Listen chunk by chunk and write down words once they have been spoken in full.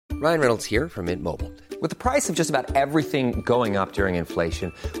Ryan Reynolds here from Mint Mobile. With the price of just about everything going up during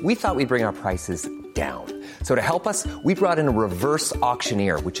inflation, we thought we'd bring our prices down. So to help us, we brought in a reverse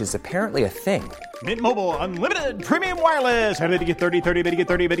auctioneer, which is apparently a thing. Mint Mobile Unlimited Premium Wireless. How to get 30, 30, bit to get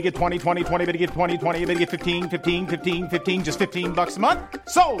 30, bit to get 20, 20, 20, bit to get 20, 20, bit to get 15, 15, 15, 15, just $15 a month?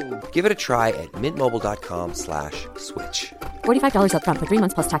 Sold! Give it a try at mintmobile.com/switch. $45 up front for 3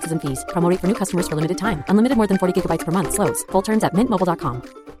 months plus taxes and fees. Promo rate for new customers for limited time. Unlimited more than 40 gigabytes per month. Slows full terms at mintmobile.com.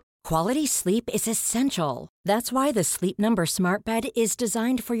 Quality sleep is essential. That's why the Sleep Number Smart Bed is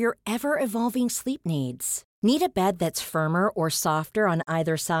designed for your ever-evolving sleep needs. Need a bed that's firmer or softer on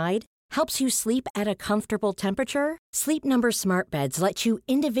either side? Helps you sleep at a comfortable temperature? Sleep Number Smart Beds let you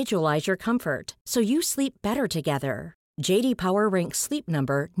individualize your comfort, so you sleep better together. J.D. Power ranks Sleep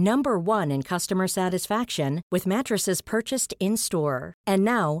Number number 1 in customer satisfaction with mattresses purchased in-store. And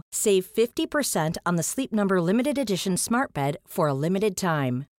now, save 50% on the Sleep Number Limited Edition Smart Bed for a limited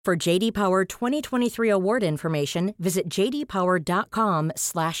time. For J.D. Power 2023 award information, visit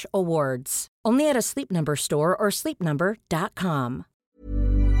jdpower.com/awards. Only at a Sleep Number store or sleepnumber.com.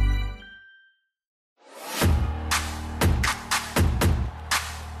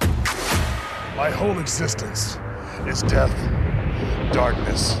 My whole existence is death,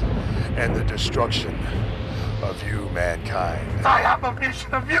 darkness, and the destruction of you, mankind. I have a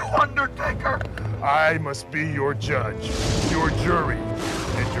vision of you, Undertaker! I must be your judge, your jury,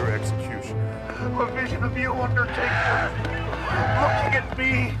 and your executioner. A vision of you, Undertaker, looking at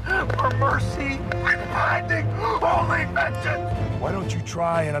me for mercy and finding only vengeance. Why don't you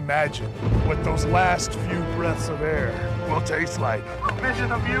try and imagine what those last few breaths of air will taste like? A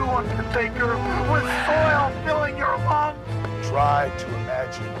vision of you, Undertaker, with soil filling your lungs. Try to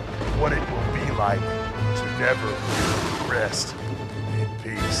imagine what it will be like to never rest in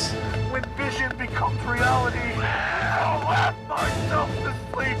peace. When vision becomes reality, I'll laugh myself to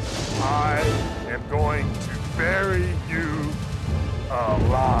sleep. I am going to bury you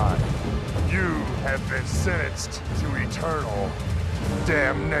alive. You have been sentenced to eternal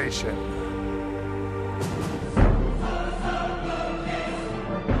damnation.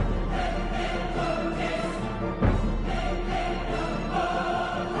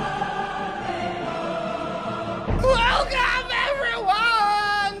 Welcome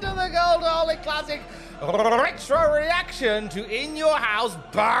everyone to the Goldholic Classic retro reaction to In Your House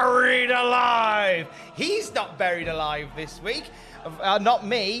Buried Alive. He's not buried alive this week. Not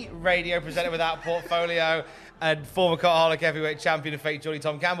me, radio presenter without portfolio and former Goldholic heavyweight champion of fake Jolly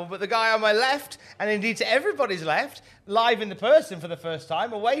Tom Campbell, but the guy on my left, and indeed to everybody's left, live in the person for the first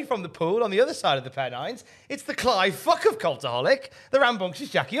time, away from the pool on the other side of the Pennines, it's the Clive Fuck of Cultaholic, the rambunctious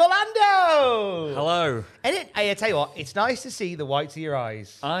Jackie Orlando. Hello. And I tell you what, it's nice to see the whites of your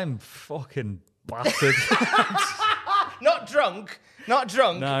eyes. I'm fucking battered. Not drunk. No.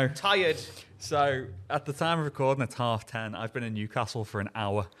 Tired. So, at the time of recording, it's 10:30. I've been in Newcastle for an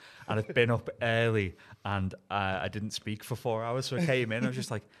hour, and I've been up early, and I didn't speak for 4 hours, so I came in, I was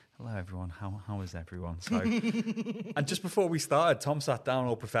just like, hello, everyone, how is everyone? So, and just before we started, Tom sat down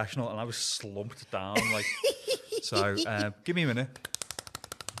all professional, and I was slumped down, so, give me a minute.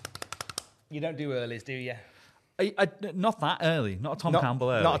 You don't do earlies, do you? Not that early. Not a Tom Campbell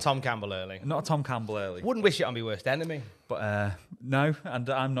early. Not a Tom Campbell early. Not a Tom Campbell early. Wouldn't wish it on my worst enemy. But no, and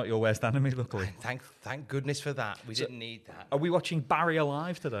I'm not your worst enemy, luckily. Thank goodness for that. We didn't need that. Are we watching Barry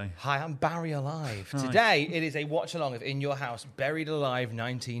Alive today? Hi, I'm Barry Alive. Right. Today, it is a watch-along of In Your House, Buried Alive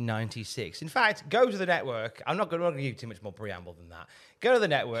 1996. In fact, go to the network. I'm not going to give you too much more preamble than that. Go to the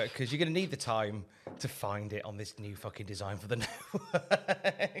network, because you're going to need the time to find it on this new fucking design for the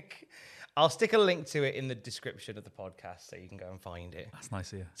network. I'll stick a link to it in the description of the podcast so you can go and find it. That's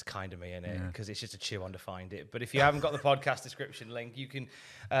nice of you. It's kind of me, isn't it? Because it's just a chew on to find it. But if you haven't got the podcast description link, you can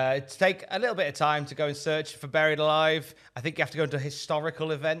take a little bit of time to go and search for Buried Alive. I think you have to go into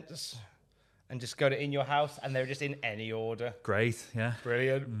historical events and just go to In Your House, and they're just in any order. Great, yeah.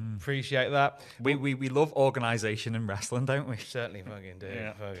 Brilliant. Appreciate that. We love organisation in wrestling, don't we? Certainly fucking do.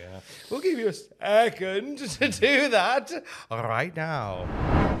 Yeah. We'll give you a second to do that right now.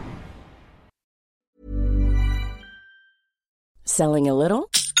 Selling a little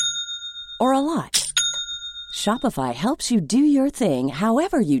or a lot? Shopify helps you do your thing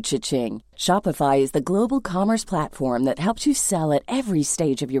however you cha-ching. Shopify is the global commerce platform that helps you sell at every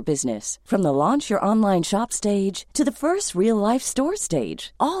stage of your business. From the launch your online shop stage to the first real-life store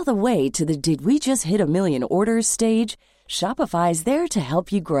stage, all the way to the did we just hit a million orders stage. Shopify is there to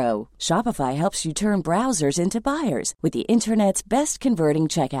help you grow. Shopify helps you turn browsers into buyers with the internet's best converting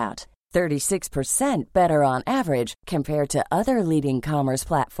checkout. 36% better on average compared to other leading commerce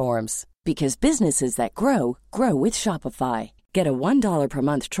platforms. Because businesses that grow, grow with Shopify. Get a $1 per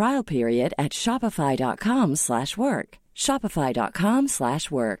month trial period at shopify.com/work.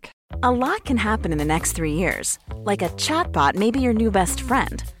 Shopify.com/work. A lot can happen in the next 3 years. Like a chatbot may be your new best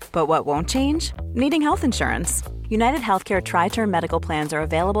friend. But what won't change? Needing health insurance. United Healthcare Tri-Term Medical Plans are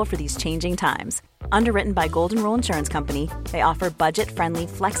available for these changing times. Underwritten by Golden Rule Insurance Company, they offer budget-friendly,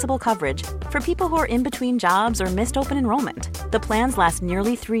 flexible coverage for people who are in between jobs or missed open enrollment. The plans last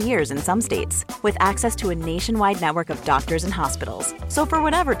nearly 3 years in some states, with access to a nationwide network of doctors and hospitals. So for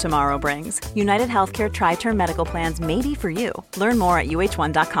whatever tomorrow brings, United Healthcare Tri-Term Medical Plans may be for you. Learn more at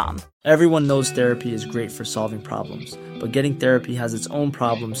uh1.com. Everyone knows therapy is great for solving problems, but getting therapy has its own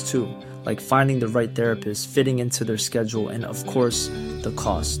problems too, like finding the right therapist, fitting into their schedule, and of course, the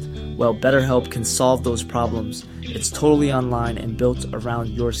cost. Well, BetterHelp can solve those problems. It's totally online and built around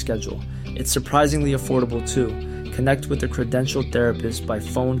your schedule. It's surprisingly affordable too. Connect with a credentialed therapist by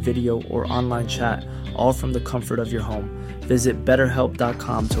phone, video, or online chat, all from the comfort of your home. Visit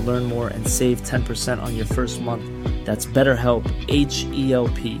BetterHelp.com to learn more and save 10% on your first month. That's BetterHelp,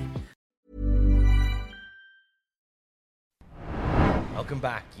 H-E-L-P. Welcome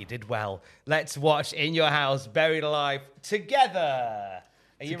back. You did well. Let's watch In Your House, Buried Alive together.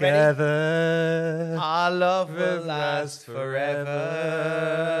 Are you ready? Our love will last forever.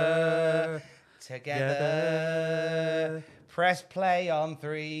 Together. Press play on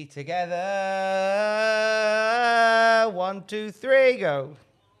 3. Together. 1, 2, 3, go.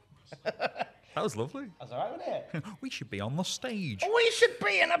 That was lovely. That's all right, wasn't it? We should be on the stage. We should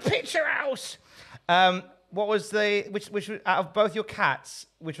be in a picture house. What was which out of both your cats,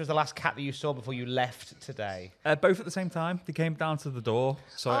 which was the last cat that you saw before you left today? Both at the same time. They came down to the door.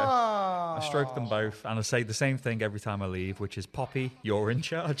 So I stroked them both. And I say the same thing every time I leave, which is, Poppy, you're in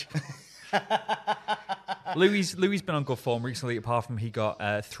charge. Louis been on good form recently, apart from he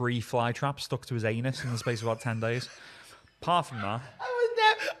got 3 fly traps stuck to his anus in the space of about 10 days. Apart from that...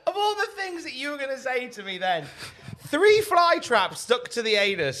 Of all the things that you were going to say to me then, 3 fly traps stuck to the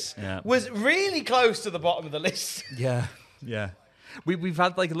anus was really close to the bottom of the list. Yeah. We've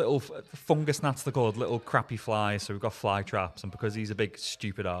had like a little fungus gnats, they're called, little crappy flies, so we've got fly traps, and because he's a big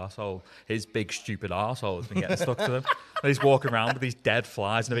stupid arsehole, his big stupid arsehole has been getting stuck to them. And he's walking around with these dead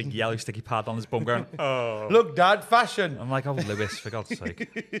flies and a big yellow sticky pad on his bum going, oh. Look, Dad, fashion. I'm like, oh, Lewis, for God's sake.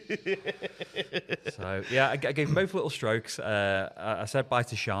 So, yeah, I gave them both little strokes. I said bye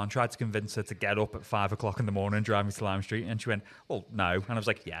to Sean, tried to convince her to get up at 5 o'clock in the morning and drive me to Lime Street, and she went, well, no. And I was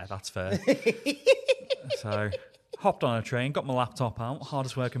like, yeah, that's fair. So... hopped on a train, got my laptop out.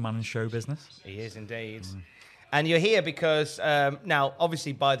 Hardest working man in show business. He is indeed. And you're here because, now,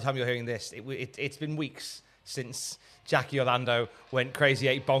 obviously, by the time you're hearing this, it's been weeks since Jackie Orlando went crazy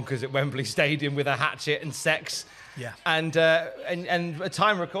 8 bonkers at Wembley Stadium with a hatchet and sex. Yeah. And at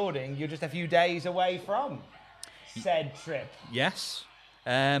time recording, you're just a few days away from said trip. Yes.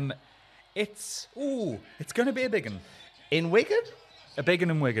 It's going to be a big one. In Wigan? A big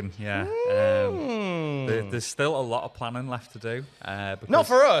one in Wigan, yeah. There's still a lot of planning left to do. Not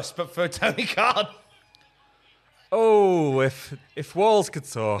for us, but for Tony Khan. Oh, if walls could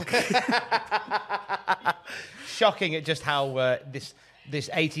talk. Shocking at just how this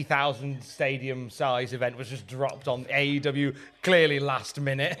 80,000 stadium size event was just dropped on AEW clearly last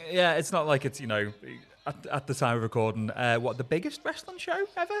minute. Yeah, it's not like it's, at the time of recording, the biggest wrestling show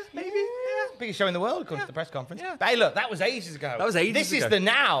ever, maybe? Yeah. Biggest show in the world, according to the press conference. Yeah. Hey, look, that was ages ago. This is the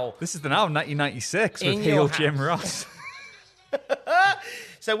now. This is the now, 1996, with heel Jim Ross.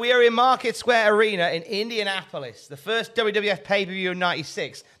 So we are in Market Square Arena in Indianapolis, the first WWF pay-per-view in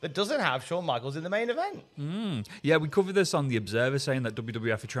 96 that doesn't have Shawn Michaels in the main event. Yeah, we covered this on The Observer, saying that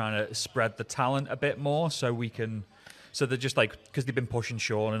WWF are trying to spread the talent a bit more so we can... So they're just like, because they've been pushing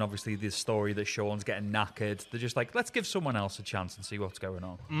Shawn, and obviously the story that Shawn's getting knackered, they're just like, let's give someone else a chance and see what's going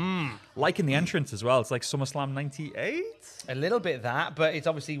on. Like in the entrance as well, it's like SummerSlam 98? A little bit that, but it's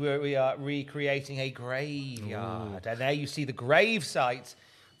obviously we are recreating a graveyard. Ooh. And there you see the grave site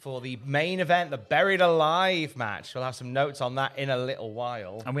for the main event, the Buried Alive match. We'll have some notes on that in a little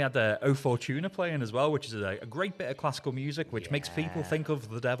while. And we had the O Fortuna playing as well, which is a great bit of classical music, which makes people think of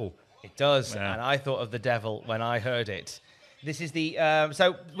the devil. It does, and I thought of the devil when I heard it. This is the...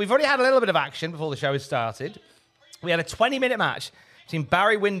 so we've already had a little bit of action before the show has started. We had a 20-minute match between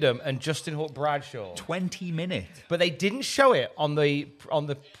Barry Windham and Justin Hawk Bradshaw. 20 minutes, but they didn't show it on the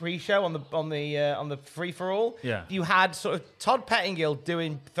pre-show on the free-for-all. Yeah, you had sort of Todd Pettingill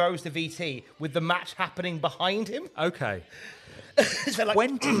doing throws to VT with the match happening behind him. Okay, so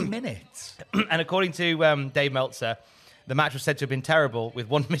 20 minutes, and according to Dave Meltzer, the match was said to have been terrible with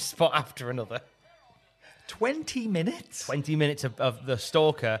one missed spot after another. 20 minutes? 20 minutes of the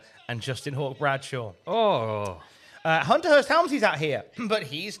Stalker and Justin Hawk Bradshaw. Oh. Hunter Hearst Helmsley's out here, but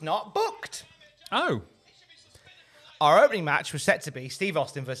he's not booked. Oh. Our opening match was set to be Steve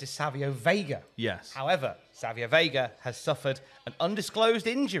Austin versus Savio Vega. Yes. However, Savio Vega has suffered an undisclosed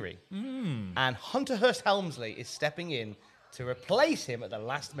injury, and Hunter Hearst Helmsley is stepping in to replace him at the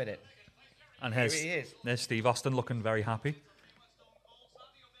last minute. And here he is. There's Steve Austin looking very happy.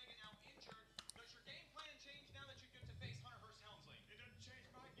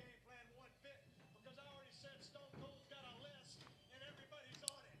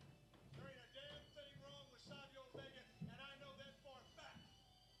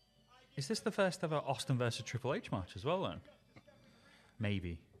 Is this the first ever Austin versus Triple H match as well, then?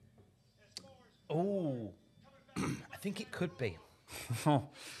 Maybe. Oh, I think it could be.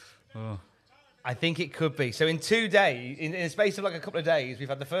 Oh. I think it could be. So in 2 days, in the space of like a couple of days, we've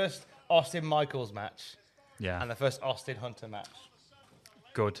had the first Austin Michaels match. Yeah. And the first Austin Hunter match.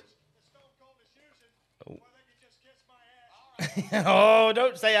 Good. Oh, oh,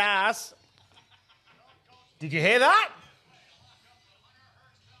 don't say ass. Did you hear that?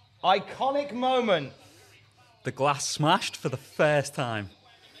 Iconic moment. The glass smashed for the first time.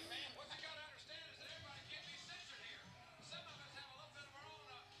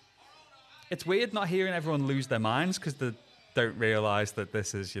 It's weird not hearing everyone lose their minds because they don't realise that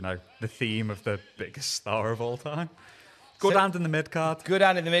this is, the theme of the biggest star of all time. Good hand in the mid-card. Good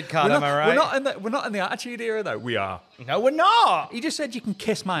hand in the mid-card, am I right? We're not in the Attitude Era, though. We are. No, we're not. He just said you can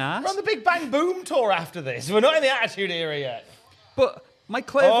kiss my ass. We're on the Big Bang Boom tour after this. We're not in the Attitude Era yet. But my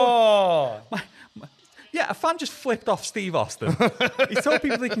clairvoyant... Yeah, a fan just flipped off Steve Austin. He's told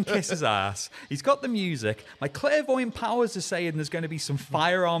people he can kiss his ass. He's got the music. My clairvoyant powers are saying there's going to be some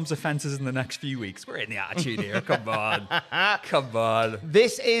firearms offences in the next few weeks. We're in the Attitude Era. Come on. Come on.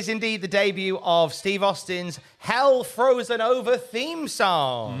 This is indeed the debut of Steve Austin's Hell Frozen Over theme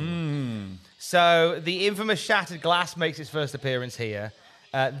song. So the infamous Shattered Glass makes its first appearance here.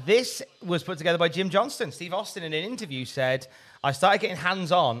 This was put together by Jim Johnston. Steve Austin, in an interview, said, I started getting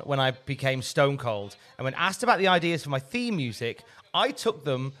hands-on when I became Stone Cold. And when asked about the ideas for my theme music, I took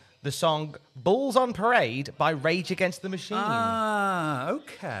them the song Bulls on Parade by Rage Against the Machine. Ah,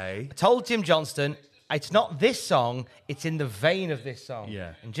 okay. I told Jim Johnston, it's not this song, it's in the vein of this song.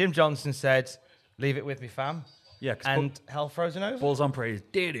 Yeah. And Jim Johnston said, leave it with me, fam. Yeah, and Hell Frozen Over? Bulls on Parade.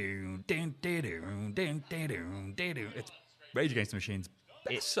 It's Rage Against the Machine's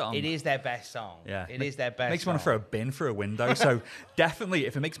best song. It is their best song. Yeah. It is their best Makes me song. want to throw a bin through a window. So definitely,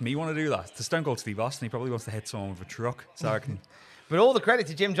 if it makes me want to do that, to Stone Cold Steve Austin, he probably wants to hit someone with a truck. So I can... But all the credit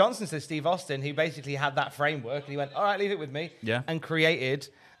to Jim Johnston, says Steve Austin, who basically had that framework, and he went, all right, leave it with me. Yeah. And created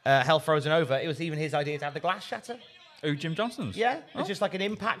Hell Frozen Over. It was even his idea to have the glass shatter. Oh, Jim Johnston's? Yeah. It's just like an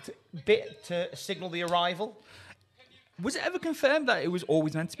impact bit to signal the arrival. Was it ever confirmed that it was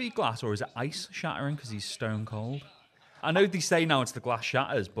always meant to be glass, or is it ice shattering because he's stone cold? I know they say now it's the glass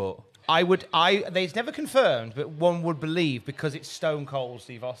shatters, but... It's never confirmed, but one would believe because it's Stone Cold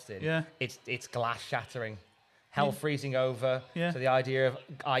Steve Austin. Yeah. It's glass shattering, hell freezing over. Yeah. So the idea of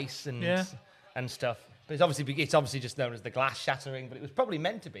ice and stuff. But it's obviously just known as the glass shattering. But it was probably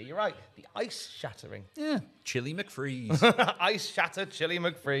meant to be. You're right. The ice shattering. Yeah. Chili McFreeze. Ice shatter Chili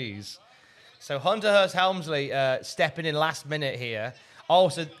McFreeze. So Hunter Hearst Helmsley stepping in last minute here.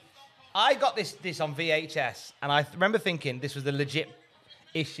 Also, I got this on VHS, and I remember thinking this was the legit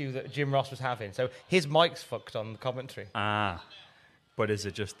issue that Jim Ross was having. So his mic's fucked on the commentary. Ah. But is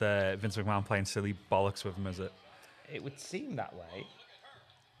it just Vince McMahon playing silly bollocks with him, is it? It would seem that way.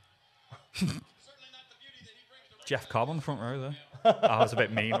 Jeff Cobb on the front row there. I was a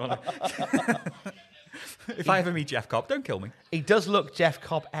bit mean, wasn't it? If I ever meet Jeff Cobb, don't kill me. He does look Jeff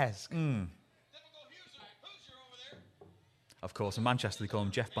Cobb-esque. Of course, in Manchester they call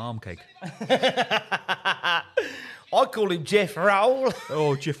him Jeff Barmcake. I call him Jeff Rowell.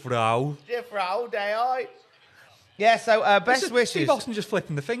 Oh, Jeff Rowell. Jeff Rowell, day I. Yeah, so best wishes. Steve Austin just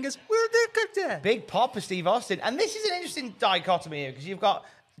flipping the fingers. We're the big pop for Steve Austin. And this is an interesting dichotomy here because you've got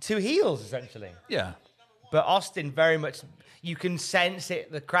two heels, essentially. Yeah. But Austin very much, you can sense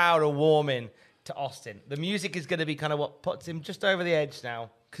it. The crowd are warming to Austin. The music is going to be kind of what puts him just over the edge now.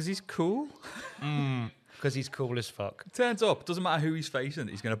 Because he's cool. Because he's cool as fuck. Turns up, doesn't matter who he's facing,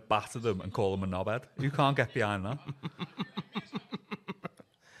 he's going to batter them and call them a knobhead. You can't get behind that.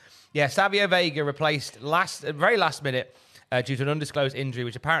 Yeah, Savio Vega replaced very last minute due to an undisclosed injury,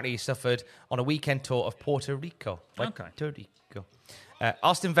 which apparently he suffered on a weekend tour of Puerto Rico. Okay. Puerto Rico.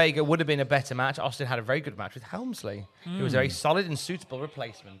 Austin Vega would have been a better match. Austin had a very good match with Helmsley. It was a very solid and suitable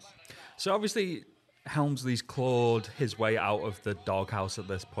replacement. So obviously, Helmsley's clawed his way out of the doghouse at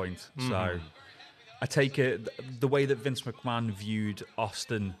this point. So I take it the way that Vince McMahon viewed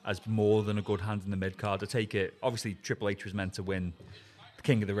Austin as more than a good hand in the mid card. I take it obviously Triple H was meant to win the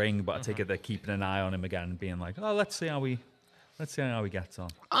King of the Ring, but I take it they're keeping an eye on him again and being like, oh, let's see how he gets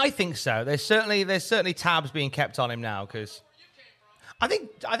on. I think so. There's certainly tabs being kept on him now because I think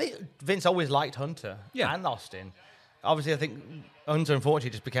Vince always liked Hunter and Austin. Obviously, I think Hunter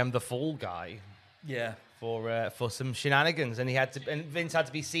unfortunately just became the fall guy. Yeah. For some shenanigans, and Vince had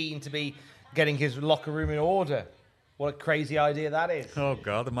to be seen to be getting his locker room in order. What a crazy idea that is! Oh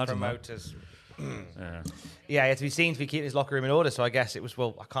God, imagine promoters. Yeah, he had to be seen to be keeping his locker room in order. So I guess it was,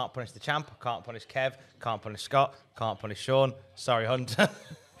 well, I can't punish the champ, I can't punish Kev, can't punish Scott, can't punish Sean. Sorry, Hunter.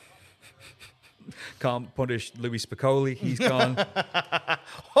 Can't punish Louis Spicolli. He's gone. Ho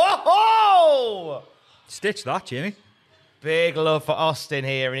ho! Stitch that, Jimmy. Big love for Austin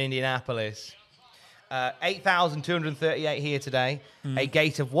here in Indianapolis. 8,238 here today. A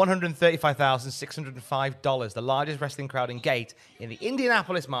gate of $135,605. The largest wrestling crowd in gate in the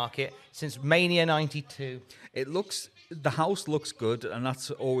Indianapolis market since Mania 92. The house looks good, and that's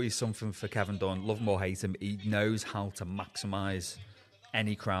always something for Kevin Dunn. Love him or hate him, he knows how to maximize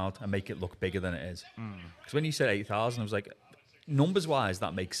any crowd and make it look bigger than it is. Because when you said 8,000, I was like, numbers-wise,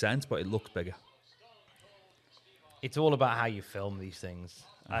 that makes sense, but it looks bigger. It's all about how you film these things.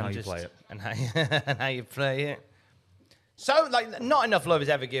 And how you play it. And how you play it. So, not enough love is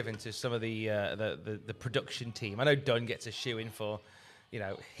ever given to some of the production team. I know Dunn gets a shoe in for,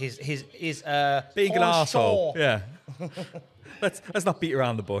 his being an arsehole. Yeah. Let's not beat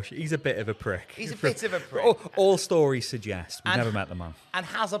around the bush. He's a bit of a prick. He's a bit of a prick. All stories suggest. We've never met the man. And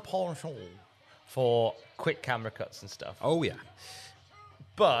has a penchant for quick camera cuts and stuff. Oh yeah.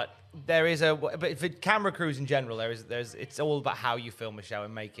 But but for camera crews in general, it's all about how you film a show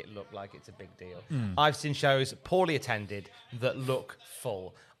and make it look like it's a big deal. I've seen shows poorly attended that look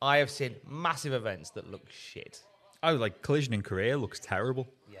full. I have seen massive events that look shit. Oh, like Collision in Korea looks terrible.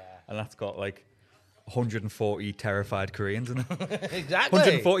 Yeah. And that's got 140 terrified Koreans in it. Exactly.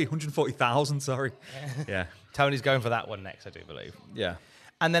 140,000, sorry. Yeah. Tony's going for that one next, I do believe. Yeah.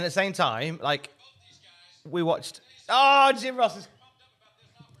 And then at the same time, we watched... Jim Ross is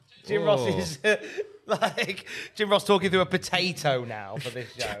Jim Ross talking through a potato now for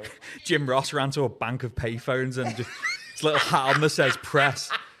this show. Jim Ross ran to a bank of payphones and just his little hat on that says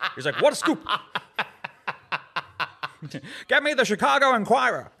press. He's like, what a scoop. Get me the Chicago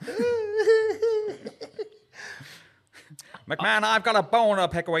Inquirer. McMahon, I've got a bone to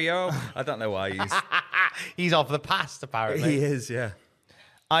pick with you. I don't know why he's off the past, apparently. He is, yeah.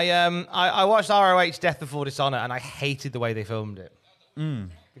 I watched ROH Death Before Dishonor and I hated the way they filmed it.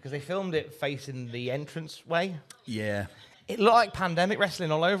 Because they filmed it facing the entrance way. Yeah. It looked like pandemic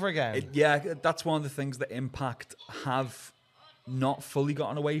wrestling all over again. That's one of the things that Impact have not fully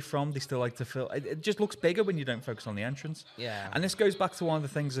gotten away from. They still like to film. It just looks bigger when you don't focus on the entrance. Yeah. And this goes back to one of the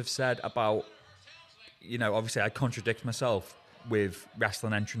things I've said about, obviously I contradict myself with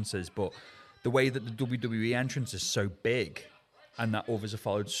wrestling entrances, but the way that the WWE entrance is so big and that others have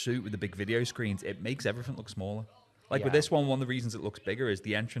followed suit with the big video screens, it makes everything look smaller. With this one of the reasons it looks bigger is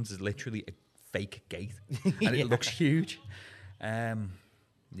the entrance is literally a fake gate. And it looks huge. Yeah.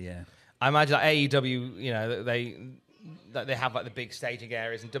 I imagine AEW, they have the big staging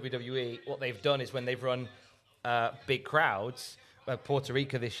areas, and WWE, what they've done is when they've run big crowds, Puerto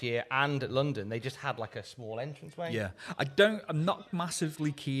Rico this year and London, they just had a small entranceway. Yeah. I'm not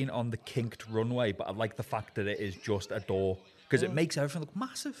massively keen on the kinked runway, but I like the fact that it is just a door because it makes everything look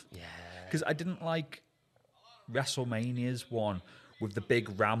massive. Yeah. Because I didn't like WrestleMania's one with the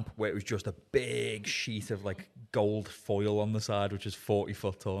big ramp where it was just a big sheet of gold foil on the side, which is 40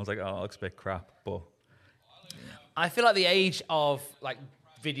 foot tall. I was like, oh, it looks a bit crap, but I feel like the age of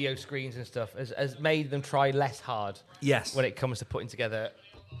video screens and stuff has made them try less hard. Yes. When it comes to putting together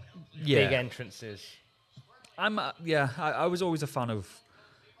big entrances. I was always a fan of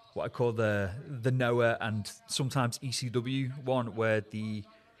what I call the Noah and sometimes ECW one where the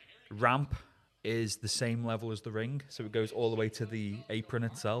ramp is the same level as the ring, so it goes all the way to the apron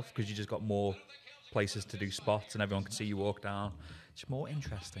itself because you just got more places to do spots and everyone can see you walk down. It's more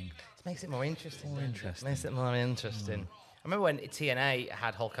interesting. It makes it more interesting. Makes it more interesting. I remember when TNA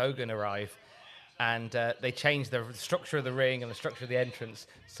had Hulk Hogan arrive and they changed the structure of the ring and the structure of the entrance,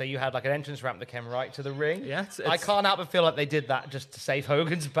 so you had an entrance ramp that came right to the ring. Yeah, I can't help but feel like they did that just to save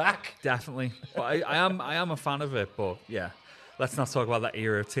Hogan's back. Definitely, but I am a fan of it. But yeah. Let's not talk about that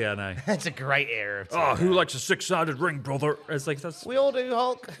era of TNA. It's a great era of TNA. Oh, who likes a six-sided ring, brother? It's that's... We all do,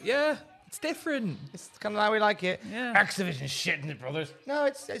 Hulk. Yeah, it's different. It's kind of how we like it. Yeah. X-Division shit, isn't it, brothers? No,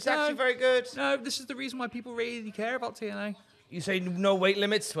 it's actually very good. No, this is the reason why people really care about TNA. You say no weight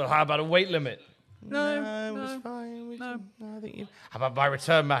limits? Well, how about a weight limit? No, it was fine. no. I think you... How about my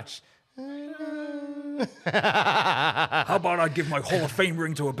return match? How about I give my Hall of Fame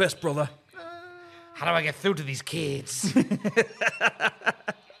ring to a best brother? How do I get through to these kids? They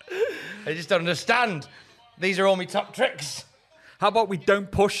just don't understand. These are all my top tricks. How about we don't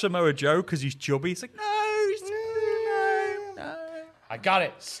push Samoa Joe because he's chubby? He's like, no. I got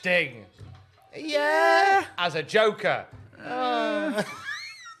it. Sting. Yeah. As a Joker.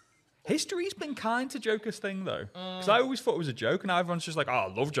 History's been kind to Joker's thing, though. Because I always thought it was a joke, and now everyone's just like, oh,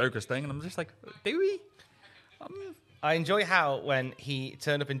 I love Joker's thing. And I'm just like, do we? I enjoy how when he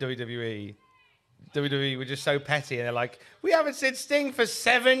turned up in WWE were just so petty, and they're like, we haven't seen Sting for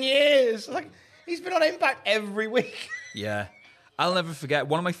 7 years. Like, he's been on Impact every week. Yeah. I'll never forget,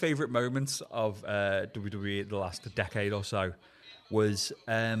 one of my favourite moments of WWE the last decade or so was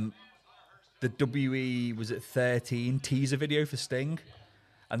the WWE, was it 13, teaser video for Sting?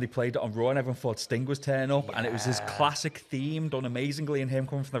 And they played it on Raw, and everyone thought Sting was turning up, and it was his classic theme done amazingly, and him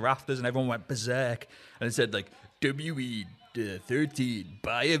coming from the rafters, and everyone went berserk. And it said, like, WWE 13,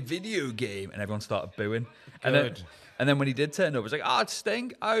 buy a video game, and everyone started booing. And then when he did turn up, it was like, oh, it's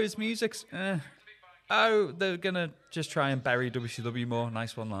Sting. Oh, his music's... Oh, they're going to just try and bury WCW more.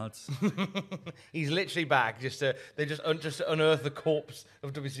 Nice one, lads. He's literally back they just unearth the corpse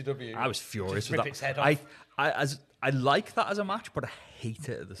of WCW. I was furious just with rip that. Its head off. I like that as a match, but I hate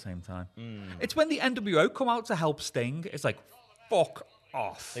it at the same time. It's when the NWO come out to help Sting. It's like, fuck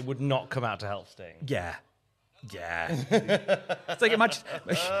off. They would not come out to help Sting. Yeah. It's like,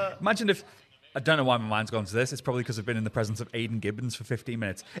 imagine if... I don't know why my mind's gone to this. It's probably because I've been in the presence of Aidan Gibbons for 15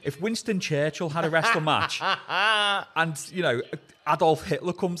 minutes. If Winston Churchill had a wrestling match and, you know, Adolf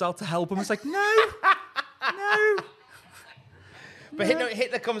Hitler comes out to help him, it's like, no. But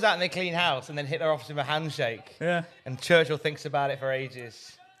Hitler comes out and they clean house, and then Hitler offers him a handshake. Yeah. And Churchill thinks about it for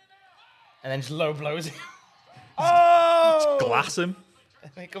ages. And then just low blows him. Oh! Just glass him.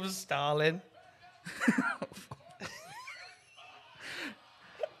 And here comes Stalin.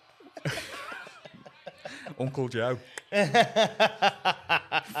 Uncle Joe.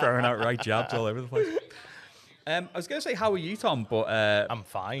 Throwing out right jabs all over the place. I was going to say, how are you, Tom? But I'm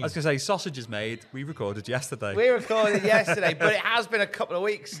fine. I was going to say, sausage is made. We recorded yesterday. We recorded yesterday, but it has been a couple of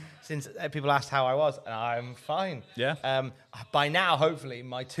weeks since people asked how I was, and I'm fine. Yeah. By now, hopefully,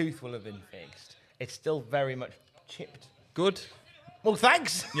 my tooth will have been fixed. It's still very much chipped. Good. Well,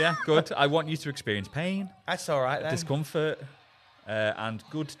 thanks. Yeah, good. I want you to experience pain. That's all right, then. Discomfort. And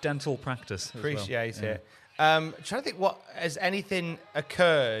good dental practice. Appreciate as well. it. Trying to think, has anything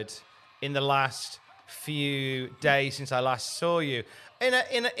occurred in the last few days since I last saw you?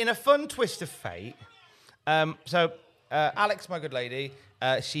 In a fun twist of fate. Alex, my good lady,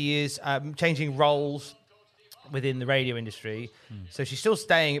 she is changing roles within the radio industry. So she's still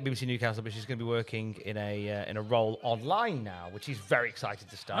staying at BBC Newcastle, but she's going to be working in a role online now, which she's very excited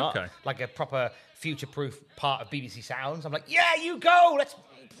to start. Okay. Like a proper future-proof part of BBC Sounds. I'm like, yeah, you go. Let's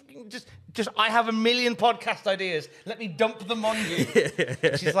just. I have a million podcast ideas. Let me dump them on you.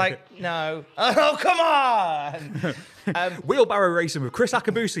 She's like, no. Oh, come on. Wheelbarrow racing with Chris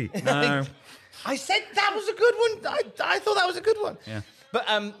Akabusi. No. I said that was a good one. I thought that was a good one. Yeah. But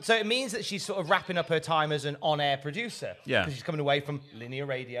so it means that she's sort of wrapping up her time as an on-air producer. Yeah. Because she's coming away from linear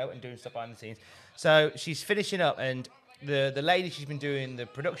radio and doing stuff behind the scenes. So she's finishing up, and the lady she's been doing the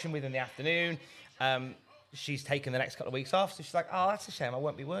production with in the afternoon, she's taken the next couple of weeks off. So she's like, oh, that's a shame. I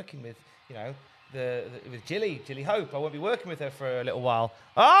won't be working with, with Jilly Hope. I won't be working with her for a little while.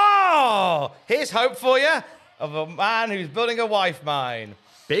 Oh, here's hope for you of a man who's building a wife mine.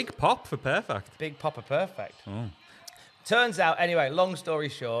 Big pop for Perfect. Big pop for Perfect. Oh. Turns out, anyway, long story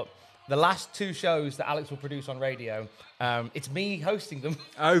short, the last two shows that Alex will produce on radio, it's me hosting them.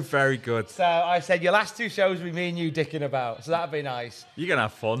 Oh, very good. So I said, your last two shows will be me and you dicking about. So that'd be nice. You're going to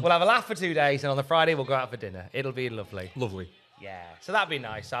have fun. We'll have a laugh for 2 days, and on the Friday, we'll go out for dinner. It'll be lovely. Lovely. Yeah. So that'd be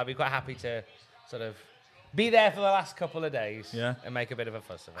nice. I'd be quite happy to sort of be there for the last couple of days and make a bit of a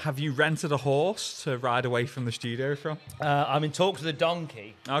fuss of it. Have you rented a horse to ride away from the studio from? I'm in talks with a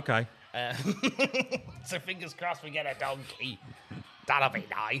donkey. Okay. So fingers crossed we get a donkey. That'll be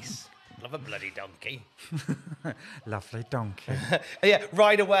nice. Love a bloody donkey. Lovely donkey. Yeah,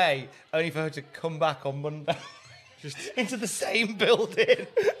 right away, only for her to come back on Monday. Just into the same building.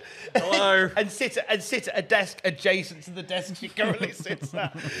 Hello. and sit at a desk adjacent to the desk she currently sits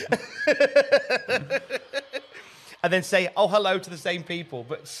at. And then say, oh, hello to the same people,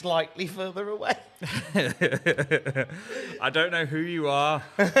 but slightly further away. I don't know who you are.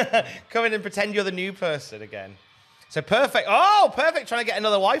 Come in and pretend you're the new person again. So Perfect. Oh, Perfect, trying to get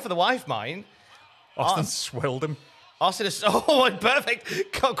another wife for the wife mine. Austin swilled him. Austin is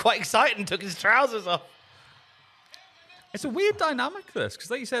perfect. Got quite excited and took his trousers off. It's a weird dynamic, this, because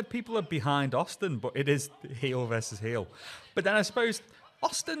like you said, people are behind Austin, but it is heel versus heel. But then I suppose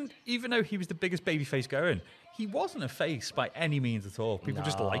Austin, even though he was the biggest babyface going, he wasn't a face by any means at all. People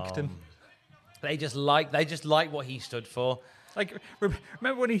just liked him. They just like what he stood for. Like,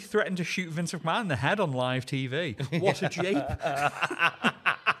 remember when he threatened to shoot Vince McMahon in the head on live TV? What a jape.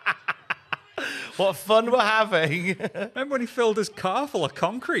 What fun we're having. Remember when he filled his car full of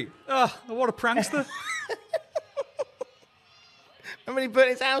concrete? Oh, what a prankster. Remember when he burnt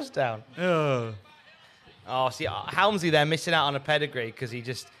his house down? Oh, see, Helmsley there missing out on a pedigree because he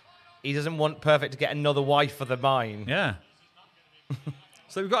doesn't want Perfect to get another wife for the mine. Yeah.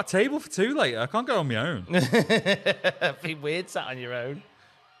 So we've got a table for two later. I can't go on my own. It'd be weird sat on your own.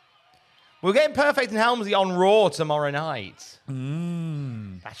 We're getting Perfect and Helmsley on Raw tomorrow night.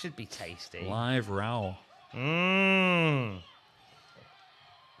 That should be tasty. Live Raw. If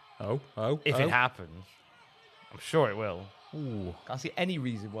it happens. I'm sure it will. Ooh. Can't see any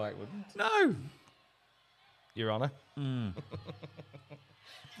reason why it wouldn't. No. Your Honour.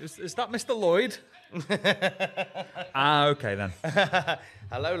 Is that Mr. Lloyd? Okay then.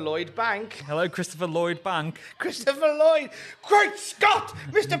 Hello, Lloyd Bank. Hello, Christopher Lloyd Bank. Christopher Lloyd. Great Scott!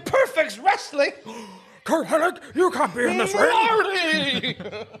 Mr. Perfect's wrestling. Kurt Hennig, you can't be in this ring.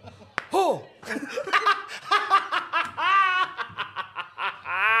 Oh.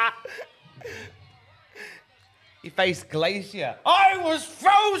 He faced Glacier. I was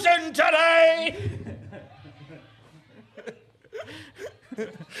frozen today.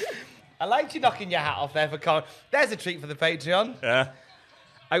 I liked you knocking your hat off there for Colin. There's a treat for the Patreon. Yeah.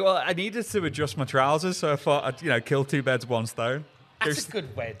 I needed to adjust my trousers, so I thought I'd, kill two birds with one stone. That's a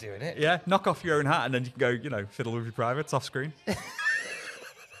good way of doing it. Yeah, knock off your own hat and then you can go, fiddle with your privates off screen.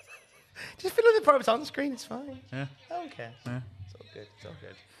 Just fiddle with the privates on screen, it's fine. Yeah. I don't care. Yeah. It's all good. It's all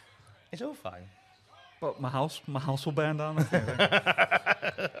good. It's all fine. But my house will burn down.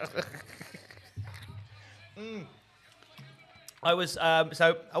 I was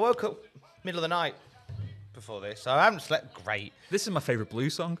so I woke up middle of the night before this, so I haven't slept great. This is my favourite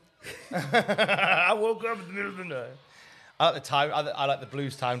blues song. I woke up in the middle of the night. I like the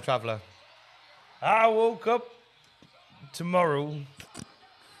blues time traveller. I woke up tomorrow.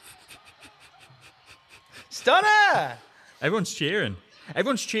 Stunner! Everyone's cheering.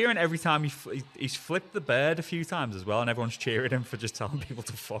 Everyone's cheering every time he's flipped the bird a few times as well, and everyone's cheering him for just telling people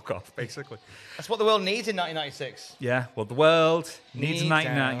to fuck off, basically. That's what the world needs in 1996. Yeah, what the world needs in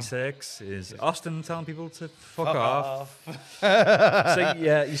 1996 is Austin telling people to fuck off. So,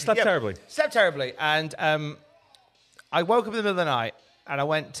 yeah, you slept terribly. Slept terribly, and I woke up in the middle of the night, and I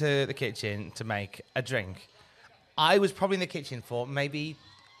went to the kitchen to make a drink. I was probably in the kitchen for maybe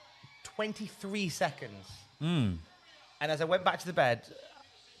 23 seconds. And as I went back to the bed,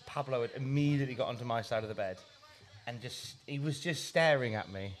 Pablo had immediately got onto my side of the bed. And he was just staring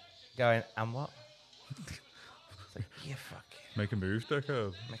at me, going, and what? I was like, you fucking... Make a move,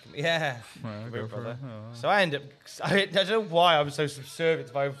 Deco. Yeah. Well, go for it. So I don't know why I'm so subservient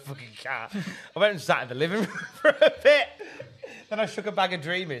to my own fucking cat. I went and sat in the living room for a bit. Then I shook a bag of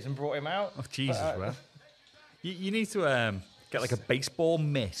Dreamies and brought him out. Oh, Jesus, man. You need to get like a baseball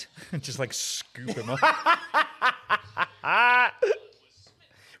mitt and just like scoop him up.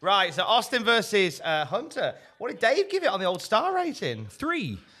 Right, so Austin versus Hunter. What did Dave give it on the old star rating?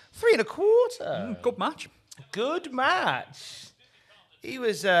 3. 3.25. Good match. Good match. He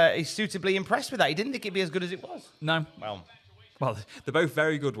was he's suitably impressed with that. He didn't think it'd be as good as it was. No. Well, they're both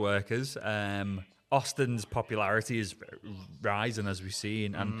very good workers. Austin's popularity is rising, as we've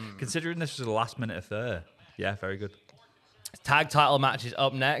seen. And considering this was a last-minute affair, yeah, very good. Tag title match is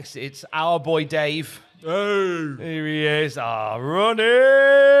up next. It's our boy Dave. Oh, here he is. Running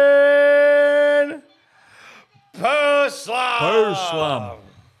Post Slam.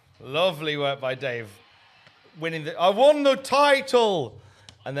 Lovely work by Dave. I won the title.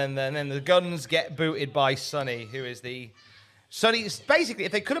 And then the Guns get booted by Sonny, who is Sonny. Basically,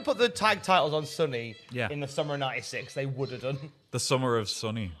 if they could have put the tag titles on Sonny in the summer of '96, they would have done. The summer of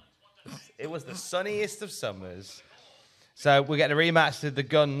Sonny. It was the sunniest of summers. So we're getting a rematch to the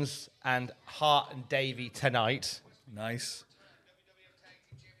Guns and Hart and Davey tonight. Nice.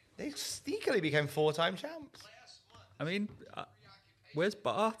 They sneakily became 4-time champs. I mean, where's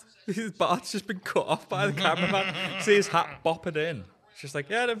Bart? Bart's just been cut off by the cameraman. See his hat bopping in. It's just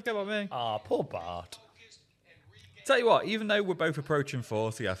like, yeah, don't forget about me. Poor Bart. Tell you what, even though we're both approaching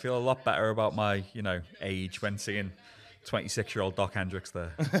 40, I feel a lot better about my, age when seeing 26-year-old Doc Hendricks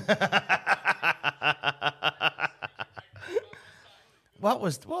there. What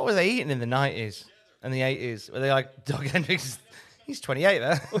was they eating in the 90s? and the 80s, where they like Doug Hendricks. He's 28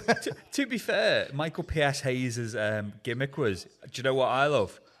 there. To be fair, Michael P.S. Hayes' gimmick was, do you know what I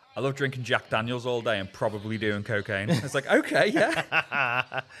love? I love drinking Jack Daniels all day and probably doing cocaine. It's like, okay,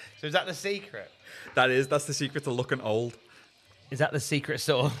 yeah. So is that the secret? That's the secret to looking old. Is that the secret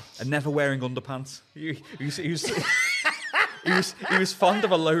sauce? And never wearing underpants. He was fond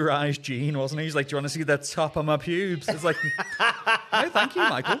of a low-rise jean, wasn't he? He's like, do you want to see the top of my pubes? It's like, no, thank you,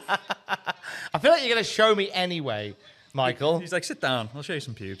 Michael. I feel like you're going to show me anyway, Michael. He's like, sit down. I'll show you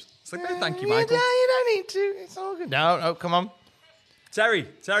some pubes. It's like, no, thank you, Michael. You don't need to. It's all good. No, come on. Terry,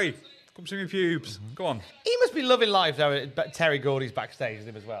 come see me pubes. Go on. He must be loving life, though. Terry Gordy's backstage with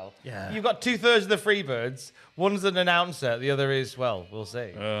him as well. Yeah. You've got 2/3 of the Freebirds. One's an announcer. The other is, well, we'll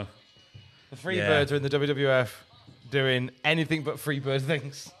see. The Freebirds are in the WWF doing anything but Freebird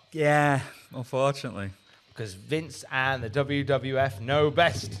things. Yeah, unfortunately. Because Vince and the WWF know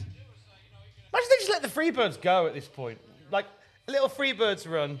best. Imagine they just let the Freebirds go at this point. Like, a little Freebirds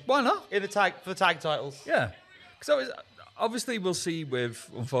run. Why not? For the tag titles. Yeah. Because obviously we'll see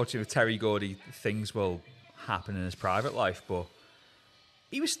unfortunately, with Terry Gordy, things will happen in his private life, but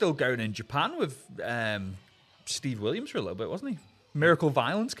he was still going in Japan with Steve Williams for a little bit, wasn't he? Miracle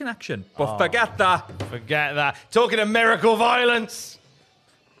Violence connection. But forget that. Forget that. Talking of Miracle Violence.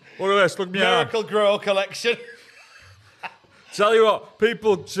 Look at this. Look at me. Miracle Grow collection. Tell you what,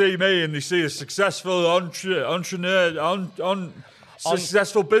 people see me and they see a successful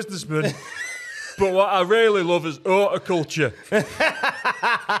successful businessman. But what I really love is horticulture.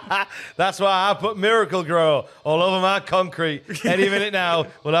 That's why I put Miracle Grow all over my concrete. Any minute now,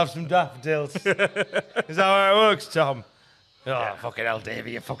 we'll have some daffodils. Is that how it works, Tom? Oh, fucking hell,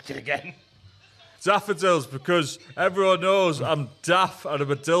 Davey, you fucked it again. Daffodils, because everyone knows I'm daft and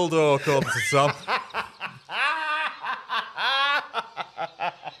I'm a dildo, according to Tom.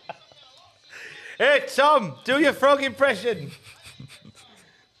 Hey, Tom, do your frog impression.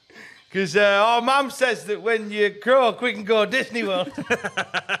 Because our mum says that when you grow up, we can go Disney World.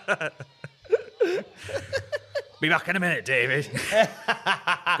 Be back in a minute, David.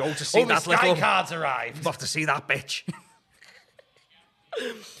 Go to see that the Sky little... cards arrived. Off to see that bitch.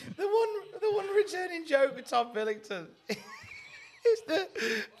 The one returning joke with Tom Billington is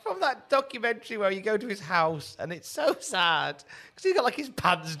from that documentary where you go to his house and it's so sad because he's got like his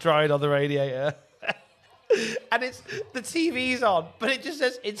pants drying on the radiator. And it's the TV's on, but it just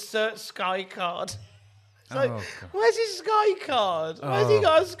says insert Sky card. It's like, where's his Sky card? Where's he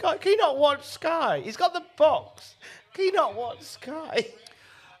got a Sky? Can you not watch Sky? He's got the box. Can you not watch Sky?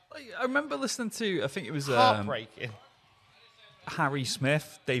 I remember listening to, I think it was heartbreaking. Harry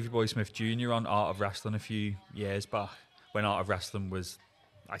Smith, Davey Boy Smith Jr. on Art of Wrestling a few years back, when Art of Wrestling was,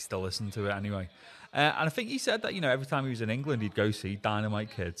 I still listen to it anyway. And I think he said that, every time he was in England, he'd go see Dynamite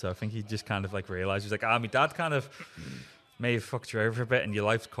Kid. So I think he just kind of realised, he's like, my dad kind of may have fucked you over a bit and your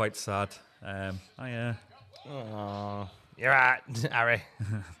life's quite sad. Yeah. Oh, you're right, Harry.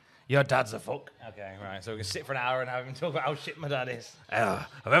 Your dad's a fuck. Okay, right. So we can sit for an hour and have him talk about how shit my dad is. I've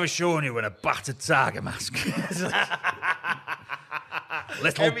ever shown you in a battered tiger mask.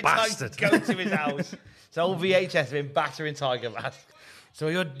 Little Every bastard. Time you go to his house, it's old VHS of him battering tiger mask. So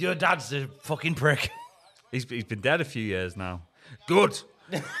your dad's a fucking prick. He's been dead a few years now. Good.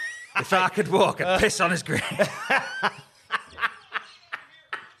 If I could walk, I'd piss on his grave.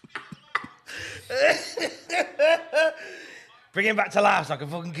 Bring him back to life so I can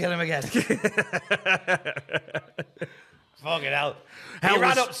fucking kill him again. Fucking hell. He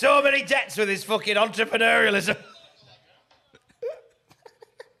ran up so many debts with his fucking entrepreneurialism.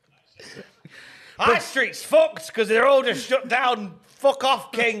 High Street's fucked because they're all just shut down. Fuck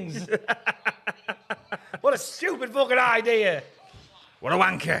off, kings. What a stupid fucking idea. What a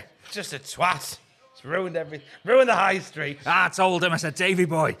wanker. Just a twat. It's ruined everything. Ruined the high street. I told him, I said, Davey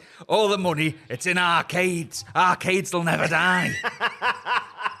boy, all the money, it's in arcades. Arcades will never die.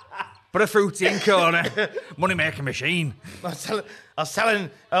 Put a fruity in corner. Money making machine. I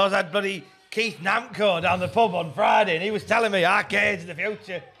was that bloody Keith Namco down the pub on Friday, and he was telling me arcades in the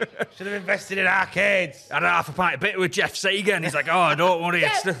future. Should have invested in arcades. I had half a pint of bitter with Jeff Sagan. He's like, oh, don't worry,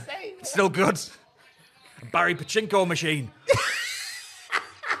 it's still good. Barry Pachinko machine.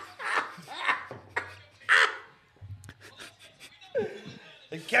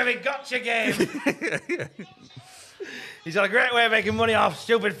 The Kevin Gotcha game. He's got a great way of making money off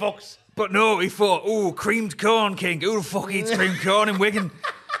stupid fucks. But no, he thought, ooh, creamed corn king. Who the fuck eats creamed corn in Wigan?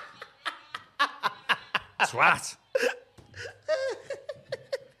 Twat.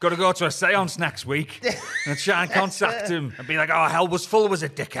 Got to go to a seance next week and try and contact him and be like, oh, hell was full, was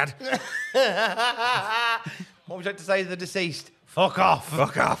it, dickhead? What would you like to say to the deceased? Fuck off.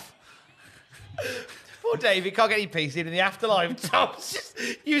 Fuck off. Poor Davey can't get any peace in the afterlife. Tom's just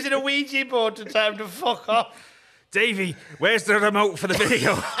using a Ouija board to tell him to fuck off. Davey, where's the remote for the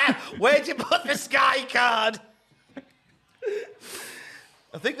video? Where'd you put the Sky card?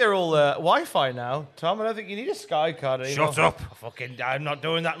 I think they're all Wi-Fi now. Tom, I don't think you need a Sky card anymore. Shut up. I'm not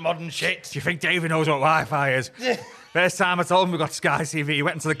doing that modern shit. Do you think Davey knows what Wi-Fi is? First time I told him we got Sky TV, he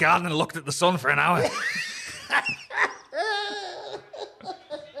went into the garden and looked at the sun for an hour.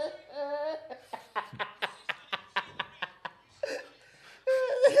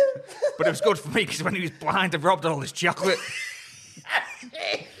 But it was good for me because when he was blind, I robbed all his chocolate.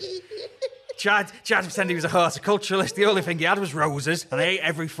 Tried to pretend he was a horticulturalist. The only thing he had was roses, and I ate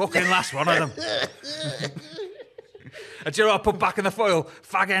every fucking last one of them. And do you know what I put back in the foil?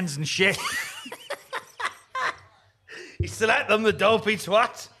 Fag ends and shit. You still at them, the dopey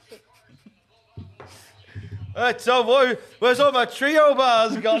twat. Tom, where's all my trio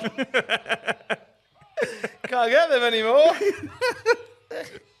bars gone? Can't get them anymore.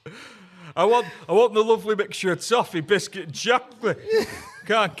 I want the lovely mixture of toffee, biscuit, and chocolate.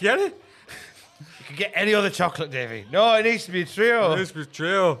 Can't get it. You can get any other chocolate, Davey. No, it needs to be a trio. It needs to be a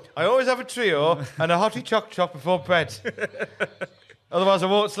trio. I always have a trio and a hottie choc before bed. Otherwise, I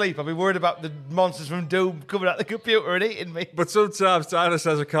won't sleep. I'll be worried about the monsters from Doom coming out the computer and eating me. But sometimes Tyler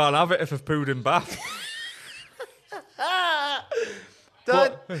says I can't have it if I've pooed in bath.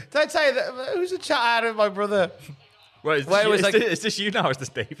 Don't I tell you that? Who's the chat I had with my brother? Wait, is this you now or is this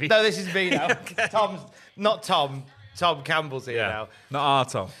Davey? No, this is me now. Okay. Not Tom. Tom Campbell's here now. Not our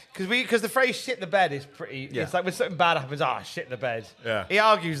Tom. Because the phrase shit the bed is pretty... Yeah. It's like when something bad happens, shit the bed. Yeah. He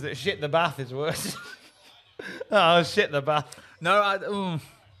argues that shit the bath is worse. Shit the bath. No,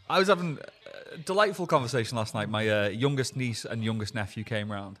 I was having a delightful conversation last night. My youngest niece and youngest nephew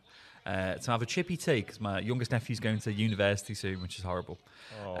came round to have a chippy tea because my youngest nephew's going to university soon, which is horrible.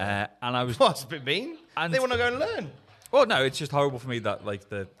 Oh. And I was... What's a bit mean? They want to go and learn. Well, no, it's just horrible for me that, like,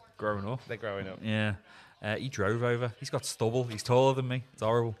 they're growing up. They're growing up. Yeah. He drove over. He's got stubble. He's taller than me. It's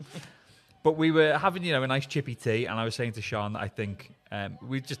horrible. But we were having, a nice chippy tea, and I was saying to Sean that I think...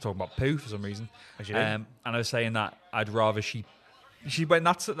 we were just talking about poo for some reason. And I was saying that I'd rather she went,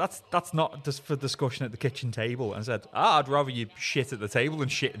 that's not just for discussion at the kitchen table. And I said, I'd rather you shit at the table than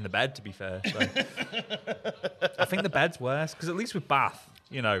shit in the bed, to be fair. So I think the bed's worse, because at least with bath,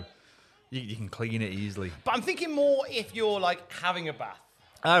 you can clean it easily. But I'm thinking more if you're, like, having a bath.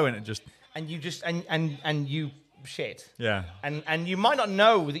 Oh, and it just... And you just... And you shit. Yeah. And you might not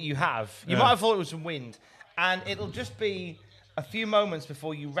know that you have. You might have thought it was some wind. And it'll just be a few moments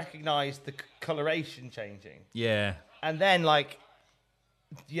before you recognise the coloration changing. Yeah. And then, like...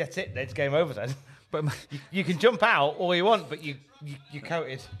 That's it. It's game over then. But you can jump out all you want, but you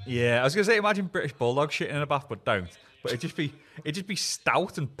coated. Yeah, I was gonna say, imagine British bulldog shitting in a bath, but don't. But it'd just be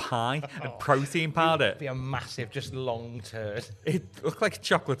stout and pie and protein powder. It'd be a massive, just long turd. It looked like a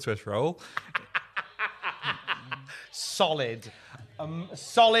chocolate Swiss roll. Solid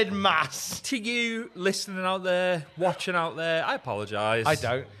mass. To you listening out there, watching out there, I apologise. I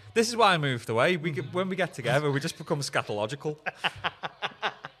don't. This is why I moved away. When we get together, we just become scatological.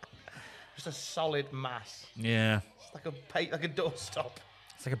 Just a solid mass. Yeah. It's like a doorstop.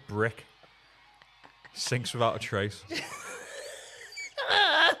 It's like a brick. Sinks without a trace.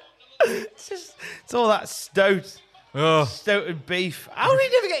 It's all that stouted beef. How did he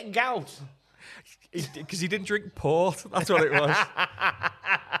never get gout? Because he didn't drink port. That's what it was.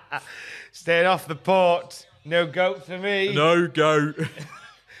 Staying off the port. No goat for me. No goat.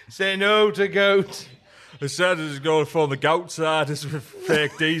 Say no to goat. I said it was going from the goat side. This was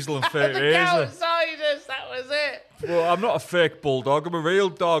fake diesel and fake The gout-siders, that was it. Well, I'm not a fake bulldog. I'm a real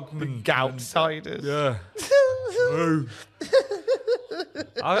dog. Gout-siders. Yeah.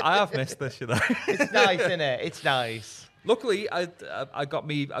 I have missed this, It's nice, isn't it? It's nice. Luckily, I got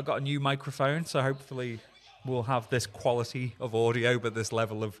a new microphone, so hopefully we'll have this quality of audio, but this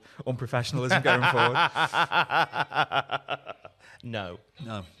level of unprofessionalism going forward. No.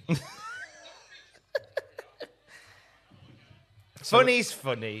 Funny's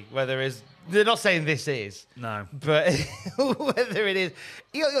funny, they're not saying this is. No. But whether it is...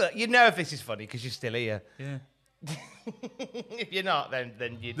 You know if this is funny because you're still here. Yeah. If you're not,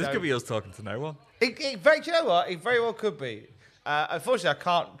 then you This don't. could be us talking to no one. Do you know what? It very well could be. Unfortunately, I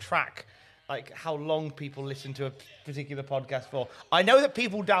can't track how long people listen to a particular podcast for. I know that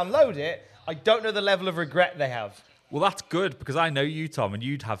people download it. I don't know the level of regret they have. Well, that's good, because I know you, Tom, and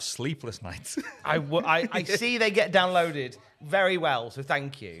you'd have sleepless nights. I see they get downloaded very well, so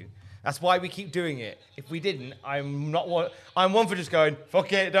thank you. That's why we keep doing it. If we didn't, I'm one for just going,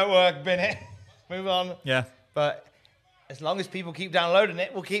 fuck it, don't work, bin it, move on. Yeah. But As long as people keep downloading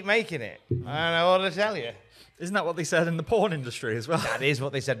it, we'll keep making it. I don't know what to tell you. Isn't that what they said in the porn industry as well? That is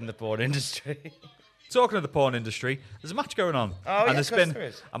what they said in the porn industry. Talking of the porn industry, there's a match going on. Oh, and yeah, there's been there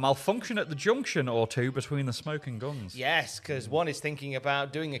is. a malfunction at the junction or two between the Smoking Guns. Yes, because one is thinking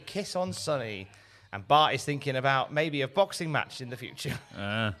about doing a kiss on Sunny, and Bart is thinking about maybe a boxing match in the future.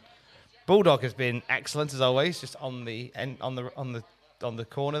 Bulldog has been excellent as always, just on the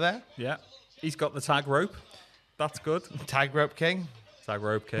corner there. Yeah. He's got the tag rope. That's good. Tag rope king. Tag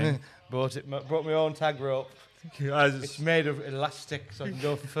rope king. Brought my own tag rope. It's made of elastic, so I can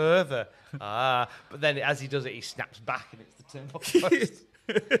go further. But then as he does it, he snaps back and it's the turnbuckle post.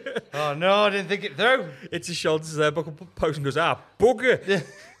 Oh no, I didn't think it through. It's his shoulders there, buckle post and goes, bugger.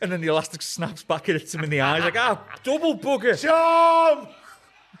 And then the elastic snaps back and hits him in the eyes, like, double bugger. Tom!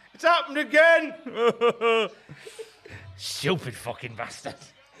 It's happened again! Stupid fucking bastard.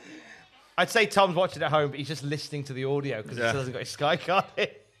 I'd say Tom's watching at home, but he's just listening to the audio because he still hasn't got his Sky card in.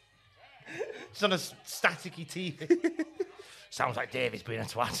 It's on a staticky TV. Sounds like Davey's been a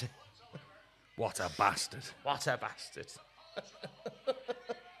twat. What a bastard. What a bastard.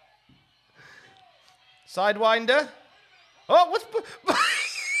 Sidewinder. Oh, what's...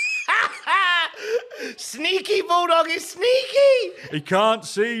 Sneaky Bulldog is sneaky! He can't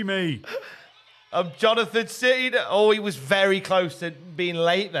see me. Jonathan sitting... Oh, he was very close to being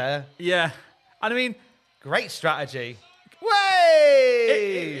late there. Yeah. And I mean... Great strategy.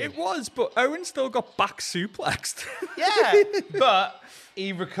 Way! It was, but Owen still got back suplexed. Yeah, but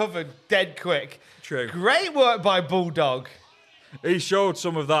he recovered dead quick. True. Great work by Bulldog. He showed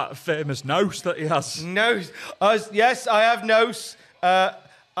some of that famous nose that he has. Nose. Yes, I have nose.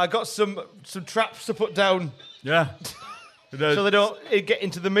 I got some traps to put down. Yeah. So they don't get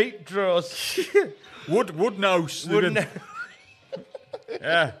into the meat drawers. Wood nose.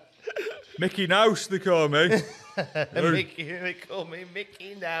 Yeah. Mickey Nose, they call me. They call me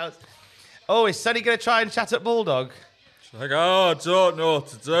Mickey Mouse. Oh, is Sonny going to try and chat at Bulldog? She's like, I don't know what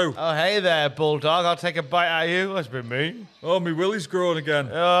to do. Oh, hey there, Bulldog. I'll take a bite out of you. That's been mean. Oh, my willy's grown again.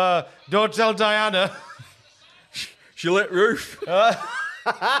 Don't tell Diana. She lit roof.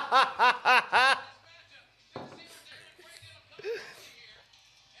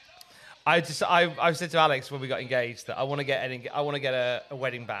 I said to Alex when we got engaged that I want to get a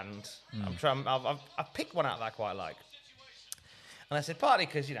wedding band. I've picked one out that I quite like, and I said partly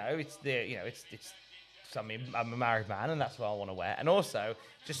because I'm a married man and that's what I want to wear, and also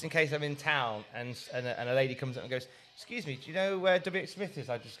just in case I'm in town and a lady comes up and goes, "Excuse me, do you know where WWF Smith is?"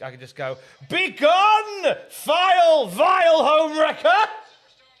 I can just go, "Be gone, vile home wrecker."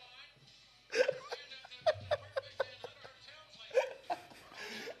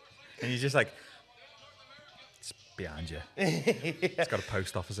 And he's just like, it's behind you. It's got a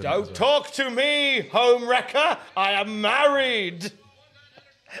post office in it. Don't talk to me, home wrecker. I am married.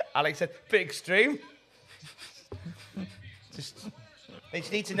 Alex said, bit extreme. They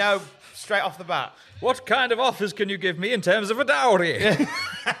just need to know straight off the bat. What kind of offers can you give me in terms of a dowry?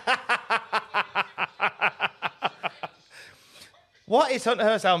 What is Hunter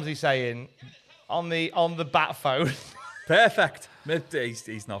Hearst Helmsley saying on the bat phone? Perfect.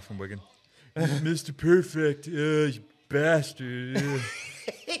 He's not from Wigan. Mr. Perfect. You bastard.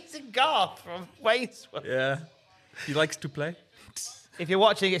 He's a Garth from Wainsworth. Yeah. He likes to play. If you're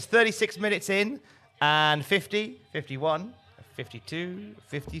watching, it's 36 minutes in and 50, 51, 52,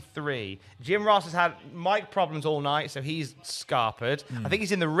 53. Jim Ross has had mic problems all night, so he's scarpered. I think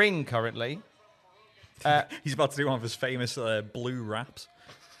he's in the ring currently. He's about to do one of his famous blue raps.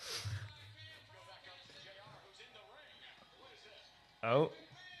 Oh.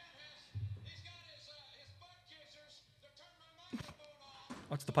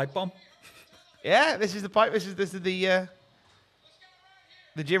 What's the pipe bomb? Yeah, this is the pipe. This is the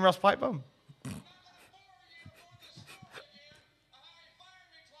Jim Ross pipe bomb.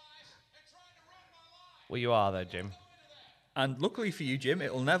 Well, you are though, Jim. And luckily for you, Jim,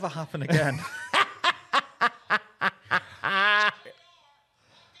 it'll never happen again.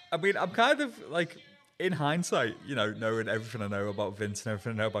 I mean, I'm kind of like, in hindsight, knowing everything I know about Vince and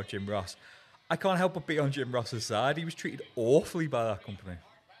everything I know about Jim Ross, I can't help but be on Jim Ross's side. He was treated awfully by that company.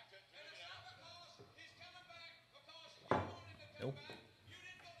 Nope.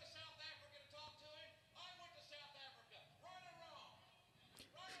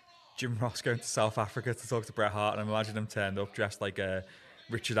 Jim Ross going to South Africa to talk to Bret Hart, and I imagine him turned up dressed like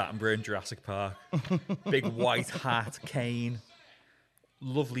Richard Attenborough in Jurassic Park. Big white hat, cane,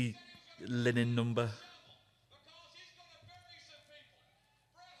 lovely linen number.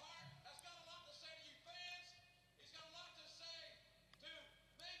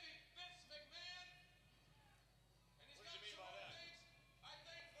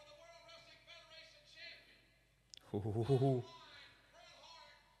 Ooh.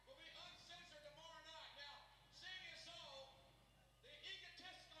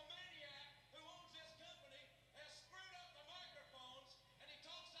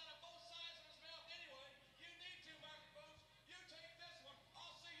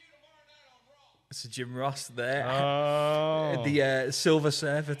 So Jim Ross there. Oh. The silver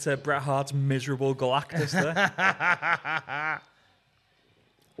surfer to Bret Hart's miserable Galactus there.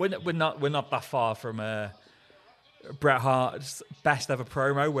 we're not that far from Bret Hart's best ever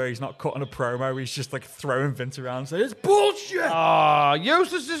promo, where he's not cutting a promo, he's just like throwing Vince around saying, it's bullshit! Oh,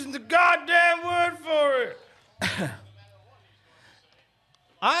 useless isn't the goddamn word for it.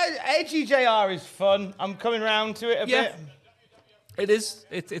 Edgy JR is fun. I'm coming round to it a bit. It is.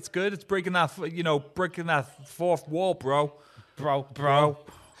 It's good. It's breaking that fourth wall, bro. Bro.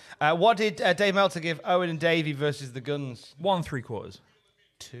 What did Dave Meltzer give Owen and Davey versus the Guns? 1 3/4.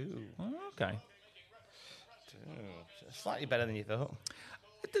 2. Oh, okay. 2. Slightly better than you thought.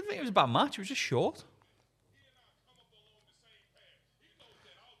 I didn't think it was a bad match. It was just short.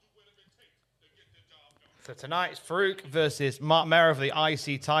 So tonight it's Farouk versus Mark Merrow for the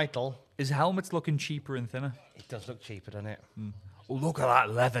IC title. His helmet's looking cheaper and thinner. It does look cheaper, doesn't it? Mm. Oh, look at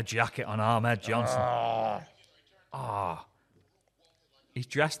that leather jacket on Ahmed Johnson. He's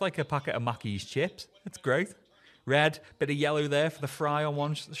dressed like a packet of Mackey's chips. It's great. Red, bit of yellow there for the fry on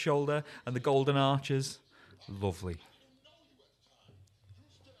one shoulder, and the golden arches. Lovely.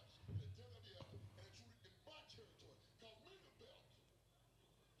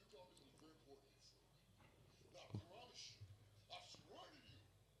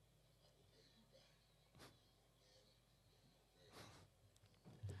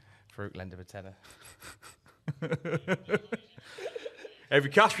 Farouk, lend him a tenner. Every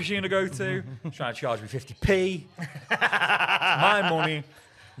cash machine I go to, trying to charge me 50p. My money.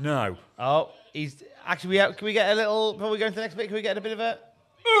 No. Oh, he's actually. Can we get a little? Before we go into the next bit, can we get a bit of a?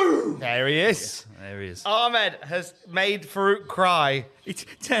 There he is. Yeah, there he is. Ahmed has made Farouk cry. He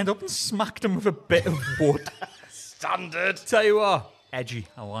turned up and smacked him with a bit of wood. Standard. Tell you what, edgy.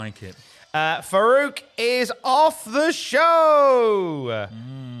 I like it. Farouk is off the show.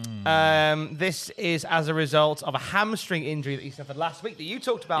 This is as a result of a hamstring injury that he suffered last week that you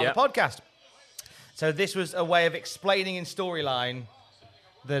talked about on the podcast. So this was a way of explaining in storyline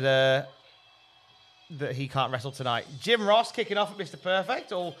that he can't wrestle tonight. Jim Ross kicking off at Mr.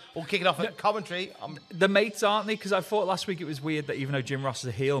 Perfect or kicking off at commentary. The mates, aren't they? Because I thought last week it was weird that even though Jim Ross is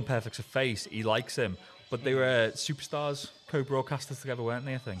a heel and Perfect's a face, he likes him. But they were superstars, co-broadcasters together, weren't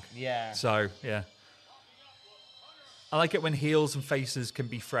they, I think? Yeah. So, yeah. I like it when heels and faces can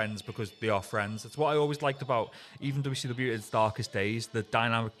be friends because they are friends. It's what I always liked about even WCW at its darkest days. The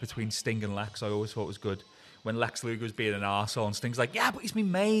dynamic between Sting and Lex I always thought was good. When Lex Luger was being an arsehole and Sting's like, yeah, but he's my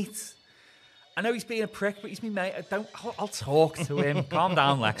mate. I know he's being a prick, but he's my mate. I'll talk to him. Calm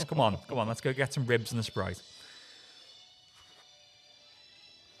down, Lex. Come on. Let's go get some ribs and a Sprite.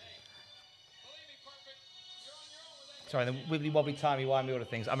 Sorry, the wibbly wobbly timey wimey order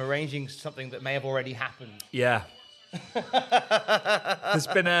things. I'm arranging something that may have already happened. Yeah. There's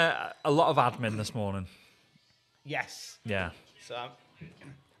been a lot of admin this morning. Yes. Yeah. So I'm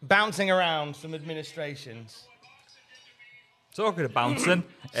bouncing around some administrations. Talking of bouncing,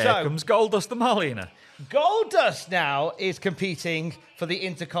 here comes Goldust the Marlena. Goldust now is competing for the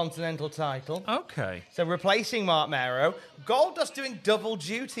Intercontinental title. Okay. So replacing Mark Merrow. Goldust doing double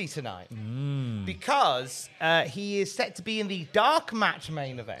duty tonight. Because he is set to be in the dark match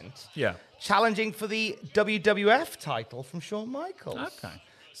main event. Yeah. Challenging for the WWF title from Shawn Michaels. Okay.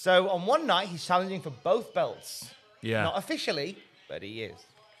 So on one night, he's challenging for both belts. Yeah. Not officially, but he is.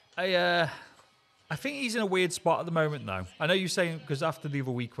 I think he's in a weird spot at the moment, though. I know you're saying, because after the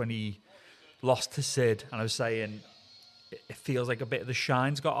other week when he lost to Sid, and I was saying it feels like a bit of the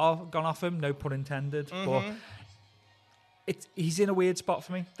shine's gone off him, no pun intended. Mm-hmm. But he's in a weird spot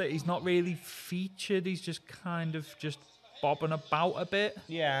for me, that he's not really featured. He's just kind of just bobbing about a bit.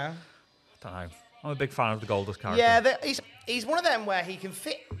 Yeah. I don't know. I'm a big fan of the Goldust character. Yeah, he's one of them where he can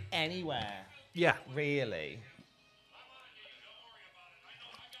fit anywhere. Yeah. Really.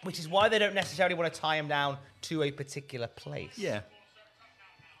 Which is why they don't necessarily want to tie him down to a particular place. Yeah.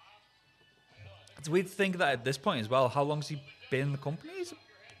 It's weird to think that at this point as well, how long's he been in the company? Is it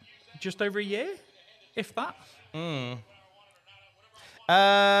just over a year? If that?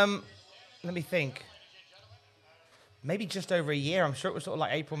 Let me think. Maybe just over a year. I'm sure it was sort of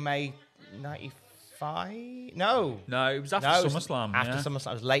like April, May 95? No, it was after SummerSlam. After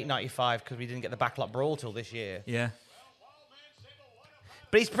SummerSlam. It was late 95 because we didn't get the Backlot Brawl till this year. Yeah.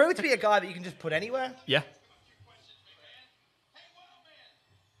 But he's proved to be a guy that you can just put anywhere. Yeah.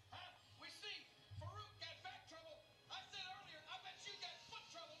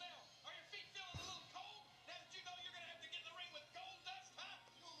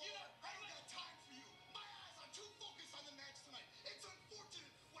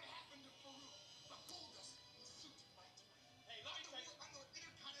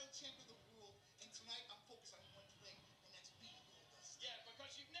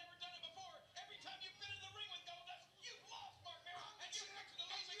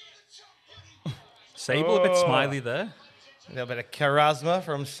 Sable a bit smiley there. A little bit of charisma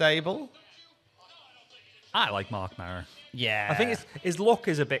from Sable. I like Mark Merrow. Yeah. I think his look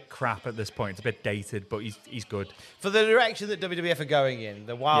is a bit crap at this point. It's a bit dated, but he's good. For the direction that WWF are going in,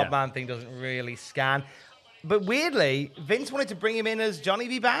 the Wild Man thing doesn't really scan. But weirdly, Vince wanted to bring him in as Johnny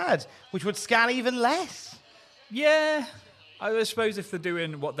B. Bad, which would scan even less. Yeah. I suppose if they're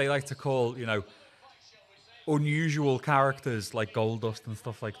doing what they like to call, unusual characters like Goldust and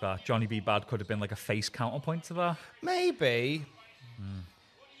stuff like that, Johnny B. Bad could have been like a face counterpoint to that. Maybe.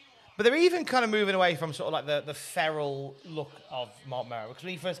 But they're even kind of moving away from sort of like the feral look of Mark Merrow. Because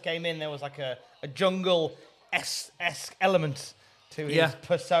when he first came in, there was like a jungle-esque element to his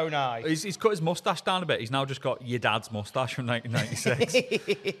persona. He's cut his mustache down a bit. He's now just got your dad's mustache from 1996.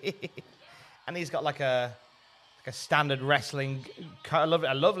 And he's got like a standard wrestling, a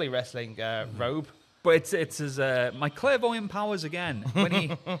lovely wrestling robe. But it's his my clairvoyant powers again.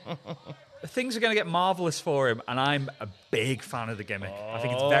 When things are going to get marvelous for him, and I'm a big fan of the gimmick. I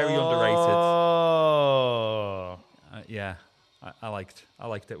think it's very underrated. Yeah, I liked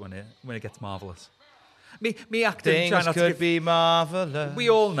it when it gets marvelous. Me acting Things trying not could to be marvelous. We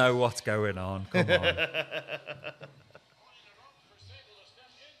all know what's going on. Come on.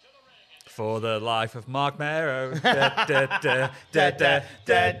 For the life of Mark Merrow.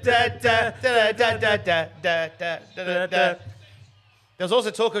 There's also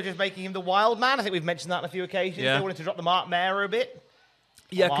talk of just making him the Wild Man. I think we've mentioned that on a few occasions. Yeah. They wanted to drop the Mark Merrow a bit.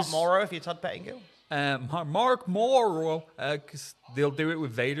 Yeah, Mark Morrow, if you're Todd Pettingill. Mark Morrow, because they'll do it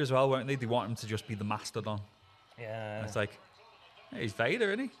with Vader as well, won't they? They want him to just be the Mastodon. Yeah. And it's like, hey, he's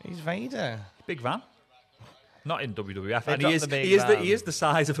Vader, isn't he? He's Vader. Big van. Not in WWF. They And he is the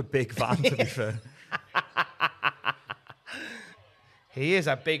size of a big van, to be fair. He is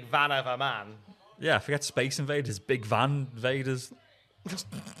a big van of a man. Yeah, forget Space Invaders, big van Vaders.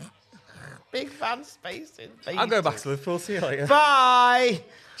 Big van Space Invaders. I'll go back to Liverpool, see you later. Bye!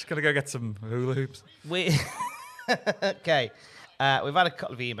 Just gotta go get some hula hoops. Okay. We've had a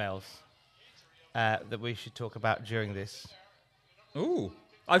couple of emails that we should talk about during this. Ooh.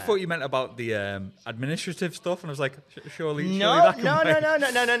 I thought you meant about the administrative stuff, and I was like, surely No. that can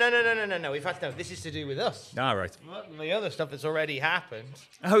wait. No. We've had to know. This is to do with us. All right. The other stuff that's already happened.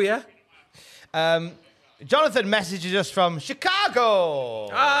 Oh, yeah? Jonathan messages us from Chicago.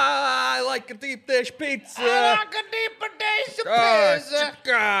 I like a deep dish pizza. I like a deep dish pizza.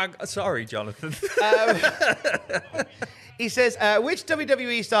 Chicago. Sorry, Jonathan. He says, which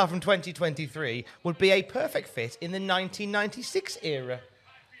WWE star from 2023 would be a perfect fit in the 1996 era?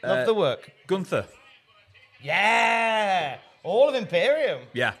 Love the work. Gunther. Yeah. All of Imperium.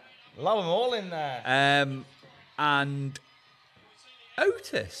 Yeah. Love them all in there. And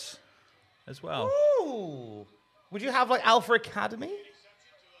Otis as well. Ooh. Would you have like Alpha Academy?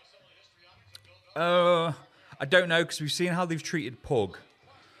 I don't know, because we've seen how they've treated Pug.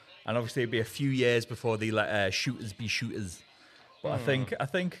 And obviously it'd be a few years before they let shooters be shooters. But I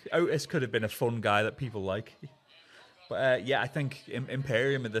think Otis could have been a fun guy that people like. But I think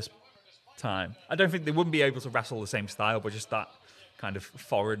Imperium at this time, I don't think they wouldn't be able to wrestle the same style, but just that kind of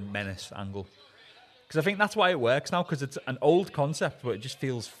foreign menace angle. Because I think that's why it works now, because it's an old concept, but it just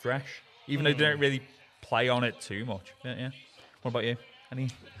feels fresh, even though they don't really play on it too much. Yeah. What about you? Any?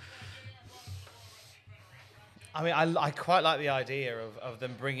 I mean, I quite like the idea of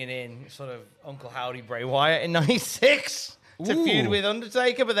them bringing in sort of Uncle Howdy Bray Wyatt in 96 to feud with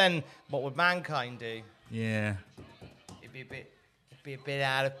Undertaker, but then what would Mankind do? Yeah. It'd be a bit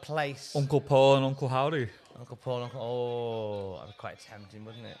out of place. Uncle Paul and Uncle Howdy. Uncle Paul, that'd be quite tempting,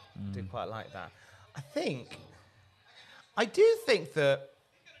 wouldn't it? I do quite like that. I do think that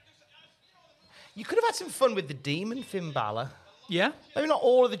you could have had some fun with the Demon Finn Balor. Yeah. Maybe not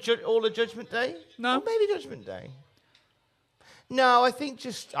all of Judgment Day. No. Or maybe Judgment Day. No, I think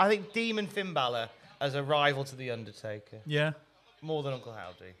Demon Finn Balor as a rival to the Undertaker. Yeah. More than Uncle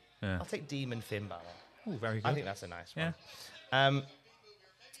Howdy. Yeah. I'll take Demon Finn Balor. Oh, very good. I think that's a nice one. Yeah.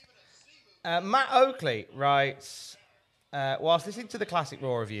 Matt Oakley writes, whilst listening to the Classic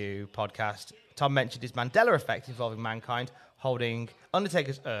Raw Review podcast, Tom mentioned his Mandela effect involving Mankind holding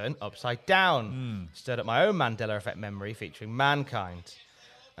Undertaker's urn upside down. Stirred up my own Mandela effect memory featuring Mankind.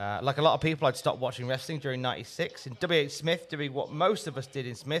 Like a lot of people, I'd stopped watching wrestling during 96. In W.H. Smith, doing what most of us did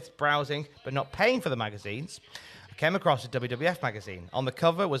in Smith, browsing but not paying for the magazines, I came across a WWF magazine. On the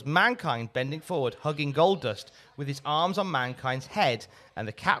cover was Mankind bending forward, hugging Goldust with his arms on Mankind's head, and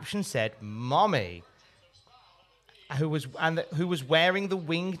the caption said, "Mommy," who was wearing the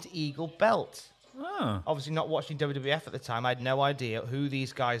winged eagle belt. Oh. Obviously not watching WWF at the time, I had no idea who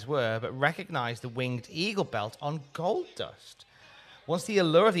these guys were, but recognized the winged eagle belt on Goldust. Once the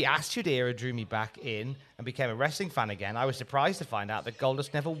allure of the Attitude Era drew me back in and became a wrestling fan again, I was surprised to find out that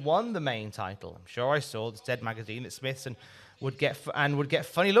Goldust never won the main title. I'm sure I saw the said magazine at Smith's and would get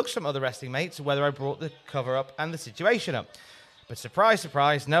funny looks from other wrestling mates whether I brought the cover up and the situation up. But surprise,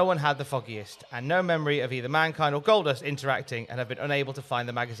 surprise, no one had the foggiest, and no memory of either Mankind or Goldust interacting, and have been unable to find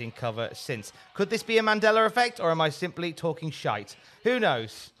the magazine cover since. Could this be a Mandela effect, or am I simply talking shite? Who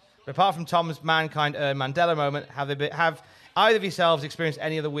knows? But apart from Tom's Mankind Mandela moment, have either of yourselves experienced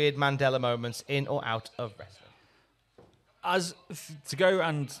any of the weird Mandela moments in or out of wrestling? To go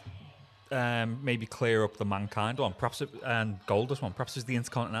and maybe clear up the Mankind one, perhaps and Goldust one, perhaps it's the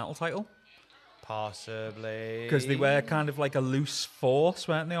Intercontinental title. Possibly. Because they were kind of like a loose force,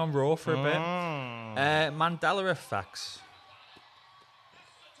 weren't they, on Raw for a bit? Mandela effects.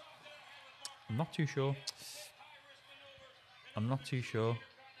 I'm not too sure.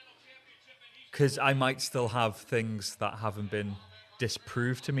 Because I might still have things that haven't been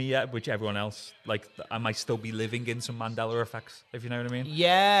disproved to me yet, which everyone else, like, I might still be living in some Mandela effects, if you know what I mean.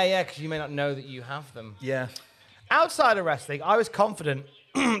 Yeah, because you may not know that you have them. Yeah. Outside of wrestling, I was confident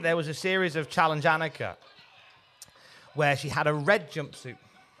there was a series of Challenge Annika where she had a red jumpsuit.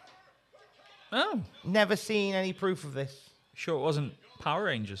 Oh. Never seen any proof of this. Sure it wasn't Power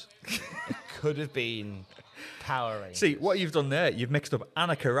Rangers? It could have been Power Rangers. See, what you've done there, you've mixed up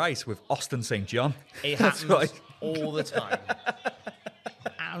Annika Rice with Austin St. John. It happens all the time.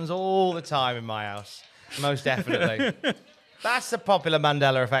 It happens all the time in my house. Most definitely. That's a popular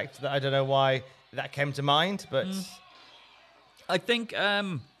Mandela effect that I don't know why that came to mind, but... I think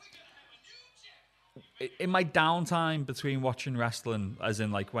in my downtime between watching wrestling, as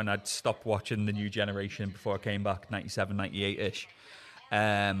in like when I'd stopped watching the New Generation before I came back, 97, 98-ish,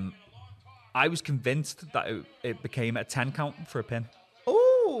 I was convinced that it became a 10 count for a pin.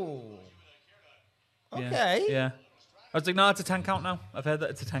 Ooh. Okay. Yeah. I was like, no, it's a 10 count now. I've heard that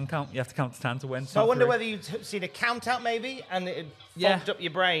it's a 10 count. You have to count to 10 to win. So I wonder whether you'd seen a count out maybe and it fogged up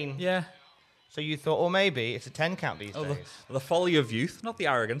your brain. Yeah. So you thought, or maybe it's a 10 count these days. The folly of youth, not the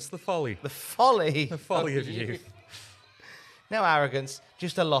arrogance, the folly. The folly. The folly of youth. No arrogance,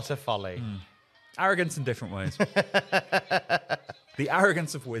 just a lot of folly. Arrogance in different ways. The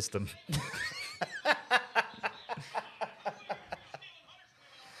arrogance of wisdom.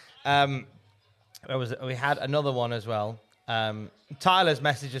 We had another one as well. Tyler's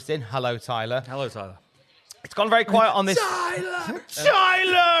messaged us in. Hello, Tyler. Hello, Tyler. It's gone very quiet on this... Tyler!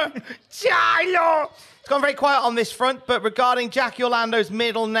 It's gone very quiet on this front, but regarding Jackie Orlando's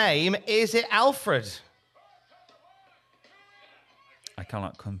middle name, is it Alfred? I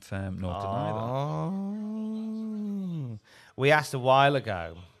cannot confirm nor deny that. We asked a while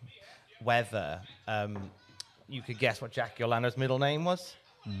ago whether you could guess what Jackie Orlando's middle name was,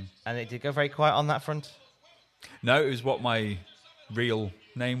 and it did go very quiet on that front. No, it was what my real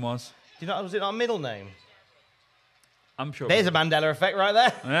name was. Was it not a middle name? I'm sure. There's a Mandela effect right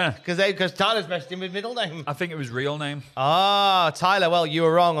there. Yeah. Because Tyler's messaged him with middle name. I think it was real name. Tyler, well, you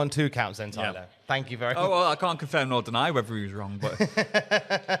were wrong on 2 counts then, Tyler. Yeah. Thank you very much. Oh, well, I can't confirm nor deny whether he was wrong, but...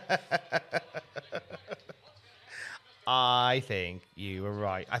 I think you were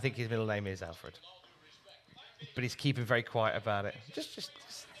right. I think his middle name is Alfred. But he's keeping very quiet about it. Just...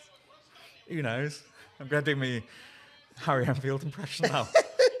 Who knows? I'm going to do my Harry Enfield impression now.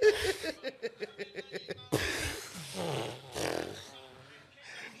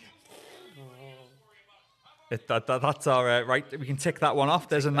 That's all right. Right, we can tick that one off.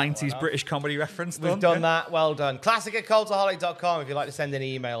 There's a 90s British comedy reference. We've done that. Well done. Classic@cultaholic.com if you'd like to send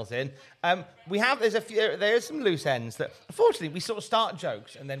any emails in. There's some loose ends that, unfortunately, we sort of start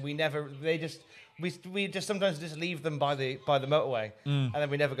jokes and then we just sometimes just leave them by the motorway and then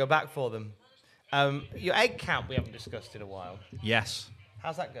we never go back for them. Your egg count we haven't discussed in a while. Yes.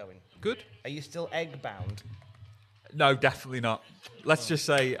 How's that going? Good. Are you still egg bound? No, definitely not. Let's just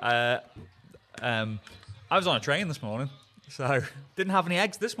say I was on a train this morning, so didn't have any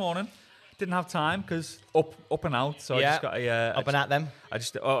eggs this morning. Didn't have time because up and out. So I just got a up and at them.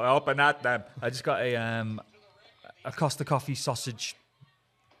 Up and at them. I just got a Costa Coffee sausage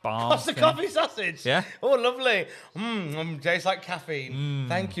bar. Costa Coffee sausage? Yeah. Oh, lovely. Tastes like caffeine.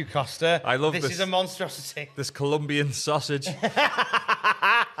 Thank you, Costa. I love this. This is a monstrosity. This Colombian sausage. Well,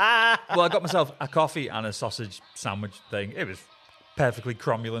 I got myself a coffee and a sausage sandwich thing. It was perfectly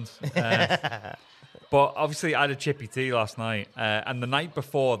cromulent. But obviously, I had a chippy tea last night. And the night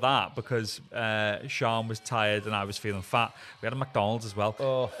before that, because Sean was tired and I was feeling fat, we had a McDonald's as well.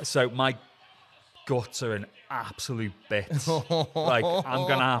 Oh. So my guts are in absolute bits. Like, I'm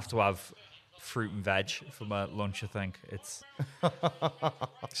going to have fruit and veg for my lunch, I think.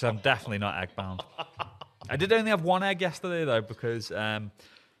 So I'm definitely not egg bound. I did only have one egg yesterday, though, because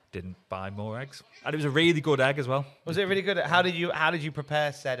didn't buy more eggs. And it was a really good egg as well. Was it really good? How did you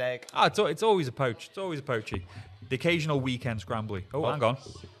prepare said egg? Oh, it's always a poach. It's always a poachy. The occasional weekend scrambly. Oh, hang on.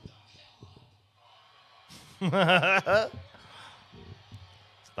 It's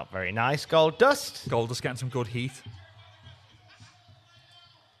not very nice. Gold dust. Gold dust getting some good heat.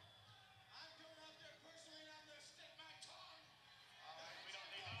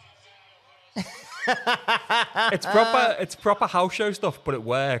 It's proper house show stuff, but it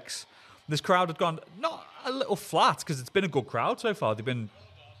works. This crowd had gone not a little flat because it's been a good crowd so far. They've been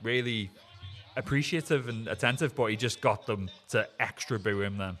really appreciative and attentive, but he just got them to extra boo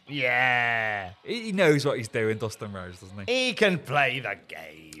him then. Yeah. He knows what he's doing, Dustin Rose, doesn't he? He can play the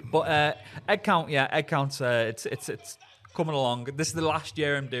game. But egg count, it's coming along. This is the last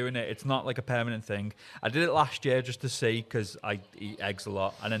year I'm doing it. It's not like a permanent thing. I did it last year just to see because I eat eggs a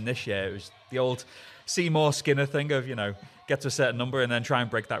lot. And then this year it was the old Seymour Skinner thing of, get to a certain number and then try and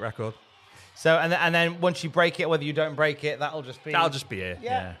break that record. So, and then once you break it, whether you don't break it, that'll just be it.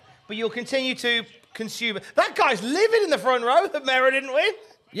 Yeah. But you'll continue to consume it. That guy's living in the front row that Mera didn't win.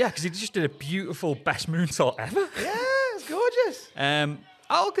 Yeah, because he just did a beautiful best moonsault ever. Yeah, it's gorgeous.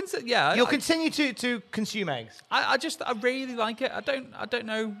 I'll consider. Yeah, you'll continue to consume eggs. I really like it. I don't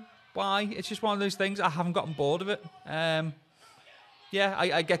know why. It's just one of those things. I haven't gotten bored of it. I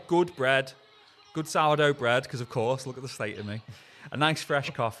get good bread, good sourdough bread, because of course, look at the state of me. A nice fresh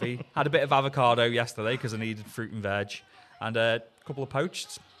coffee. Had a bit of avocado yesterday because I needed fruit and veg, and a couple of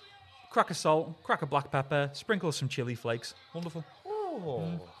poached. Crack of salt, crack of black pepper, sprinkle some chili flakes. Wonderful.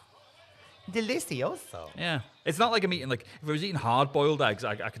 Oh. Delicioso. Yeah. It's not like I'm eating, if I was eating hard-boiled eggs,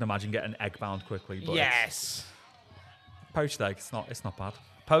 I can imagine getting egg bound quickly. But yes. Poached egg, it's not bad.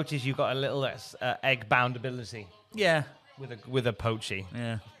 Poaches, you've got a little egg bound ability. Yeah. With a poachy.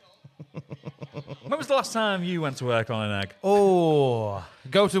 Yeah. When was the last time you went to work on an egg? Oh,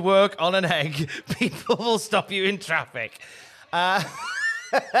 go to work on an egg. People will stop you in traffic.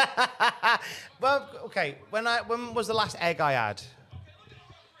 Well, okay. When was the last egg I had?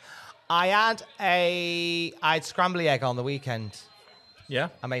 I had scrambly egg on the weekend. Yeah,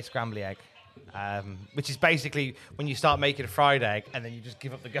 I made scrambly egg, which is basically when you start making a fried egg and then you just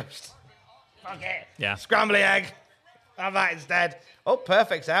give up the ghost. Fuck it. Yeah, scrambly egg. Have that instead. Oh,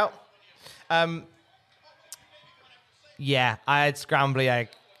 perfect's out. Yeah, I had scrambly egg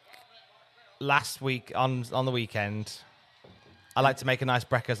last week on the weekend. I like to make a nice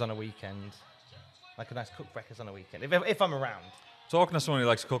breakfast on a weekend. Like a nice cooked breakfast on a weekend. If I'm around. Talking to someone who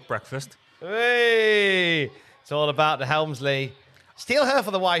likes to cook breakfast. Hey! It's all about the Helmsley. Steal her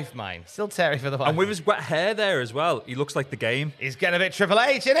for the wife, mine. Still Terry for the wife. And with his wet hair there as well, he looks like the game. He's getting a bit Triple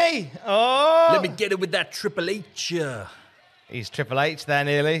H, isn't he? Oh! Let me get it with that Triple H. He's Triple H there,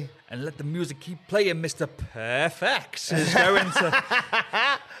 nearly. And let the music keep playing, Mr. Perfect. Is going to...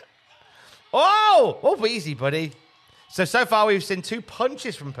 Oh, easy, buddy. So far we've seen 2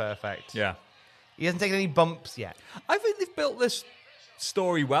 punches from Perfect. Yeah. He hasn't taken any bumps yet. I think they've built this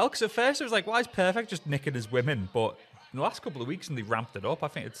story well, because at first it was like, why is Perfect just nicking his women? But in the last couple of weeks, and they ramped it up, I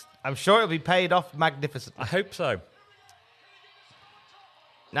think it's... I'm sure it'll be paid off magnificently. I hope so.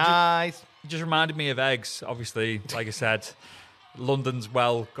 Nice. Just reminded me of eggs, obviously, like I said. London's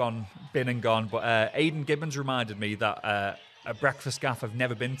been and gone. But Aidan Gibbons reminded me that a breakfast gaff I've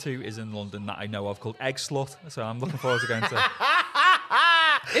never been to is in London that I know of called Egg Slut. So I'm looking forward to going to...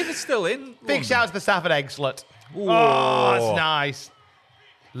 If it's still in London. Big shout out to the Stafford Egg Slut. Ooh. Oh, that's nice.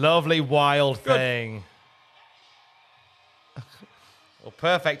 Lovely, wild thing. Well,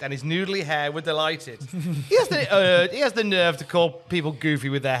 Perfect, and his noodly hair, we're delighted. He has the nerve to call people goofy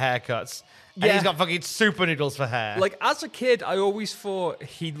with their haircuts. And he's got fucking super noodles for hair. Like, as a kid, I always thought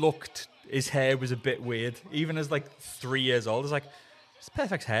his hair was a bit weird. Even as, 3 years old, it's like, his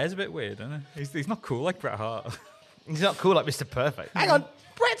Perfect's hair's a bit weird, isn't it? He's not cool like Bret Hart. He's not cool like Mr. Perfect. Hang on,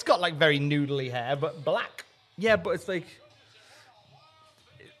 Bret's got, very noodly hair, but black. Yeah, but it's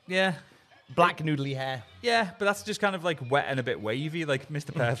yeah. Black noodly hair. Yeah, but that's just kind of wet and a bit wavy.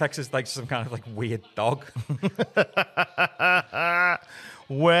 Mr. Perfect's is some kind of weird dog.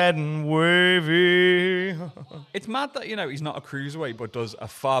 Wet and wavy. It's mad that, he's not a cruiserweight, but does a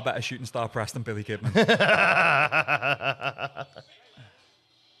far better shooting star press than Billy Kidman.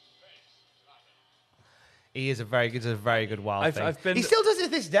 He is a very good wild thing. I've been... He still does it to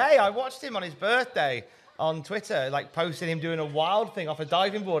this day. I watched him on his birthday on Twitter, posting him doing a wild thing off a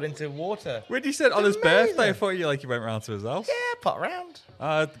diving board into water. When you said on his birthday, I thought you went round to his house. Yeah, pot round.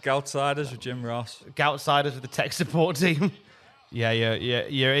 The Goutsiders with Jim Ross. Goutsiders with the tech support team. Yeah,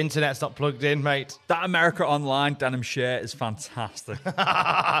 your internet's not plugged in, mate. That America Online denim shirt is fantastic.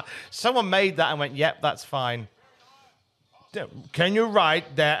 Someone made that and went, yep, that's fine. Can you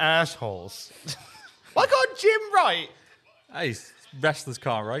write their assholes? Why can't Jim write? Hey, wrestlers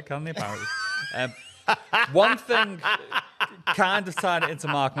can't write, can they, apparently? One thing, kind of tying it into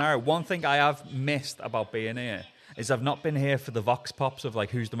Mark Marrow, one thing I have missed about being here is I've not been here for the vox pops of like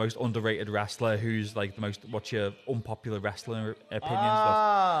who's the most underrated wrestler, who's like the most, what's your unpopular wrestler opinion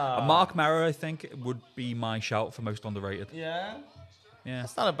stuff. And Mark Marrow, I think, would be my shout for most underrated. Yeah? Yeah.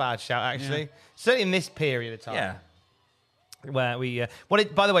 That's not a bad shout, actually. Yeah. Certainly in this period of time. Yeah. Where we,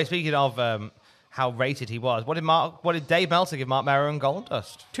 by the way, speaking of how rated he was, what did Dave Meltzer give Mark Marrow and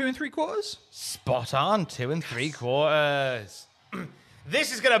Goldust? 2 3/4. Spot on, 2 3/4.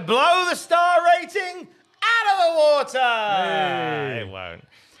 This is going to blow the star rating out of the water. Hey. It won't.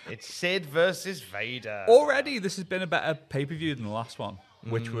 It's Sid versus Vader. Already, this has been a better pay-per-view than the last one,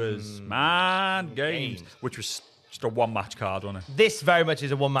 which was Man Games, which was just a one-match card, wasn't it? This very much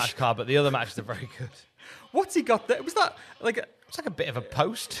is a one-match card, but the other matches are very good. What's he got there? Was that like it's like a bit of a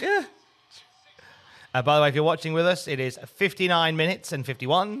post? Yeah. By the way, if you're watching with us, it is 59 minutes and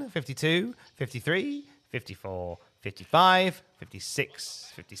 51, 52, 53, 54, 55,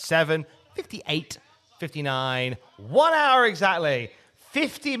 56, 57, 58, 59. 1 hour exactly.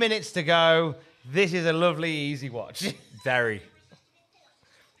 50 minutes to go. This is a lovely, easy watch. Very.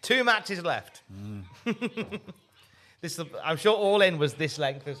 2 matches left. I'm sure All In was this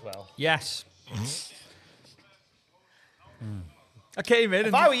length as well. Yes. I came in.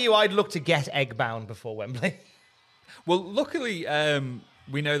 If I were you, I'd look to get Eggbound before Wembley. Well, luckily,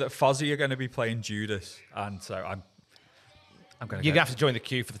 we know that Fozzy are going to be playing Judas, and so I'm going to. You're going to have to join the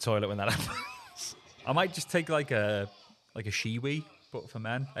queue for the toilet when that happens. I might just take like a she-wee, but for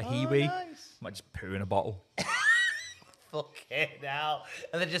men, a he-wee. Nice. Might just poo in a bottle. Fuck it now,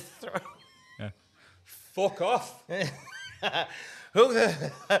 and then just throw. Yeah. Fuck off.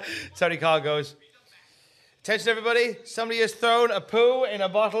 Tony Khan goes, attention everybody, somebody has thrown a poo in a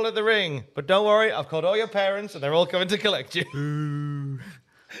bottle at the ring. But don't worry, I've called all your parents and they're all coming to collect you.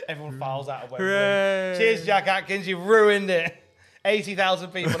 Everyone files out of Wembley. Hooray. Cheers, Jack Atkins, you've ruined it.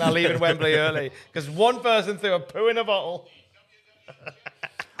 80,000 people now leaving Wembley early because one person threw a poo in a bottle.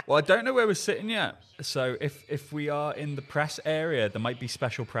 Well, I don't know where we're sitting yet. So if we are in the press area, there might be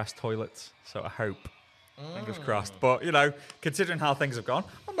special press toilets. So I hope. Fingers crossed. But, considering how things have gone,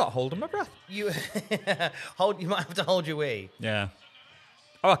 I'm not holding my breath. You might have to hold your wee. Yeah.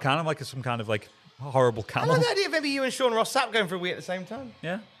 Oh, I can. I'm like some kind of horrible camel. I like the idea of maybe you and Sean Ross Sapp going for a wee at the same time.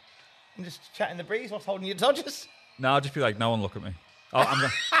 Yeah. And just chatting the breeze whilst holding your Dodgers. No, I'll just be like, no one look at me. Oh, I'm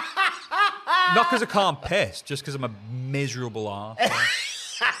gonna... Not because I can't piss, just because I'm a miserable arse.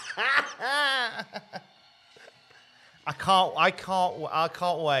 I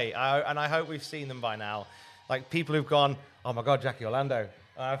can't wait. And I hope we've seen them by now. Like people who've gone, oh my God, Jackie Orlando,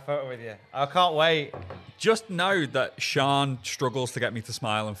 I have a photo with you. I can't wait. Just know that Sean struggles to get me to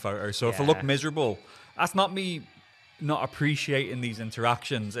smile in photos. So if I look miserable, that's not me not appreciating these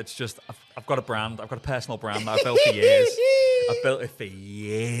interactions. It's just, I've got a brand. I've got a personal brand that I've built for years. I've built it for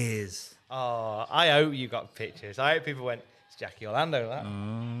years. Oh, I hope you got pictures. I hope people went, it's Jackie Orlando,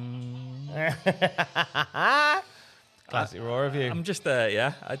 that. Classic Raw review. I'm just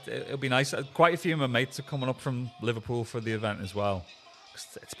it'll be nice. Quite a few of my mates are coming up from Liverpool for the event as well.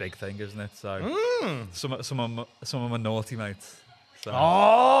 It's a big thing, isn't it? So some of my naughty mates. So.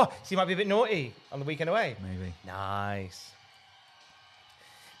 Oh, so you might be a bit naughty on the weekend away. Maybe. Nice.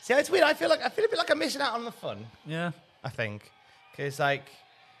 See, it's weird. I feel a bit like I'm missing out on the fun. Yeah, I think because I've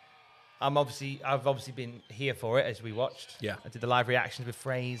obviously been here for it as we watched. Yeah, I did the live reactions with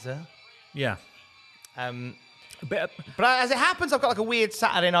Fraser. Yeah. But as it happens, I've got like a weird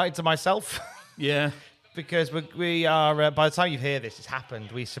Saturday night to myself. Yeah. Because we are, by the time you hear this, it's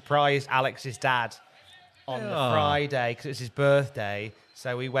happened. We surprised Alex's dad on the Friday because it's his birthday.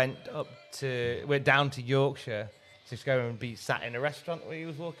 So we went down to Yorkshire to just go and be sat in a restaurant where he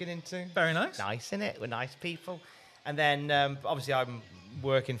was walking into. Very nice. Nice, innit? We're nice people. And then, obviously, I'm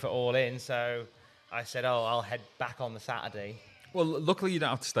working for All In, so I said, I'll head back on the Saturday. Well, luckily you don't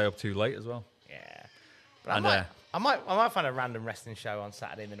have to stay up too late as well. Yeah. But I might find a random wrestling show on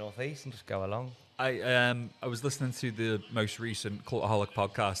Saturday in the Northeast and just go along. I was listening to the most recent Cultaholic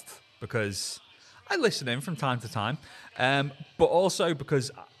podcast because I listen in from time to time, but also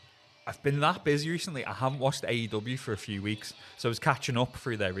because I've been that busy recently. I haven't watched AEW for a few weeks, so I was catching up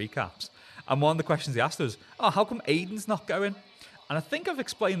through their recaps. And one of the questions they asked was, how come Aiden's not going? And I think I've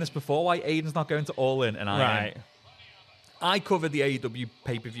explained this before, why Aiden's not going to All In and I am. I cover the AEW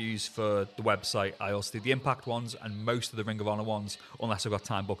pay-per-views for the website. I also do the Impact ones and most of the Ring of Honor ones, unless I've got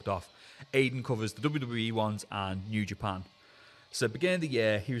time booked off. Aiden covers the WWE ones and New Japan. So beginning of the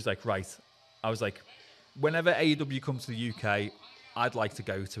year, he was like, right. I was like, whenever AEW comes to the UK, I'd like to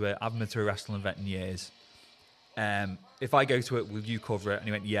go to it. I haven't been to a wrestling event in years. If I go to it, will you cover it? And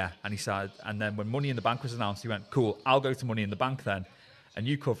he went, yeah. And he said, and then when Money in the Bank was announced, he went, cool, I'll go to Money in the Bank then. And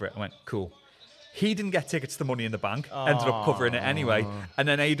you cover it. I went, cool. He didn't get tickets to Money in the Bank, ended up covering it anyway. And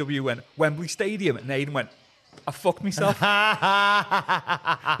then AEW went, Wembley Stadium. And Aiden went, I fucked myself. We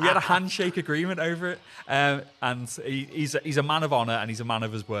had a handshake agreement over it. And he's a man of honour and he's a man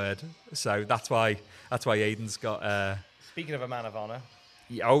of his word. So that's why Aiden's got... Speaking of a man of honour.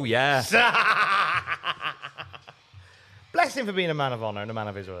 Oh, yeah. Bless him for being a man of honour and a man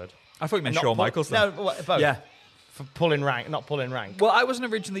of his word. I thought you meant Shawn Michaels. No, both. Yeah. For pulling rank, not pulling rank. Well, I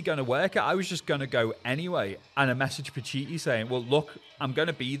wasn't originally going to work it. I was just going to go anyway. And a message Pacitti saying, well, look, I'm going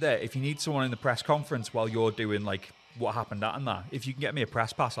to be there. If you need someone in the press conference while you're doing, like, what happened at and that, if you can get me a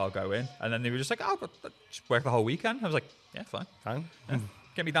press pass, I'll go in. And then they were just like, oh, but just work the whole weekend. I was like, yeah, fine. Yeah.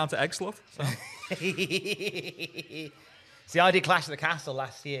 Get me down to Eggslut. So. See, I did Clash at the Castle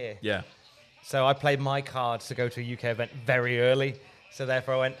last year. Yeah. So I played my cards to go to a UK event very early. So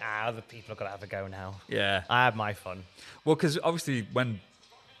therefore I went, the people have got to have a go now. Yeah. I had my fun. Well, because obviously when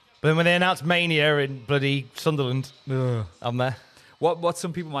they announced Mania in bloody Sunderland, I'm there. What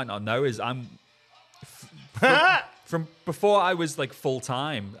some people might not know is I'm... From before I was like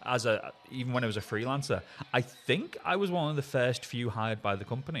full-time, even when I was a freelancer, I think I was one of the first few hired by the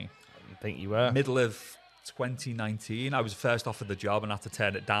company. I think you were. Middle of 2019, I was first offered the job and had to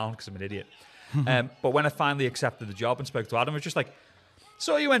turn it down because I'm an idiot. But when I finally accepted the job and spoke to Adam, I was just like,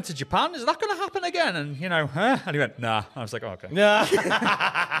 so you went to Japan? Is that going to happen again? And, And he went, nah. I was like, oh, okay. Yeah.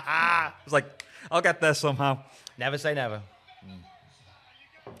 I was like, I'll get there somehow. Never say never.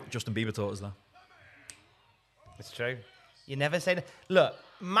 Justin Bieber taught us that. It's true. You never say... Look,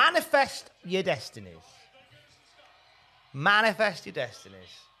 manifest your destinies. Manifest your destinies.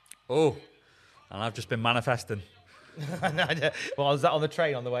 Oh, and I've just been manifesting. Well, was that on the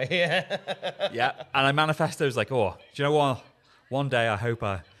train on the way here? Yeah, and I manifested. I was like, oh, do you know what? One day I hope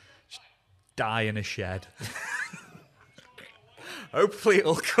I just die in a shed. Hopefully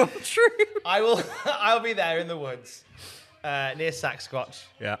it'll come true. I'll be there in the woods, near Saxquatch.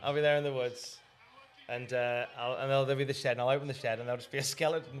 Yeah. I'll be there in the woods. And there'll be the shed, and I'll open the shed, and there'll just be a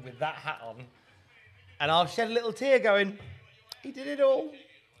skeleton with that hat on. And I'll shed a little tear going, he did it all.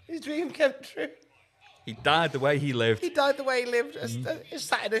 His dream came true. He died the way he lived. He died the way he lived, just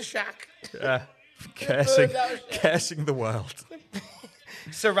sat in a shack. Cursing the world.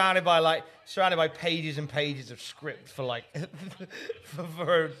 surrounded by pages and pages of script for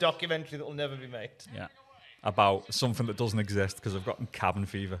for a documentary that will never be made. Yeah. About something that doesn't exist because I've gotten cabin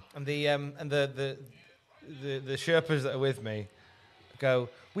fever. And the Sherpas that are with me go,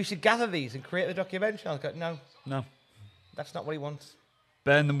 we should gather these and create the documentary. I'll go, no, that's not what he wants.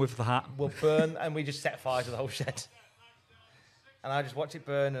 Burn them with the hat. We'll burn, and we just set fire to the whole shed. And I just watch it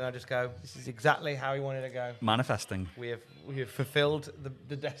burn, and I just go, this is exactly how he wanted to go. Manifesting. We have fulfilled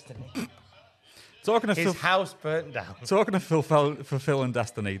the destiny. His house burnt down. Talking of fulfilling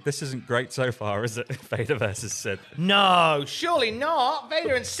destiny, this isn't great so far, is it? Vader versus Sid. No, surely not.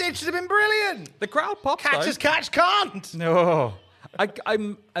 Vader and Sid should have been brilliant. The crowd popped. Catch as catch can't. No.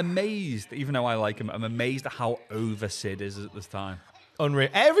 I'm amazed, even though I like him, I'm amazed at how over Sid is at this time. Unreal.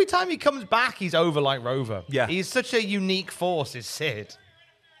 Every time he comes back, he's over like Rover. Yeah. He's such a unique force, is Sid.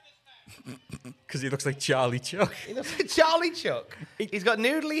 Because he looks like Charlie Chuck. He looks like Charlie Chuck. He's got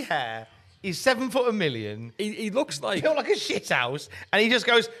noodly hair. He's 7 foot a million. He looks like... He looks like a shithouse. And he just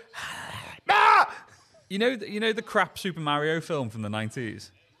goes... Ah! You know the crap Super Mario film from the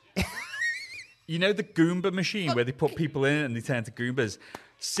 90s? You know the Goomba machine where they put people in and they turn to Goombas?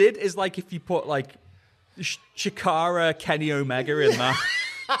 Sid is like if you put like Shikara, Kenny Omega in that.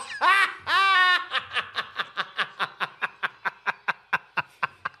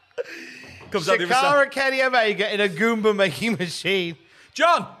 Shikara, Kenny Omega in a Goomba making machine.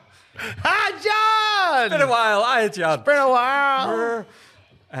 John! Hi, John! Been a while. Hi, John. It's been a while.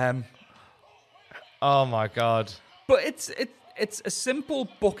 Oh my God! But it's a simple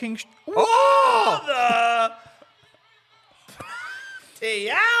booking.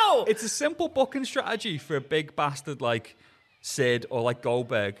 It's a simple booking strategy for a big bastard like Sid or like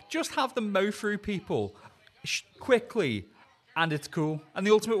Goldberg. Just have them mow through people quickly, and it's cool. And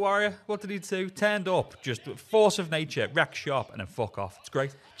the Ultimate Warrior, what did he do? Turned up, just force of nature, wreck shop, and then fuck off. It's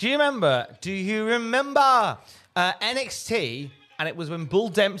great. Do you remember NXT? And it was when Bull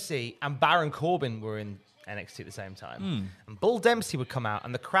Dempsey and Baron Corbin were in NXT at the same time. And Bull Dempsey would come out,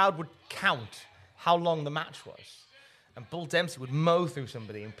 and the crowd would count how long the match was. And Bull Dempsey would mow through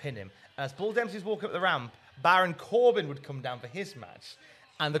somebody and pin him. And as Bull Dempsey was walking up the ramp, Baron Corbin would come down for his match.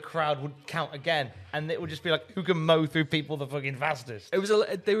 And the crowd would count again. And it would just be like, who can mow through people the fucking fastest?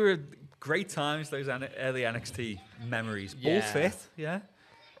 They were great times, those early NXT memories. Yeah. Bull fit, yeah.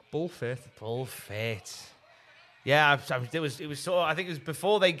 Bull fit. Yeah, it was sort of, I think it was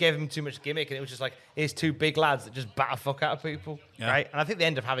before they gave him too much gimmick, and it was just like, here's two big lads that just batter fuck out of people, right? And I think they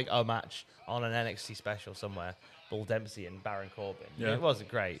ended up having a match on an NXT special somewhere, Bull Dempsey and Baron Corbin. Yeah. It wasn't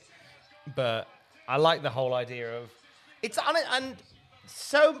great, but I like the whole idea of, it's on it, and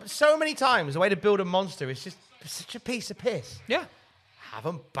so many times the way to build a monster is just such a piece of piss. Yeah. Have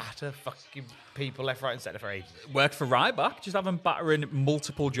them batter fucking people left, right, and centre for ages. Worked for Ryback, just have them battering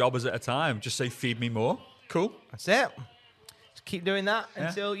multiple jobbers at a time, just say, feed me more. Cool. That's it. Just keep doing that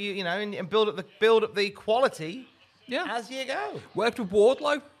until you know, and build up the quality as you go. Worked with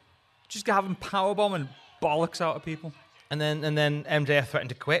Wardlow, just have him powerbombing bollocks out of people. And then MJF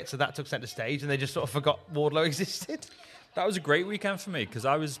threatened to quit, so that took centre stage, and they just sort of forgot Wardlow existed. That was a great weekend for me because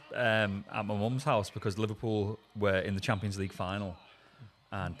I was at my mum's house because Liverpool were in the Champions League final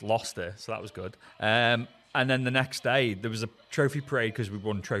and lost it, so that was good. And then the next day, there was a trophy parade because we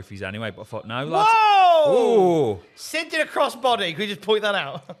won trophies anyway, but I thought, no, lads. Whoa! Ooh. Sid did a crossbody. Can we just point that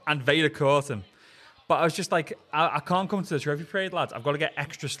out? And Vader caught him. But I was just like, I can't come to the trophy parade, lads. I've got to get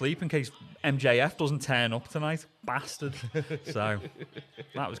extra sleep in case MJF doesn't turn up tonight. Bastard. So,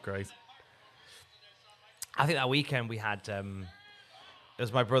 that was great. I think that weekend we had... it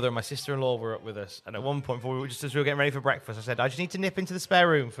was my brother and my sister-in-law were up with us. And at one point, as we were getting ready for breakfast, I said, I just need to nip into the spare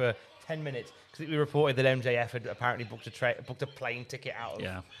room for 10 minutes. Because we reported that MJF had apparently booked a plane ticket out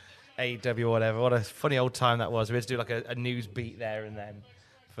of AEW or whatever. What a funny old time that was. We had to do like a news beat there and then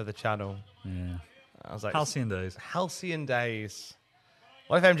for the channel. Yeah. I was like, halcyon days. Halcyon days.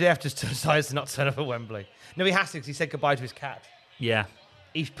 What if MJF just decides to not turn up at Wembley? No, he has to because he said goodbye to his cat. Yeah.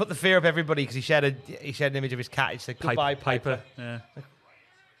 He put the fear of everybody because he shared an image of his cat. He said, goodbye, Piper. Yeah.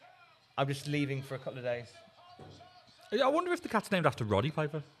 I'm just leaving for a couple of days. I wonder if the cat's named after Roddy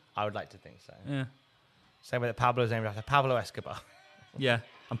Piper. I would like to think so. Yeah. Same way that Pablo's named after Pablo Escobar. Yeah.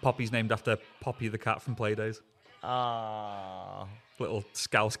 And Poppy's named after Poppy the cat from Playdays. Ah. Little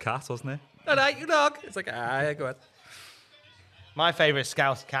Scouse cat, wasn't it? All right, you dog. It's like, go ahead. My favourite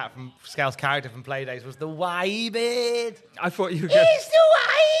Scouse character from Playdays was the Wybeard. I thought you were He's the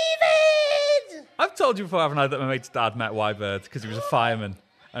Wybeard! I've told you before, haven't I, that my mate's dad met Wybird because he was a fireman.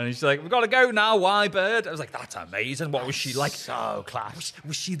 And he's like, we've got to go now, Wybird. I was like, that's amazing. What was she like? So class.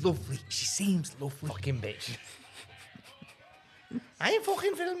 Was she lovely? She seems lovely. Fucking bitch. I ain't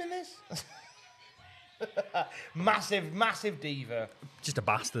fucking filming this. Massive diva. Just a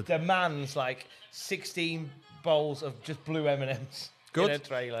bastard. Demands like 16 bowls of just blue M&Ms good. in a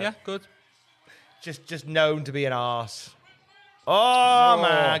trailer. Yeah, good. Just known to be an arse. Oh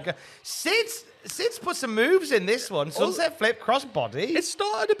my God. Sid's put some moves in this one. Sunset flip, crossbody. It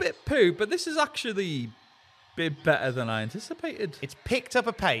started a bit poo, but this is actually a bit better than I anticipated. It's picked up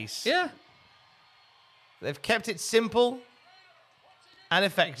a pace. Yeah. They've kept it simple and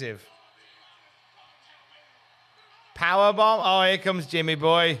effective. Powerbomb. Oh, here comes Jimmy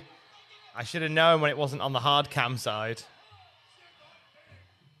boy. I should have known when it wasn't on the hard cam side.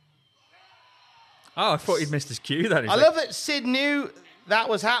 Oh, I thought he'd missed his cue then. I love that Sid knew that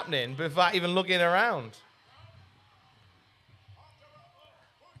was happening before even looking around.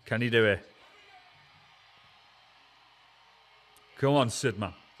 Can he do it? Come on, Sid,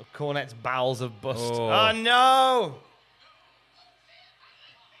 man. Cornette's bowels have bust. Oh, no!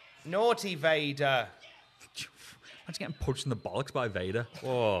 Naughty Vader. Imagine getting punched in the bollocks by Vader.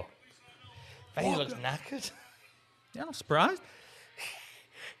 Oh. Vader looks knackered. Yeah, I'm surprised.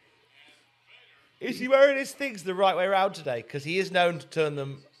 Is he wearing his things the right way around today? Because he is known to turn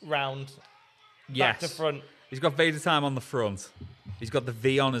them round back to front. He's got Vader time on the front. He's got the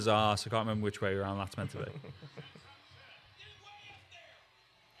V on his arse. I can't remember which way around that's meant to be.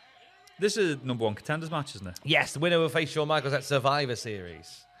 This is a number one contenders match, isn't it? Yes, the winner will face Shawn Michaels at Survivor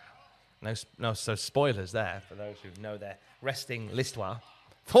Series. No, so spoilers there for those who know their wrestling l'histoire.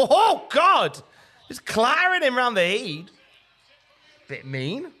 Oh, God! Just clattering him round the heat. Bit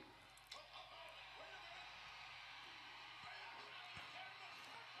mean.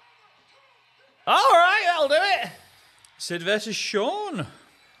 All right, that'll do it. Sid versus Shawn.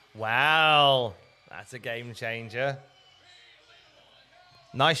 Wow, that's a game changer.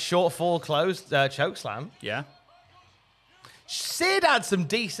 Nice short fall closed choke slam. Yeah. Sid had some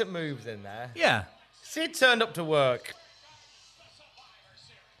decent moves in there. Yeah. Sid turned up to work.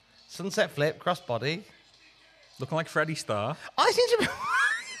 Sunset flip, crossbody. Looking like Freddie Starr. I seem to be...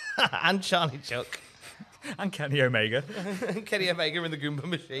 and Charlie Chuck. And Kenny Omega. Kenny Omega in the Goomba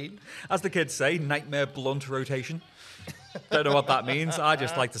machine. As the kids say, nightmare blunt rotation. Don't know what that means. I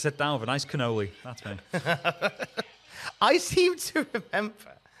just like to sit down with a nice cannoli. That's me. I seem to remember,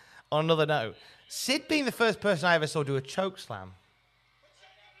 on another note, Sid being the first person I ever saw do a choke slam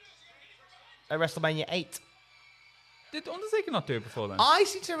at WrestleMania 8. Did Undertaker not do it before then? I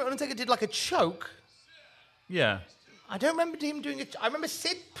seem to remember Undertaker did like a choke. Yeah. I don't remember him doing it. I remember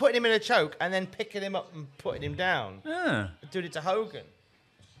Sid putting him in a choke and then picking him up and putting him down. Yeah. Doing it to Hogan.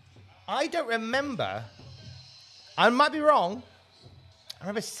 I don't remember. I might be wrong. I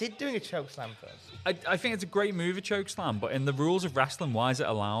remember Sid doing a choke slam first. I think it's a great move, a choke slam, but in the rules of wrestling, why is it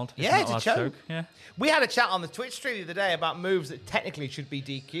allowed? Yeah, it's a allowed to choke. Yeah. We had a chat on the Twitch stream the other day about moves that technically should be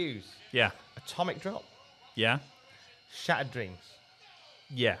DQs. Yeah. Atomic drop. Yeah. Shattered dreams.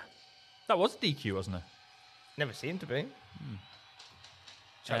 Yeah. That was a DQ, wasn't it? Never seemed to be.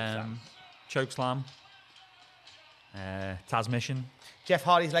 Choke slam. Choke slam. Taz mission. Jeff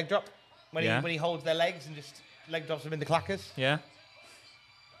Hardy's leg drop. When Yeah. he holds their legs and just leg drops them in the clackers. Yeah.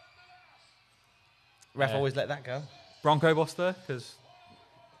 Ref always let that go. Bronco Buster, because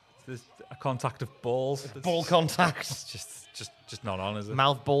there's a contact of balls. Ball contact. It's just not on, is it?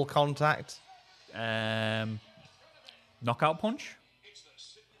 Mouth ball contact. Knockout punch.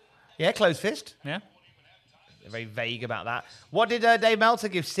 Yeah, closed fist. Yeah. They're very vague about that. What did Dave Meltzer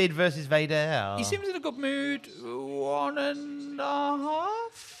give Sid versus Vader? He seems in a good mood. 1.5.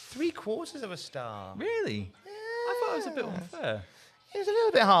 3/4 of a star. Really? Yeah. I thought it was a bit unfair. He was a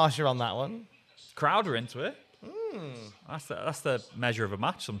little bit harsher on that one. Crowd are into it. That's the measure of a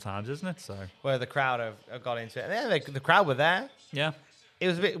match sometimes, isn't it? So where the crowd have got into it. And yeah, the crowd were there. Yeah. It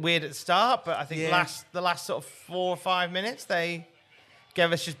was a bit weird at the start, but I think the last sort of 4 or 5 minutes, they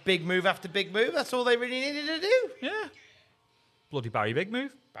gave us just big move after big move. That's all they really needed to do. Yeah. Bloody Barry Big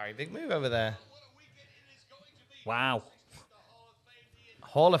Move. Barry Big Move over there. Wow.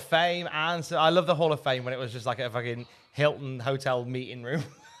 Hall of Fame answer. I love the Hall of Fame when it was just like a fucking Hilton hotel meeting room.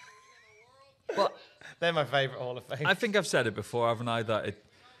 Well, they're my favourite Hall of Fame. I think I've said it before, haven't I? That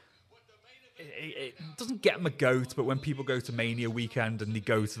it doesn't get my goat, but when people go to Mania weekend and they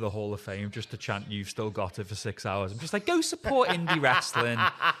go to the Hall of Fame just to chant "You've still got it" for 6 hours, I'm just like, go support indie wrestling.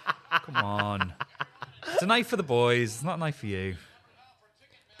 Come on. It's a night for the boys. It's not a night for you.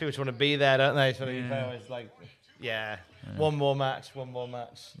 People just want to be there, don't they? So it's like, yeah, one more match.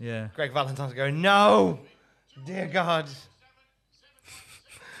 Yeah. Greg Valentine's going, no, dear God.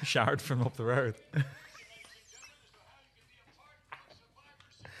 Showered from up the road. Look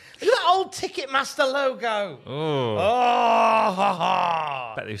at that old Ticketmaster logo. Oh.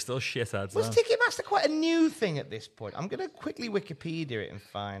 Bet they're still shitheads. Was Ticketmaster quite a new thing at this point? I'm going to quickly Wikipedia it and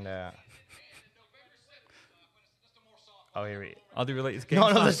find out. Oh, here it is. Are they related to Games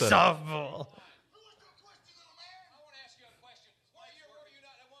Not another Master? softball.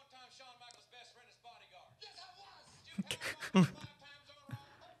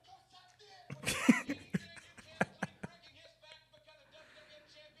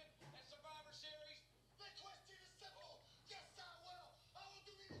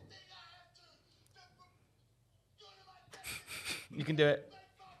 You can do it.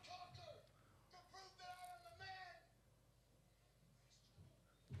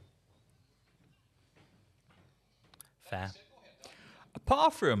 Fair.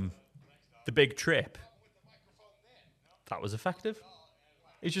 Apart from the big trip, that was effective.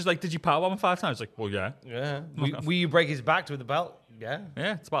 It's just like, did you powerbomb him 5 times? Like, well, yeah. Yeah. Will you break his back with the belt? Yeah.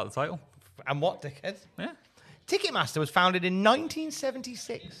 Yeah, it's about the title. And what, dickhead? Yeah. Ticketmaster was founded in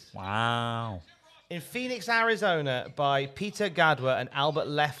 1976. Wow. In Phoenix, Arizona, by Peter Gadwa and Albert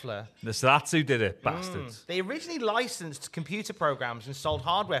Leffler. So that's who did it, bastards. They originally licensed computer programs and sold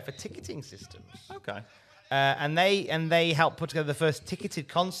hardware for ticketing systems. Okay. And they helped put together the first ticketed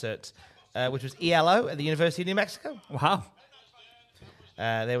concert, which was ELO at the University of New Mexico. Wow.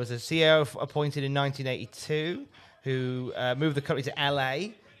 There was a CEO appointed in 1982 who moved the company to LA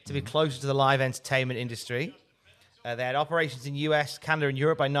to be closer to the live entertainment industry. They had operations in US, Canada, and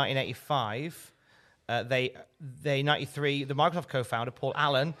Europe by 1985. The Microsoft co-founder, Paul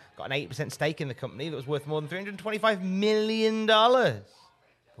Allen, got an 8% stake in the company that was worth more than $325 million.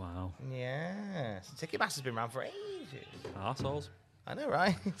 Wow. Yeah. So Ticketmaster's been around for ages. Arseholes. I know,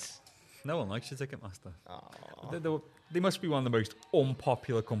 right? No one likes your Ticketmaster. They must be one of the most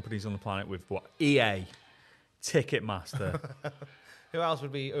unpopular companies on the planet with what? EA, Ticketmaster. Who else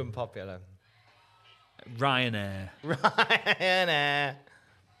would be unpopular? Ryanair.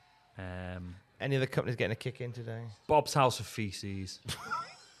 Any other companies getting a kick in today? Bob's House of Feces.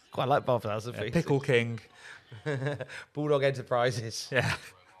 Quite like Bob's House of Feces. Pickle King. Bulldog Enterprises. Yeah.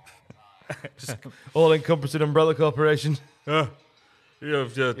 Just all-encompassing umbrella corporation. You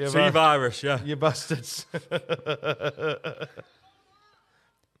have your T-virus, yeah. You bastards.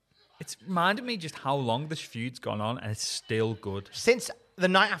 It's reminded me just how long this feud's gone on, and it's still good. Since the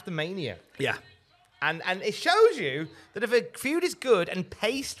night after Mania. Yeah. And it shows you that if a feud is good and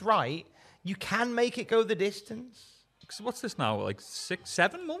paced right, you can make it go the distance. So what's this now? Like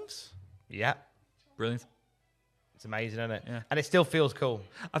 6-7 months? Yeah. Brilliant. It's amazing, isn't it? Yeah. And it still feels cool.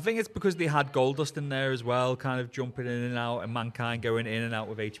 I think it's because they had Goldust in there as well, kind of jumping in and out, and Mankind going in and out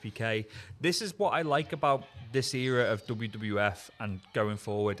with HBK. This is what I like about this era of WWF and going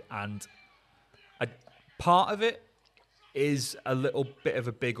forward. And part of it is a little bit of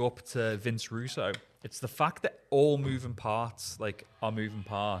a big up to Vince Russo. It's the fact that all moving parts are moving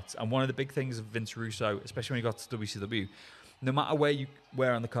parts. And one of the big things of Vince Russo, especially when he got to WCW, no matter where you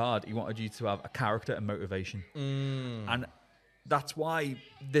were on the card, he wanted you to have a character and motivation. And that's why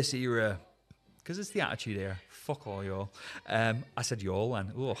this era, because it's the Attitude Era, fuck all y'all. I said y'all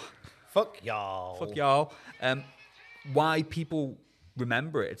then. Ugh. Fuck y'all. Fuck y'all. Why people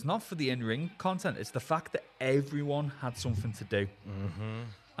remember it, it's not for the in-ring content, it's the fact that everyone had something to do.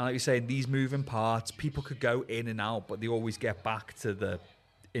 And like you say, these moving parts, people could go in and out, but they always get back to the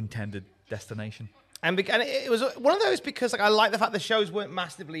intended destination. And it was one of those because I like the fact the shows weren't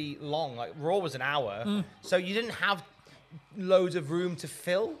massively long. Like Raw was an hour, so you didn't have loads of room to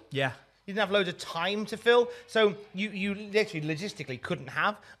fill. Yeah. You didn't have loads of time to fill. So you literally logistically couldn't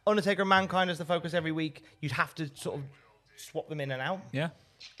have Undertaker and Mankind as the focus every week. You'd have to sort of swap them in and out. Yeah.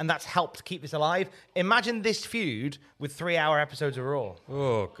 And that's helped keep this alive. Imagine this feud with 3-hour episodes of Raw.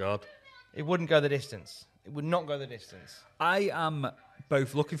 Oh, God. It wouldn't go the distance. It would not go the distance. I am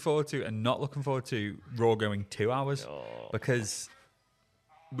both looking forward to and not looking forward to Raw going 2 hours because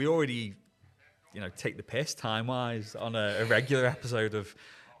we already, take the piss time-wise on a regular episode of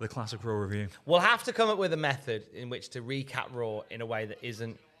the Classic Raw Review. We'll have to come up with a method in which to recap Raw in a way that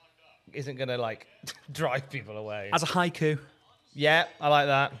isn't going to, drive people away. As a haiku. Yeah, I like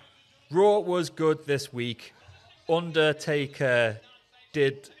that. Raw was good this week. Undertaker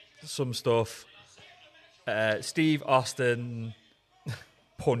did some stuff. Steve Austin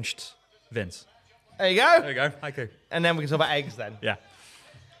punched Vince. There you go. There you go. Haiku. And then we can talk about eggs then. Yeah.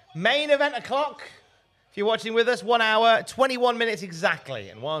 Main event o'clock. If you're watching with us, 1 hour, 21 minutes exactly.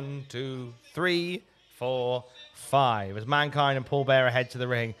 And 1, 2, 3, 4, 5. As Mankind and Paul Bearer head to the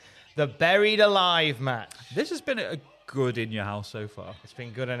ring. The Buried Alive match. This has been a good in your house so far. It's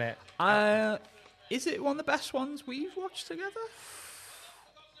been good, isn't it? Is it one of the best ones we've watched together?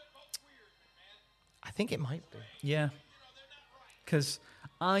 I think it might be. Yeah. Because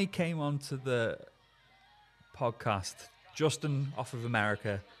I came onto the podcast, Justin off of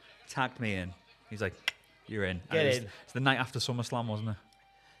America tagged me in. He's like, you're in. Get in. It's the night after SummerSlam, wasn't it?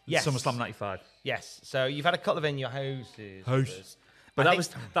 Yes. SummerSlam 95. Yes. So you've had a couple of in your houses. But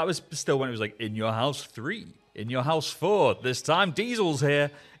that was still when it was like in your house 3, in your house 4. This time Diesel's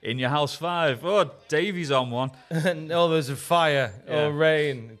here. In your house 5. Oh, Davey's on one. And all those of fire or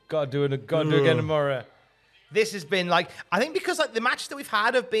rain. Got to do it again tomorrow. This has been I think because the matches that we've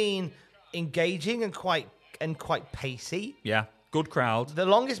had have been engaging and quite pacey. Yeah, good crowd. The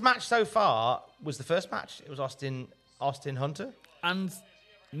longest match so far was the first match. It was Austin Hunter. And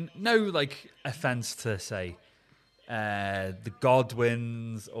no offense to say the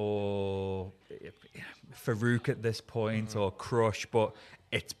Godwins or Farouk at this point or Crush, but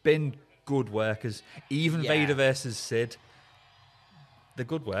it's been good workers. Even Vader versus Sid, they're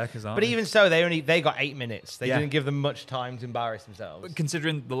good workers, aren't they? But even so, they got 8 minutes. They didn't give them much time to embarrass themselves.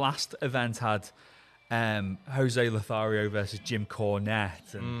 Considering the last event had Jose Lothario versus Jim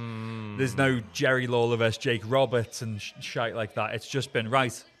Cornette, and there's no Jerry Lawler versus Jake Roberts and shite like that. It's just been,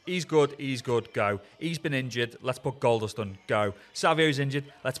 right, he's good, go. He's been injured, let's put Goldust on, go. Savio's injured,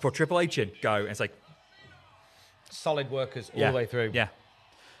 let's put Triple H in, go. And it's like... solid workers all the way through. Yeah.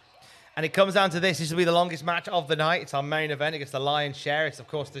 And it comes down to this. This will be the longest match of the night. It's our main event against the Lion's Share. It's, of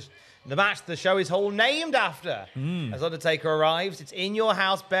course, the match the show is whole named after. As Undertaker arrives, it's in your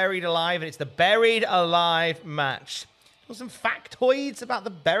house, buried alive, and it's the Buried Alive match. Some factoids about the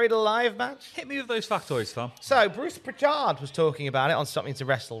Buried Alive match? Hit me with those factoids, Tom. So, Bruce Pritchard was talking about it on Something to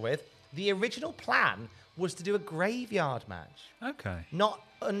Wrestle With. The original plan was to do a graveyard match. Okay. Not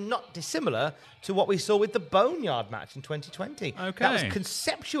dissimilar to what we saw with the Boneyard match in 2020. Okay. That was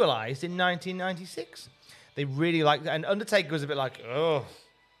conceptualized in 1996. They really liked it. And Undertaker was a bit like,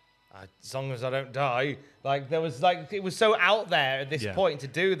 as long as I don't die. It was so out there at this point to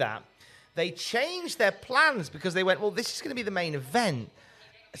do that. They changed their plans because they went, well, this is going to be the main event.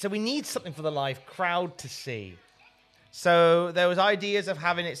 So we need something for the live crowd to see. So there was ideas of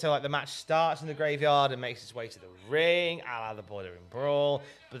having it so like the match starts in the graveyard and makes its way to the ring, a la the Boiler Room Brawl.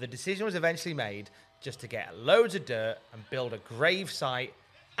 But the decision was eventually made just to get loads of dirt and build a grave site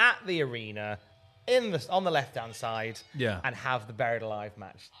at the arena on the left-hand side, and have the Buried Alive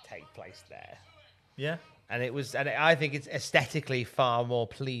match take place there. Yeah. And I think it's aesthetically far more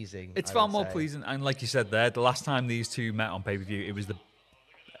pleasing. It's far more pleasing, and like you said there, the last time these two met on pay-per-view, it was the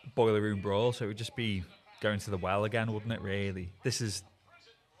Boiler Room Brawl, so it would just be going to the well again, wouldn't it, really? This is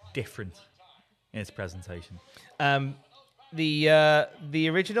different in its presentation. The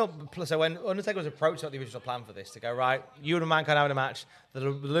original... So when Undertaker was approached about the original plan for this, to go, right, you and Mankind having a match, the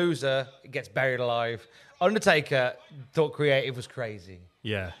loser gets buried alive. Undertaker thought creative was crazy.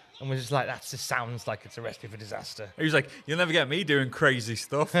 Yeah. And was just like, that just sounds like it's a recipe for disaster. He was like, you'll never get me doing crazy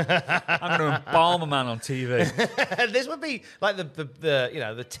stuff. I'm going to embalm a man on TV. This would be like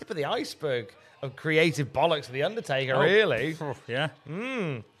the tip of the iceberg of creative bollocks of the Undertaker, really. Yeah.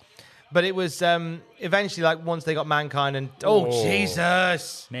 But it was eventually, like, once they got Mankind and... Oh,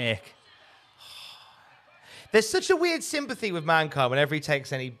 Jesus! Nick. There's such a weird sympathy with Mankind whenever he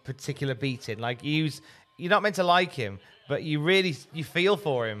takes any particular beating. Like, you're not meant to like him, but you feel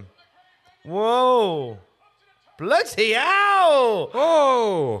for him. Whoa! Bloody hell!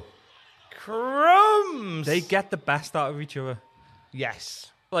 Oh! Crumbs! They get the best out of each other. Yes.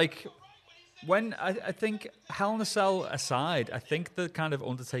 Like... When I think Hell in a Cell aside, I think the kind of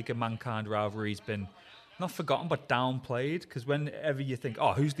Undertaker-Mankind rivalry's been not forgotten but downplayed, because whenever you think,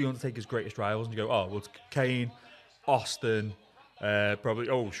 oh, who's the Undertaker's greatest rivals, and you go, oh, well, it's Kane, Austin, probably,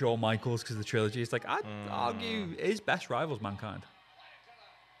 Shawn Michaels because of the trilogy. It's like, I'd argue his best rival's Mankind.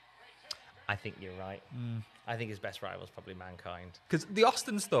 I think you're right. I think his best rival's probably Mankind. Because the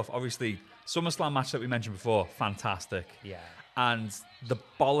Austin stuff, obviously, SummerSlam match that we mentioned before, fantastic. Yeah. And the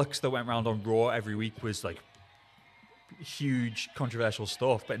bollocks that went around on Raw every week was like huge controversial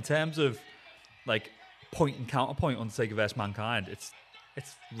stuff. But in terms of like point and counterpoint Undertaker versus Mankind, it's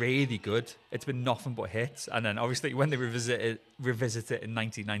really good. It's been nothing but hits. And then obviously when they revisit it in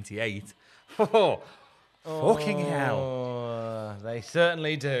 1998, fucking hell. They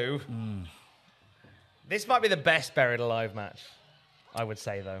certainly do. This might be the best Buried Alive match, I would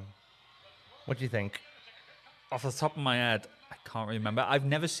say, though. What do you think? Off the top of my head, I can't really remember. I've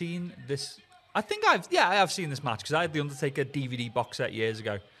never seen this. I have seen this match because I had the Undertaker DVD box set years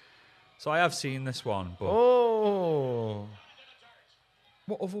ago. So I have seen this one. But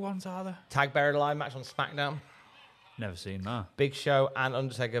what other ones are there? Tag Buried Alive match on SmackDown. Never seen that. Big Show and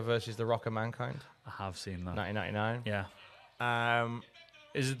Undertaker versus The Rock and Mankind. I have seen that. 1999. Yeah.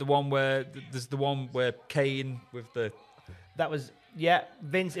 Is it the one where there's the one where Kane with the... That was...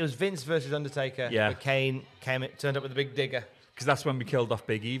 Vince. It was Vince versus Undertaker. Yeah. But Kane turned up with a big digger. Because that's when we killed off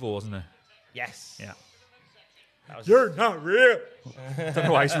Big Evil, wasn't it? Yes. Yeah. You're not real. Don't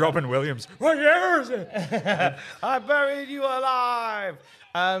know why it's Robin Williams. What year is it? I buried you alive.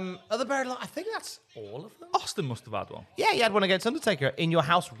 Other Buried Alive, I think that's all of them. Austin must have had one. Yeah, he had one against Undertaker in your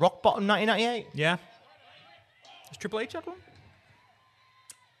house, Rock Bottom, 1998. Yeah. Has Triple H had one?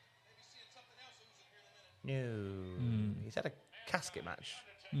 No. He's had a casket match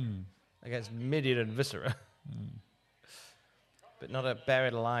against Mideon and Viscera. But not a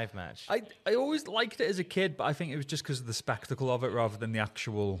Buried Alive match. I always liked it as a kid, but I think it was just because of the spectacle of it rather than the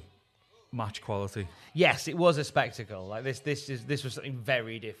actual match quality. Yes, it was a spectacle. Like this was something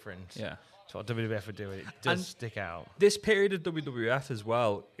very different. Yeah. To what WWF were doing. It does stick out. This period of WWF as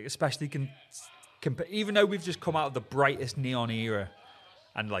well, especially even though we've just come out of the brightest neon era,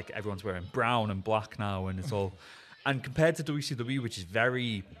 and like everyone's wearing brown and black now, and it's all, and compared to WCW, which is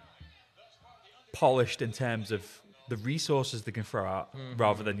very polished in terms of the resources they can throw out,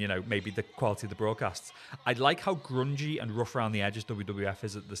 rather than, maybe the quality of the broadcasts. I like how grungy and rough around the edges WWF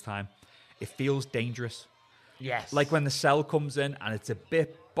is at this time. It feels dangerous. Yes. Like when the Cell comes in and it's a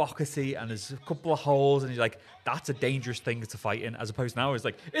bit buckety and there's a couple of holes and you're like, that's a dangerous thing to fight in, as opposed to now it's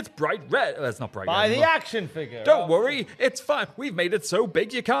like, it's bright red. It's not bright red. By the action figure. Don't worry, it's fine. We've made it so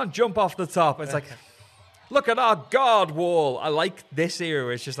big you can't jump off the top. It's like, look at our guard wall. I like this era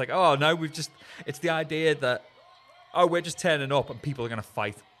where it's just like, oh no, it's the idea that, we're just turning up and people are going to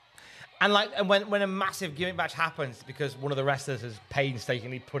fight. And when a massive gimmick match happens because one of the wrestlers has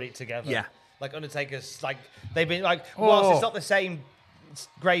painstakingly put it together. Yeah. Like Undertaker's, they've been whilst it's not the same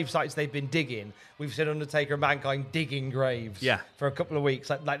grave sites they've been digging, we've seen Undertaker and Mankind digging graves. Yeah. For a couple of weeks.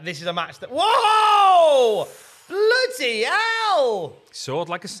 Like this is a match that, whoa! Bloody hell! Sword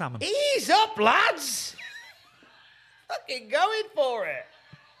like a salmon. Ease up, lads! Fucking going for it.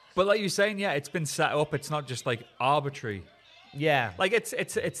 But like you're saying, yeah, it's been set up. It's not just like arbitrary. Yeah. Like it's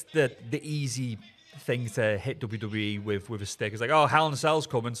the easy thing to hit WWE with a stick. It's like, oh, Hell in a Cell's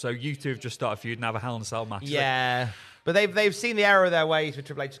coming, so you two have just started a feud and have a Hell in a Cell match. Yeah. But they've seen the error of their ways with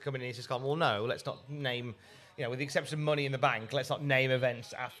Triple H coming in. He's just gone, well, no, let's not name, with the exception of Money in the Bank, let's not name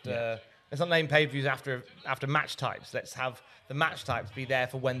events after, let's not name pay-per-views after match types. Let's have the match types be there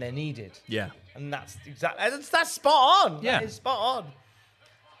for when they're needed. Yeah. And that's exactly, that's spot on. Yeah. That is spot on.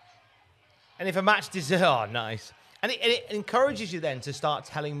 And if a match deserves, oh, nice. And it encourages you then to start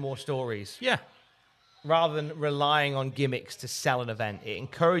telling more stories. Yeah. Rather than relying on gimmicks to sell an event. It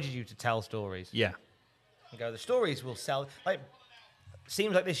encourages you to tell stories. Yeah. And go, the stories will sell. Like,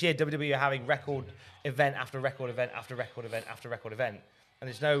 seems like this year WWE are having record event after record event after record event after record event. And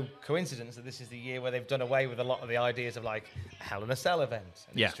there's no coincidence that this is the year where they've done away with a lot of the ideas of like a Hell in a Cell event,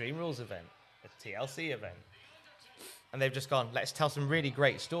 an Extreme Rules event, a TLC event. And they've just gone, let's tell some really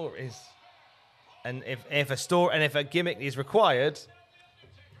great stories. And if a gimmick is required,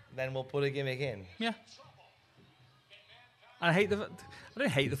 then we'll put a gimmick in. Yeah. I don't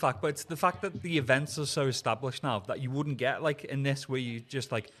hate the fact, but it's the fact that the events are so established now that you wouldn't get like in this where you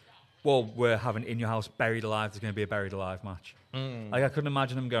just like, well, we're having In Your House Buried Alive. There's going to be a Buried Alive match. Like I couldn't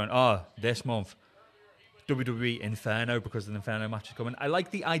imagine them going, oh, this month WWE Inferno because an Inferno match is coming. I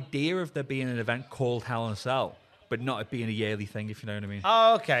like the idea of there being an event called Hell in a Cell, but not it being a yearly thing, if you know what I mean.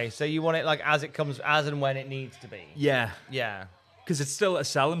 Oh, okay. So you want it like as it comes, as and when it needs to be. Yeah. Yeah. Because it's still a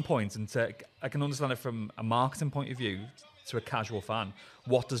selling point, and I can understand it from a marketing point of view to a casual fan.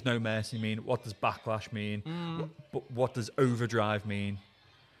 What does No Mercy mean? What does Backlash mean? What does Overdrive mean?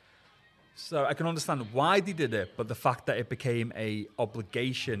 So I can understand why they did it, but the fact that it became a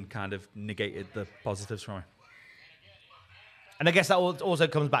obligation kind of negated the positives from it. And I guess that also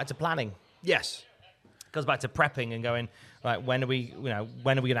comes back to planning. Yes. It goes back to prepping and going, right, when are we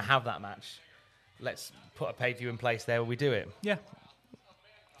going to have that match? Let's put a pay-per-view in place there where we do it. Yeah.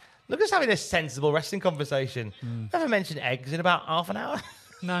 Look at us having a sensible wrestling conversation. Never mentioned eggs in about half an hour.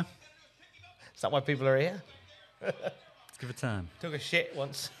 No. Is that why people are here? Let's give it time. Took a shit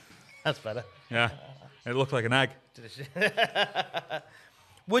once. That's better. Yeah. It looked like an egg.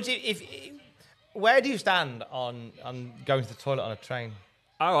 Would you, where do you stand on going to the toilet on a train?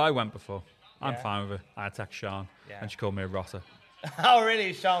 Oh, I went before. I'm Yeah. fine with it. I attacked Sean, and she called me a rotter. Oh,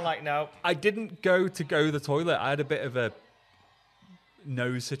 really? Sean, like, no. I didn't go to the toilet. I had a bit of a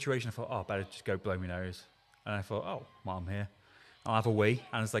nose situation. I thought, oh, I better just go blow my nose. And I thought, oh, well, I'm here. I'll have a wee.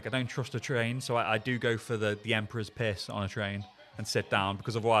 And it's like, I don't trust a train, so I do go for the Emperor's piss on a train and sit down,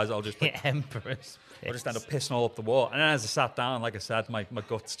 because otherwise I'll just... The Emperor's piss. I'll just end up pissing all up the wall. And then as I sat down, like I said, my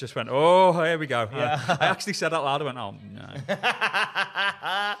guts just went, oh, here we go. Yeah. I actually said out loud, I went, oh, no.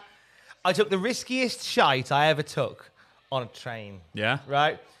 I took the riskiest shite I ever took on a train. Yeah?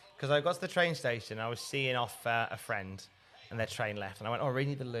 Right? Because I got to the train station, I was seeing off a friend, and their train left. And I went, oh, I really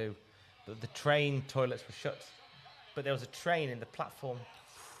need the loo. But the train toilets were shut. But there was a train in the platform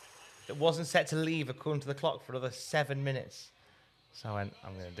that wasn't set to leave according to the clock for another 7 minutes. So I went,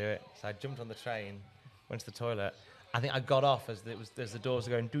 I'm going to do it. So I jumped on the train, went to the toilet. I think I got off as the doors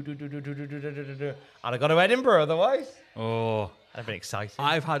were going do do do do do do do do do do, and I got to Edinburgh otherwise. Oh, I've been excited.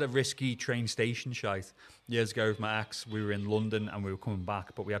 I've had a risky train station shite years ago with my ex. We were in London and we were coming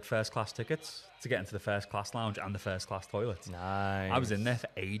back, but we had first class tickets to get into the first class lounge and the first class toilets. Nice. I was in there for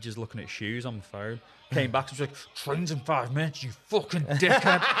ages looking at shoes on the phone. Came back and was like, train's in 5 minutes, you fucking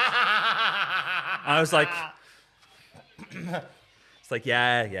dickhead. I was like, it's like,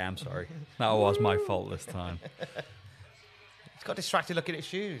 yeah, I'm sorry. That was my fault this time. It's got distracted looking at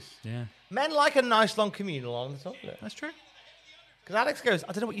shoes. Yeah. Men like a nice long communal on the toilet. That's true. Because Alex goes,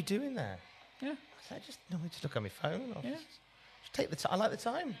 I don't know what you're doing there. Yeah. I just look on my phone. Or Yeah. just take the time. I like the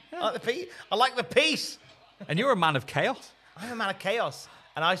time. I like the peace. I like the peace. And you're a man of chaos. I'm a man of chaos,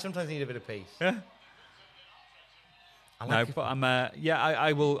 and I sometimes need a bit of peace. Yeah. I But I'm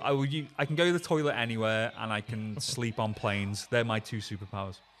I will I can go to the toilet anywhere and I can sleep on planes. They're my two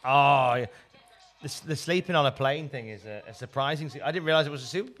superpowers. Oh, yeah. The sleeping on a plane thing is a surprising thing. I didn't realize it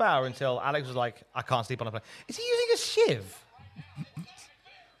was a superpower until Alex was like, I can't sleep on a plane. Is he using a shiv?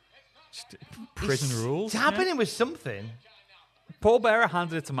 Prison rules. It's happening with something. Paul Bearer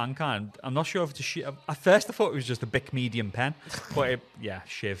handed it to Mankind. I'm not sure if it's a shiv. At first I thought it was just a big medium pen, but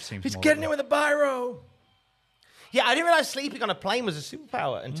shiv seems He's more getting like it with a biro. Yeah, I didn't realize sleeping on a plane was a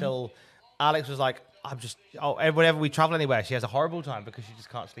superpower until Alex was like, whenever we travel anywhere, she has a horrible time because she just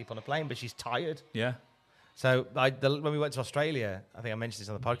can't sleep on a plane, but she's tired. Yeah. So when we went to Australia, I think I mentioned this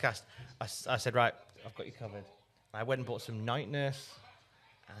on the podcast, I said, right, I've got you covered. I went and bought some night nurse,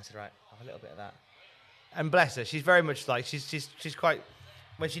 and I said, right, have a little bit of that. And bless her, she's very much like, she's quite,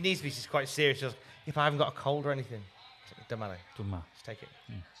 when she needs to be, she's quite serious. She goes, if I haven't got a cold or anything. Don't matter. Doesn't matter. Just take it.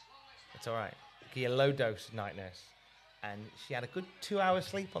 It's all right. Give you a low dose of night nurse. And she had a good 2 hours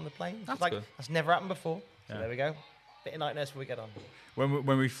sleep on the plane. That's like, good. That's never happened before. So there we go. Bit of night nurse before we get on.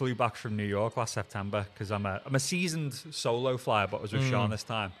 When we flew back from New York last September, because I'm a seasoned solo flyer, but I was with Sean this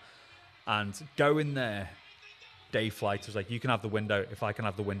time. And going there, day flight, I was like, you can have the window if I can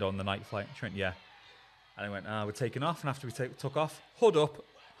have the window on the night flight. She went, yeah. And I went, we're taking off. And after we took off, hood up,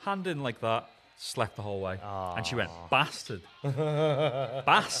 hand in like that, slept the whole way. Aww. And she went, bastard.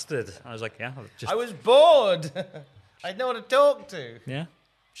 Bastard. I was like, yeah. I was bored. I didn't know what to talk to. Yeah.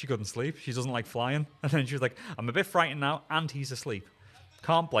 She couldn't sleep. She doesn't like flying. And then she was like, I'm a bit frightened now, and he's asleep.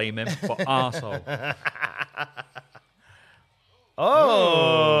 Can't blame him, but arsehole.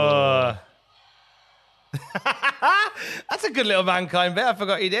 Oh. That's a good little Mankind bit. I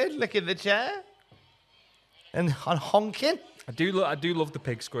forgot he did. Licking the chair. And honking. I do love the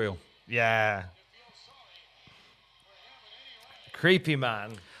pig squeal. Yeah. Creepy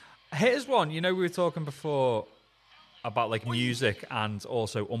man. Here's one. We were talking before about like music and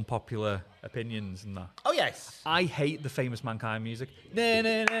also unpopular opinions and that. Oh yes. I hate the famous Mankind music.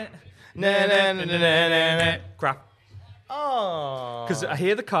 Crap. Oh. Because I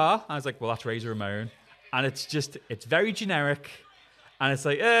hear the car, I was like, well, that's Razor Ramon. And it's very generic. And it's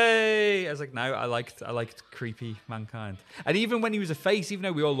like, hey. I was like, no, I liked creepy Mankind. And even when he was a face, even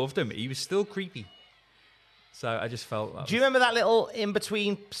though we all loved him, he was still creepy. So I just felt... Do you remember that little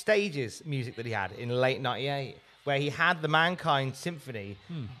in-between stages music that he had in late 98? Where he had the Mankind Symphony,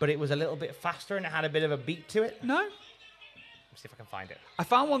 but it was a little bit faster and it had a bit of a beat to it? No. Let's see if I can find it. I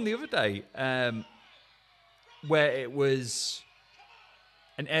found one the other day where it was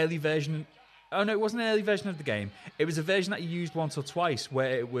an early version... Oh, no, it wasn't an early version of the game. It was a version that you used once or twice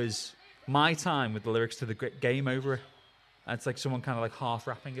where it was My Time with the lyrics to the game over it. And it's like someone kind of like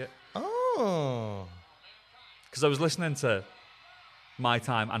half-rapping it. Oh. Because I was listening to My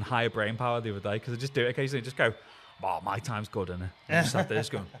Time and Higher Brain Power the other day because I just do it occasionally. Just go, oh, My Time's good, isn't it? And just sat there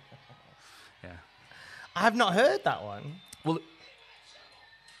just going, yeah. I have not heard that one. Well,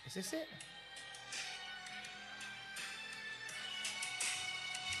 is this it?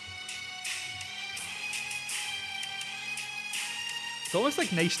 It's almost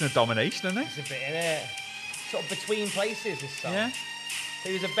like Nation of Domination, isn't it? It's a bit in it. Sort of between places, this song. Yeah.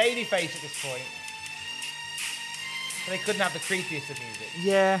 He was a baby face at this point. So they couldn't have the creepiest of music.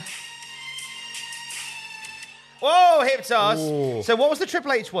 Yeah. Whoa, hip toss. Ooh. So what was the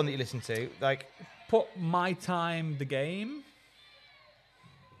Triple H one that you listened to? Like, put My Time the Game.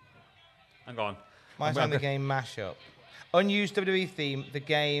 Hang on. My Time the Game mashup. Unused WWE theme, the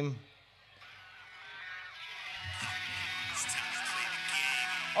game.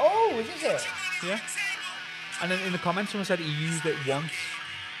 Oh, is this it? Yeah. And then in the comments, someone said he used it once.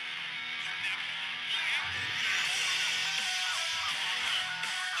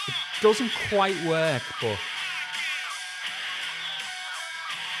 It doesn't quite work, but...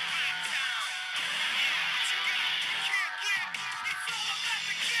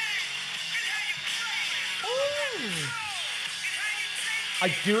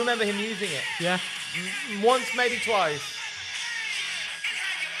 I do remember him using it. Yeah. Once, maybe twice.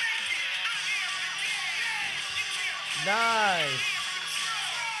 Nice.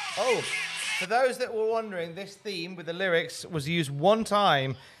 Oh, for those that were wondering, this theme with the lyrics was used one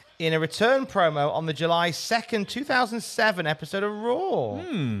time in a return promo on the July 2nd, 2007 episode of Raw.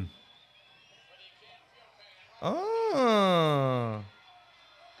 Oh.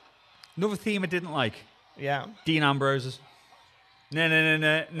 Another theme I didn't like. Yeah. Dean Ambrose's.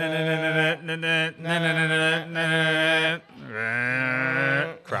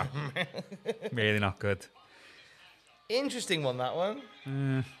 Crap. Really not good. Interesting one, that one.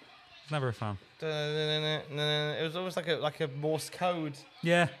 Never a fan. It was almost like a Morse code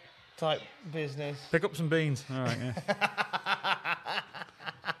type business. Pick up some beans. All right, yeah.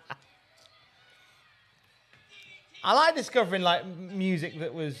 I like discovering like music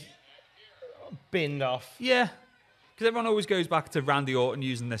that was binned off. Yeah. Because everyone always goes back to Randy Orton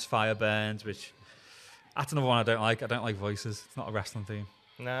using this Fire Burns, which that's another one I don't like. I don't like voices. It's not a wrestling theme.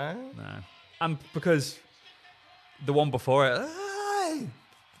 No? No. And because the one before it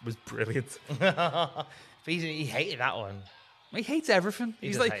was brilliant. But he hated that one. He hates everything.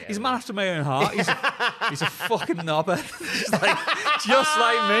 He's a man everything. after my own heart. He's a fucking knobber. just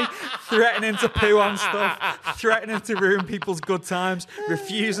like me, threatening to poo on stuff, threatening to ruin people's good times,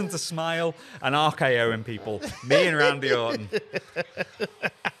 refusing to smile, and RKOing people. Me and Randy Orton.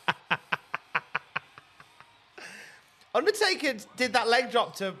 Undertaker did that leg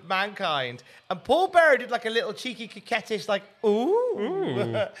drop to Mankind, and Paul Bearer did like a little cheeky, coquettish, like,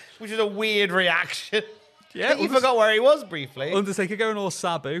 ooh. Which is a weird reaction. Yeah, you forgot where he was briefly. Undertaker going all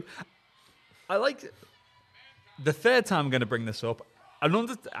Sabu. I like the third time I'm going to bring this up.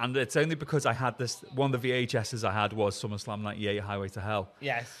 And it's only because I had this. One of the VHSs I had was SummerSlam '98 Highway to Hell.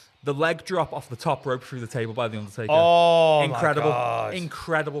 Yes. The leg drop off the top rope through the table by the Undertaker. Oh, incredible, my God.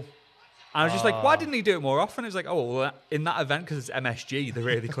 Incredible. And I was just like, why didn't he do it more often? It was like, well, in that event, because it's MSG, they're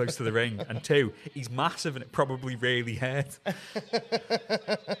really close to the ring. And 2, he's massive and it probably really hurt.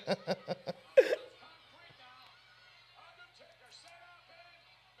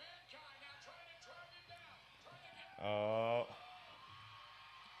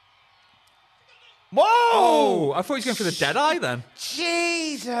 Whoa! Oh, I thought he was going for the dead eye then.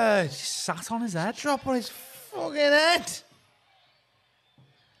 Jesus! He sat on his head. Drop on his fucking head.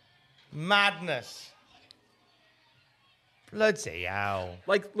 Madness. Bloody hell.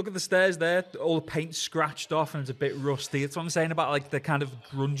 Like, look at the stairs there. All the paint scratched off and it's a bit rusty. That's what I'm saying about, like, the kind of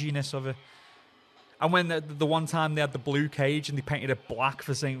grunginess of it. And when the one time they had the blue cage and they painted it black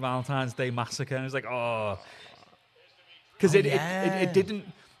for St. Valentine's Day Massacre, and it was like, oh. Because it didn't...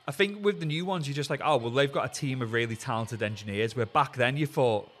 I think with the new ones, you're just like, oh, well, they've got a team of really talented engineers, where back then you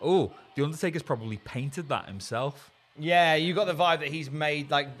thought, oh, The Undertaker's probably painted that himself. Yeah, you got the vibe that he's made,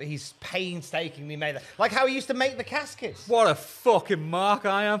 like, he's painstakingly made that. Like how he used to make the caskets. What a fucking mark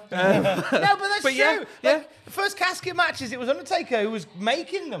I am. No, but that's true. Yeah, like, the first casket matches, it was Undertaker who was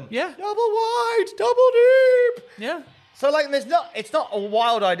making them. Yeah. Double wide, double deep. Yeah. So, like, it's not a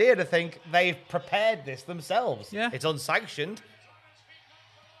wild idea to think they've prepared this themselves. Yeah. It's unsanctioned.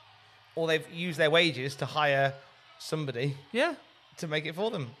 Or they've used their wages to hire somebody to make it for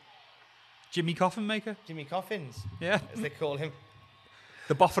them. Jimmy Coffin Maker? Jimmy Coffins. Yeah. As they call him.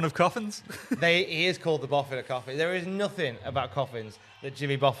 The Boffin of Coffins? He is called the Boffin of Coffins. There is nothing about Coffins that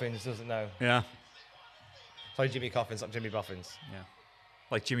Jimmy Boffins doesn't know. Yeah. Sorry, Jimmy Coffins, not Jimmy Boffins. Yeah.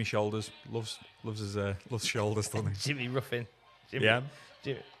 Like Jimmy Shoulders. Loves his shoulders, doesn't he? Jimmy Ruffin.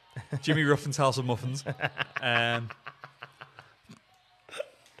 Jimmy Ruffin's House of Muffins.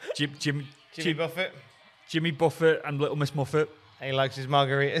 Jimmy Buffett. Jimmy Buffett and Little Miss Muffet. He likes his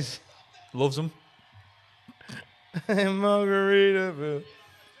margaritas. Loves them. Margaritaville.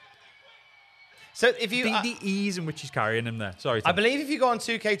 So if you... The ease in which he's carrying him there. Sorry, Tom. I believe if you go on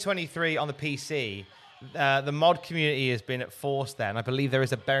 2K23 on the PC, the mod community has been forced there. And I believe there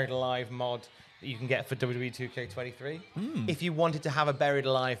is a Buried Alive mod that you can get for WWE 2K23. If you wanted to have a Buried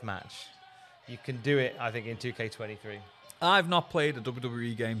Alive match, you can do it, I think, in 2K23. I've not played a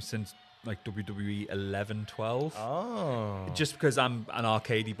WWE game since like WWE 11, 12. Oh. Just because I'm an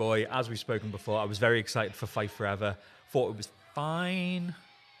arcadey boy. As we've spoken before, I was very excited for Fight Forever. Thought it was fine.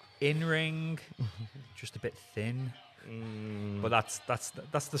 In-ring. Just a bit thin. But that's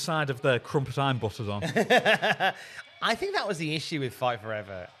the side of the crumpet I'm buttered on. I think that was the issue with Fight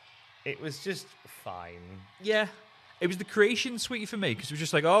Forever. It was just fine. Yeah. It was the creation suite for me, because it was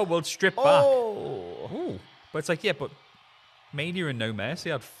just like, oh, well, strip back. Oh. But it's like, yeah, but Mania and No Mercy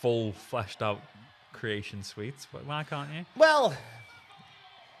had full, fleshed-out creation suites. Why can't you? Well,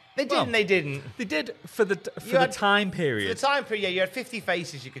 they did and they didn't. They did for the time period. For the time period, yeah, you had 50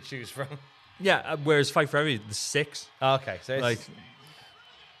 faces you could choose from. Yeah, whereas Fight Forever, the 6. Okay, so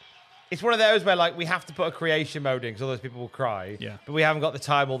it's one of those where, like, we have to put a creation mode in because otherwise people will cry. Yeah. But we haven't got the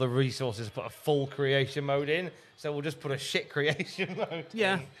time or the resources to put a full creation mode in, so we'll just put a shit creation mode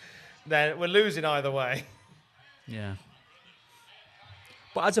in. Then we're losing either way. Yeah.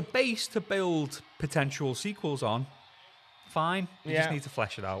 But as a base to build potential sequels on, fine. You just need to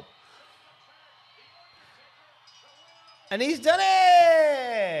flesh it out. And he's done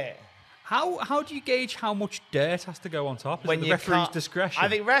it! How do you gauge how much dirt has to go on top? Is it the referee's discretion? I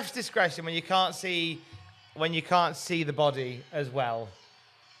think ref's discretion when you can't see the body as well.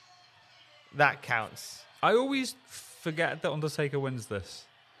 That counts. I always forget that Undertaker wins this.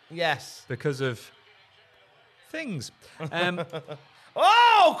 Yes. Because of things.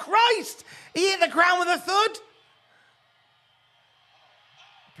 Oh, Christ! He hit the ground with a thud?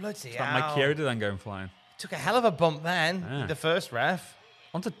 Bloody hell. Mike Chiari then going flying. Took a hell of a bump then, with the first ref.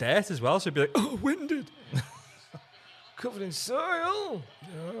 Onto dirt as well, so he'd be like, oh, winded. Covered in soil.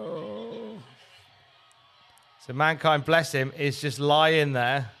 Oh. So Mankind, bless him, is just lying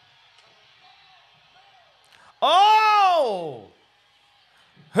there. Oh!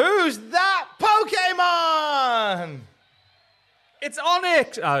 Who's that Pokemon? It's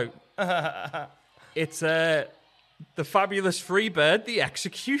Onyx! Oh. It's the fabulous Freebird, the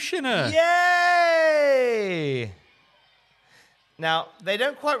Executioner. Yay! Now, they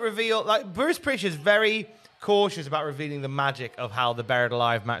don't quite reveal... Like, Bruce Prichard's very cautious about revealing the magic of how the Buried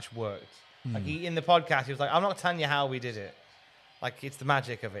Alive match worked. Like, in the podcast, he was like, I'm not telling you how we did it. Like, it's the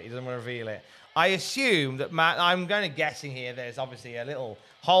magic of it. He doesn't want to reveal it. I assume that I'm going to guessing here. There's obviously a little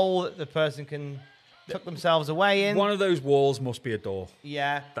hole that the person can tuck themselves away in. One of those walls must be a door.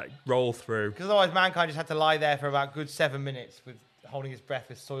 Yeah. That roll through. Because otherwise, Mankind just had to lie there for about a good 7 minutes with holding his breath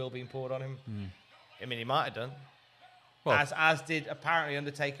with soil being poured on him. I mean, he might have done. Well, as did apparently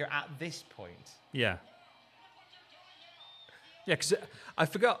Undertaker at this point. Yeah. Yeah, because I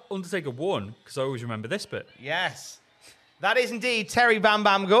forgot Undertaker won, because I always remember this bit. Yes. That is indeed Terry Bam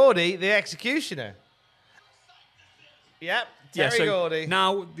Bam Gordy, the executioner. Yep, Terry Gordy.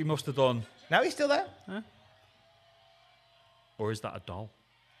 Now they must have done... Now he's still there? Huh? Or is that a doll?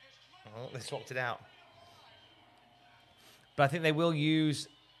 Oh, they swapped it out. But I think they will use...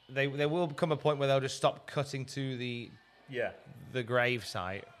 There will come a point where they'll just stop cutting to the grave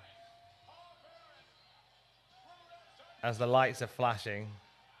site. As the lights are flashing.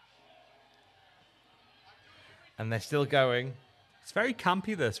 And they're still going. It's very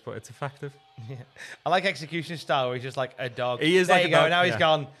campy, this, but it's effective. Yeah. I like execution style where he's just like a dog. He is there like you a go. dog. Now he's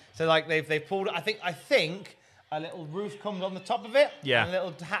gone. So like they've pulled. I think a little roof comes on the top of it. Yeah. And a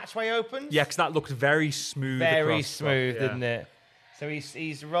little hatchway opens. Yeah, because that looked very smooth. Very smooth, didn't it? So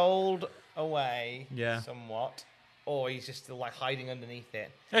he's rolled away. Yeah. Somewhat. Or he's just still like hiding underneath it.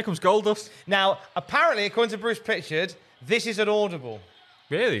 Here comes Goldust. Now, apparently, according to Bruce Pritchard, this is an audible.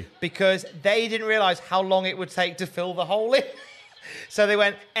 Really? Because they didn't realise how long it would take to fill the hole in. So they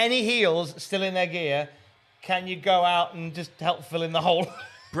went, any heels still in their gear, can you go out and just help fill in the hole?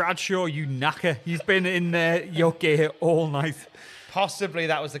 Bradshaw, you knacker. You've been in your gear all night. Possibly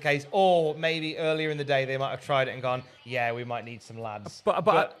that was the case. Or maybe earlier in the day they might have tried it and gone, yeah, we might need some lads.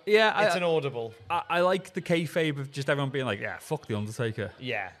 But yeah, it's an audible. I like the kayfabe of just everyone being like, yeah, fuck the Undertaker.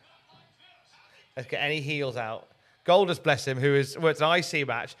 Yeah. Let's get any heels out. Goldust, bless him, who is it's an IC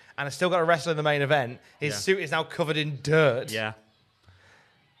match and has still got to wrestle in the main event. His suit is now covered in dirt. Yeah.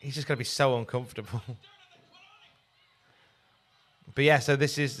 He's just going to be so uncomfortable. But yeah, so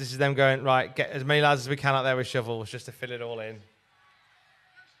this is them going, right, get as many lads as we can out there with shovels just to fill it all in.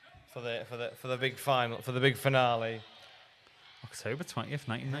 For the big final, for the big finale. October 20th,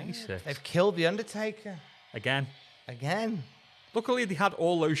 1996. They've killed the Undertaker. Again. Luckily, they had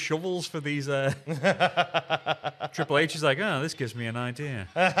all those shovels for these. Triple H is like, oh, this gives me an idea.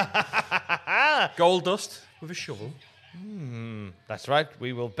 Goldust with a shovel. That's right.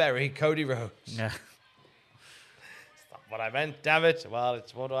 We will bury Cody Rhodes. Yeah. It's not what I meant, damn it. Well,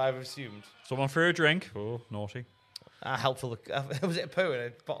 it's what I've assumed. Someone threw a drink. Oh, naughty. Helpful. Was it a poo in a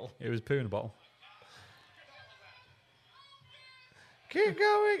bottle? It was poo in a bottle. Keep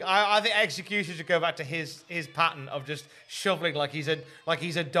going. I think execution should go back to his pattern of just shoveling like he's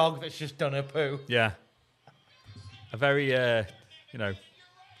a dog that's just done a poo. Yeah. A very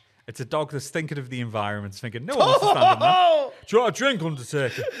it's a dog that's thinking of the environment, thinking, no one wants to stand in that. Do you want a drink,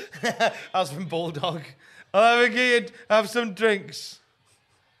 Undertaker? That was from Bulldog. I'll have a kid, have some drinks.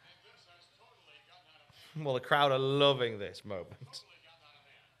 Well, the crowd are loving this moment.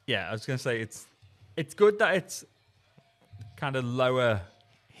 Yeah, I was going to say it's good that it's kind of lower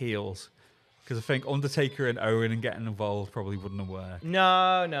heels, because I think Undertaker and Owen and getting involved probably wouldn't have worked.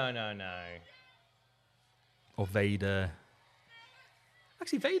 No. Or Vader.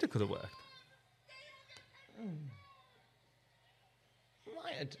 Actually, Vader could have worked.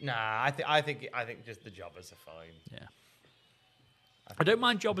 Nah, I think just the jobbers are fine. Yeah. I don't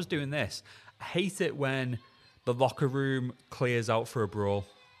mind jobbers doing this. I hate it when the locker room clears out for a brawl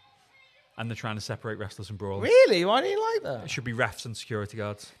and they're trying to separate wrestlers and brawlers. Really? Why do you like that? It should be refs and security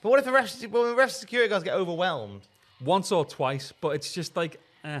guards. But what if the refs and security guards get overwhelmed? Once or twice, but it's just like,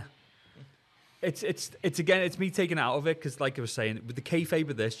 It's me taking it out of it, because like I was saying, with the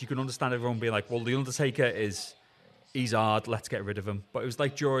kayfabe of this, you can understand everyone being like, well, the Undertaker he's hard, let's get rid of him. But it was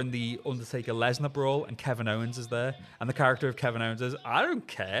like during the Undertaker-Lesnar brawl, and Kevin Owens is there, and the character of Kevin Owens is, I don't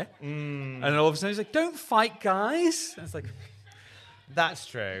care. And then all of a sudden he's like, don't fight, guys. And it's like... That's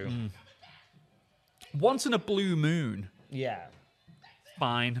true. Once in a blue moon. Yeah.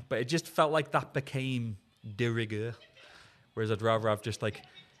 Fine, but it just felt like that became de rigueur. Whereas I'd rather have just like,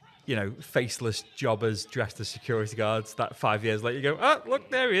 faceless jobbers dressed as security guards that 5 years later you go, oh, look,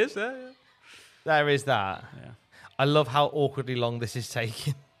 there he is. There is that. Yeah. I love how awkwardly long this is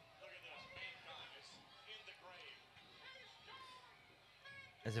taking.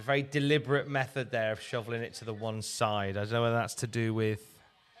 There's a very deliberate method there of shoveling it to the one side. I don't know whether that's to do with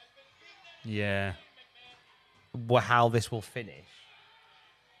how this will finish.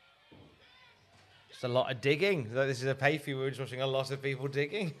 Just a lot of digging. This is a pay-per-view. We're just watching a lot of people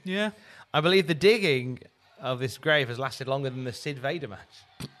digging. Yeah. I believe the digging of this grave has lasted longer than the Sid Vader match.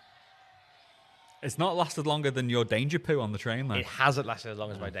 It's not lasted longer than your danger poo on the train, though. It hasn't lasted as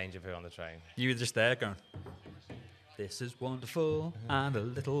long as my danger poo on the train. You were just there going, this is wonderful and a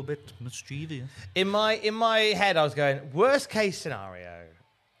little bit mischievous. In my head, I was going, worst case scenario,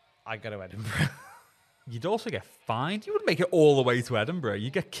 I go to Edinburgh. You'd also get fined. You wouldn't make it all the way to Edinburgh.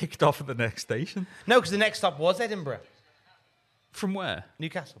 You'd get kicked off at the next station. No, because the next stop was Edinburgh. From where?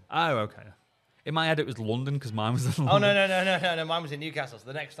 Newcastle. Oh, okay. In my head, it was London because mine was in Oh, London. no. Mine was in Newcastle, so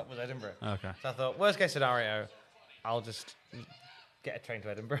the next stop was Edinburgh. Okay. So I thought, worst case scenario, I'll just get a train to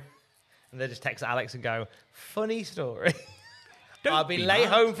Edinburgh. And they just text Alex and go, funny story. I'll be late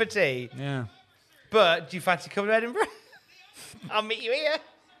home for tea. Yeah. But do you fancy coming to Edinburgh? I'll meet you here.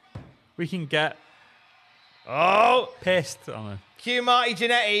 We can get pissed on it. Cue Marty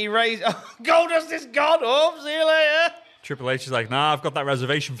Jannetty, raise... Oh, Goldust is gone. Oh, see you later. Triple H is like, nah, I've got that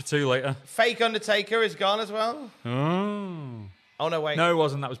reservation for 2 later. Fake Undertaker is gone as well. Oh, no, wait. No, it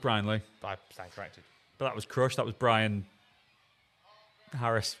wasn't. That was Brian Lee. I stand corrected. But that was Crush. That was Brian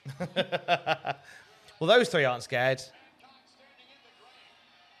Harris. Well, those three aren't scared.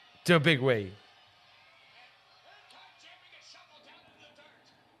 Do a big wee.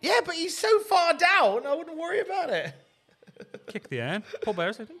 Yeah, but he's so far down, I wouldn't worry about it. Kick the end. Paul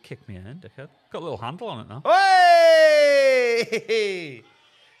Bear's like, don't kick me in, dickhead. Got a little handle on it now. Hey!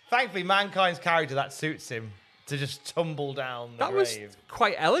 Thankfully, Mankind's character, that suits him to just tumble down the That was grave.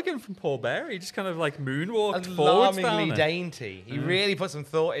 quite elegant from Paul Bear. He just kind of like moonwalked forwards down Alarmingly it. dainty. He really put some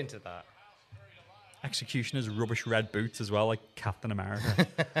thought into that. Executioner's rubbish red boots as well, like Captain America.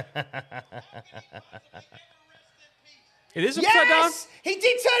 It is upside down. He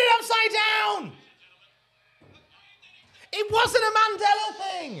did turn it upside down! It wasn't a Mandela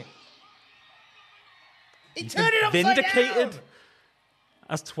thing! He turned it upside Vindicated. down!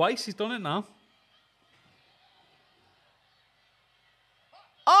 As twice he's done it now.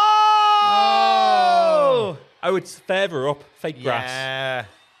 Oh! Oh, it's further up. Fake grass. Yeah.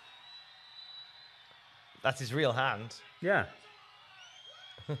 That's his real hand. Yeah.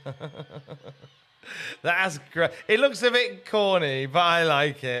 That's great. It looks a bit corny, but I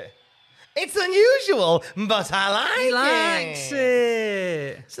like it. It's unusual, but I like it. He likes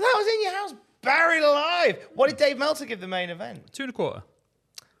it. So that was In Your House, Buried Alive. What did Dave Meltzer give the main event? 2 1/4.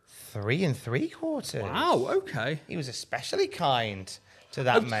 3 3/4. Wow, okay. He was especially kind to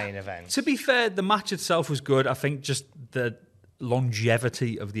that main event. To be fair, the match itself was good. I think just the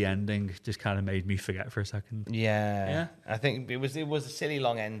longevity of the ending just kind of made me forget for a second. Yeah. I think it was a silly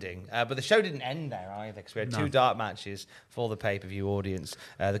long ending. But the show didn't end there either, because we had 2 dark matches for the pay-per-view audience.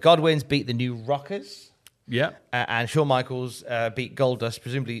 The Godwins beat the New Rockers. Yeah. And Shawn Michaels beat Goldust,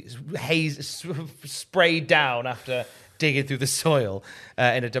 presumably haze sprayed down after digging through the soil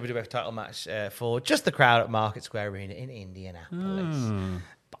in a WWF title match for just the crowd at Market Square Arena in Indianapolis.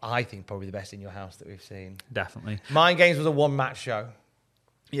 But I think probably the best In Your House that we've seen. Definitely. Mind Games was a one-match show.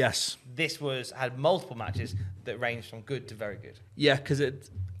 Yes. This had multiple matches that ranged from good to very good. Yeah, because at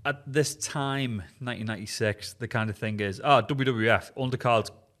this time, 1996, the kind of thing is, WWF,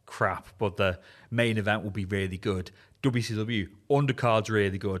 undercard's crap, but the main event will be really good. WCW, undercard's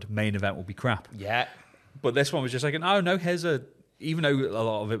really good, main event will be crap. Yeah. But this one was just like, even though a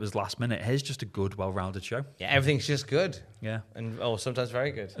lot of it was last minute, here's just a good, well-rounded show. Yeah, everything's just good. Yeah. And sometimes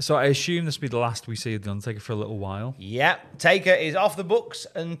very good. So I assume this will be the last we see of The Undertaker for a little while. Yeah. Taker is off the books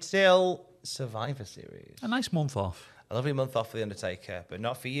until Survivor Series. A nice month off. A lovely month off for The Undertaker, but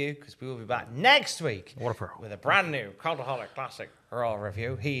not for you, because we will be back next week with a brand new Cultaholic Classic Raw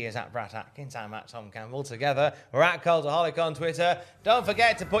review. He is at Brad Atkins, I'm at Tom Campbell. Together, we're at Cultaholic on Twitter. Don't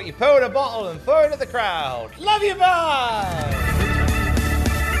forget to put your poo in a bottle and throw it at the crowd. Love you, bye!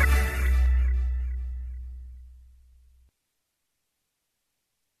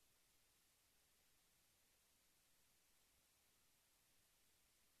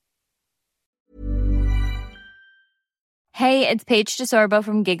 Hey, it's Paige DeSorbo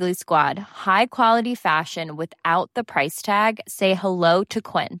from Giggly Squad. High quality fashion without the price tag. Say hello to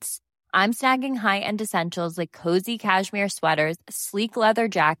Quince. I'm snagging high-end essentials like cozy cashmere sweaters, sleek leather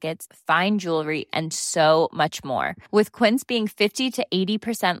jackets, fine jewelry, and so much more. With Quince being 50 to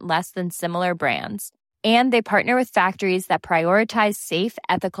 80% less than similar brands. And they partner with factories that prioritize safe,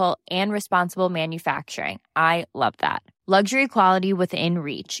 ethical, and responsible manufacturing. I love that. Luxury quality within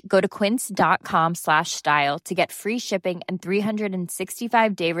reach. Go to quince.com/style to get free shipping and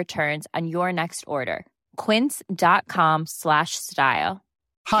 365-day returns on your next order. Quince.com/style.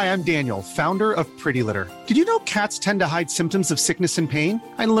 Hi, I'm Daniel, founder of Pretty Litter. Did you know cats tend to hide symptoms of sickness and pain?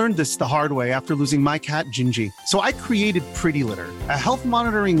 I learned this the hard way after losing my cat, Gingy. So I created Pretty Litter, a health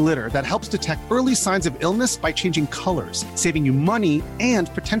monitoring litter that helps detect early signs of illness by changing colors, saving you money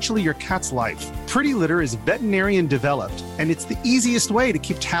and potentially your cat's life. Pretty Litter is veterinarian developed, and it's the easiest way to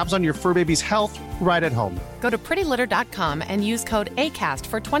keep tabs on your fur baby's health right at home. Go to prettylitter.com and use code ACAST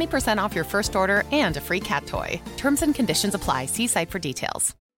for 20% off your first order and a free cat toy. Terms and conditions apply. See site for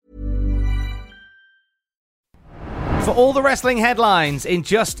details. For all the wrestling headlines in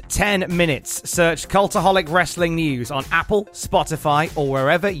just 10 minutes, search Cultaholic Wrestling News on Apple, Spotify, or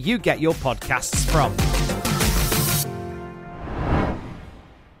wherever you get your podcasts from.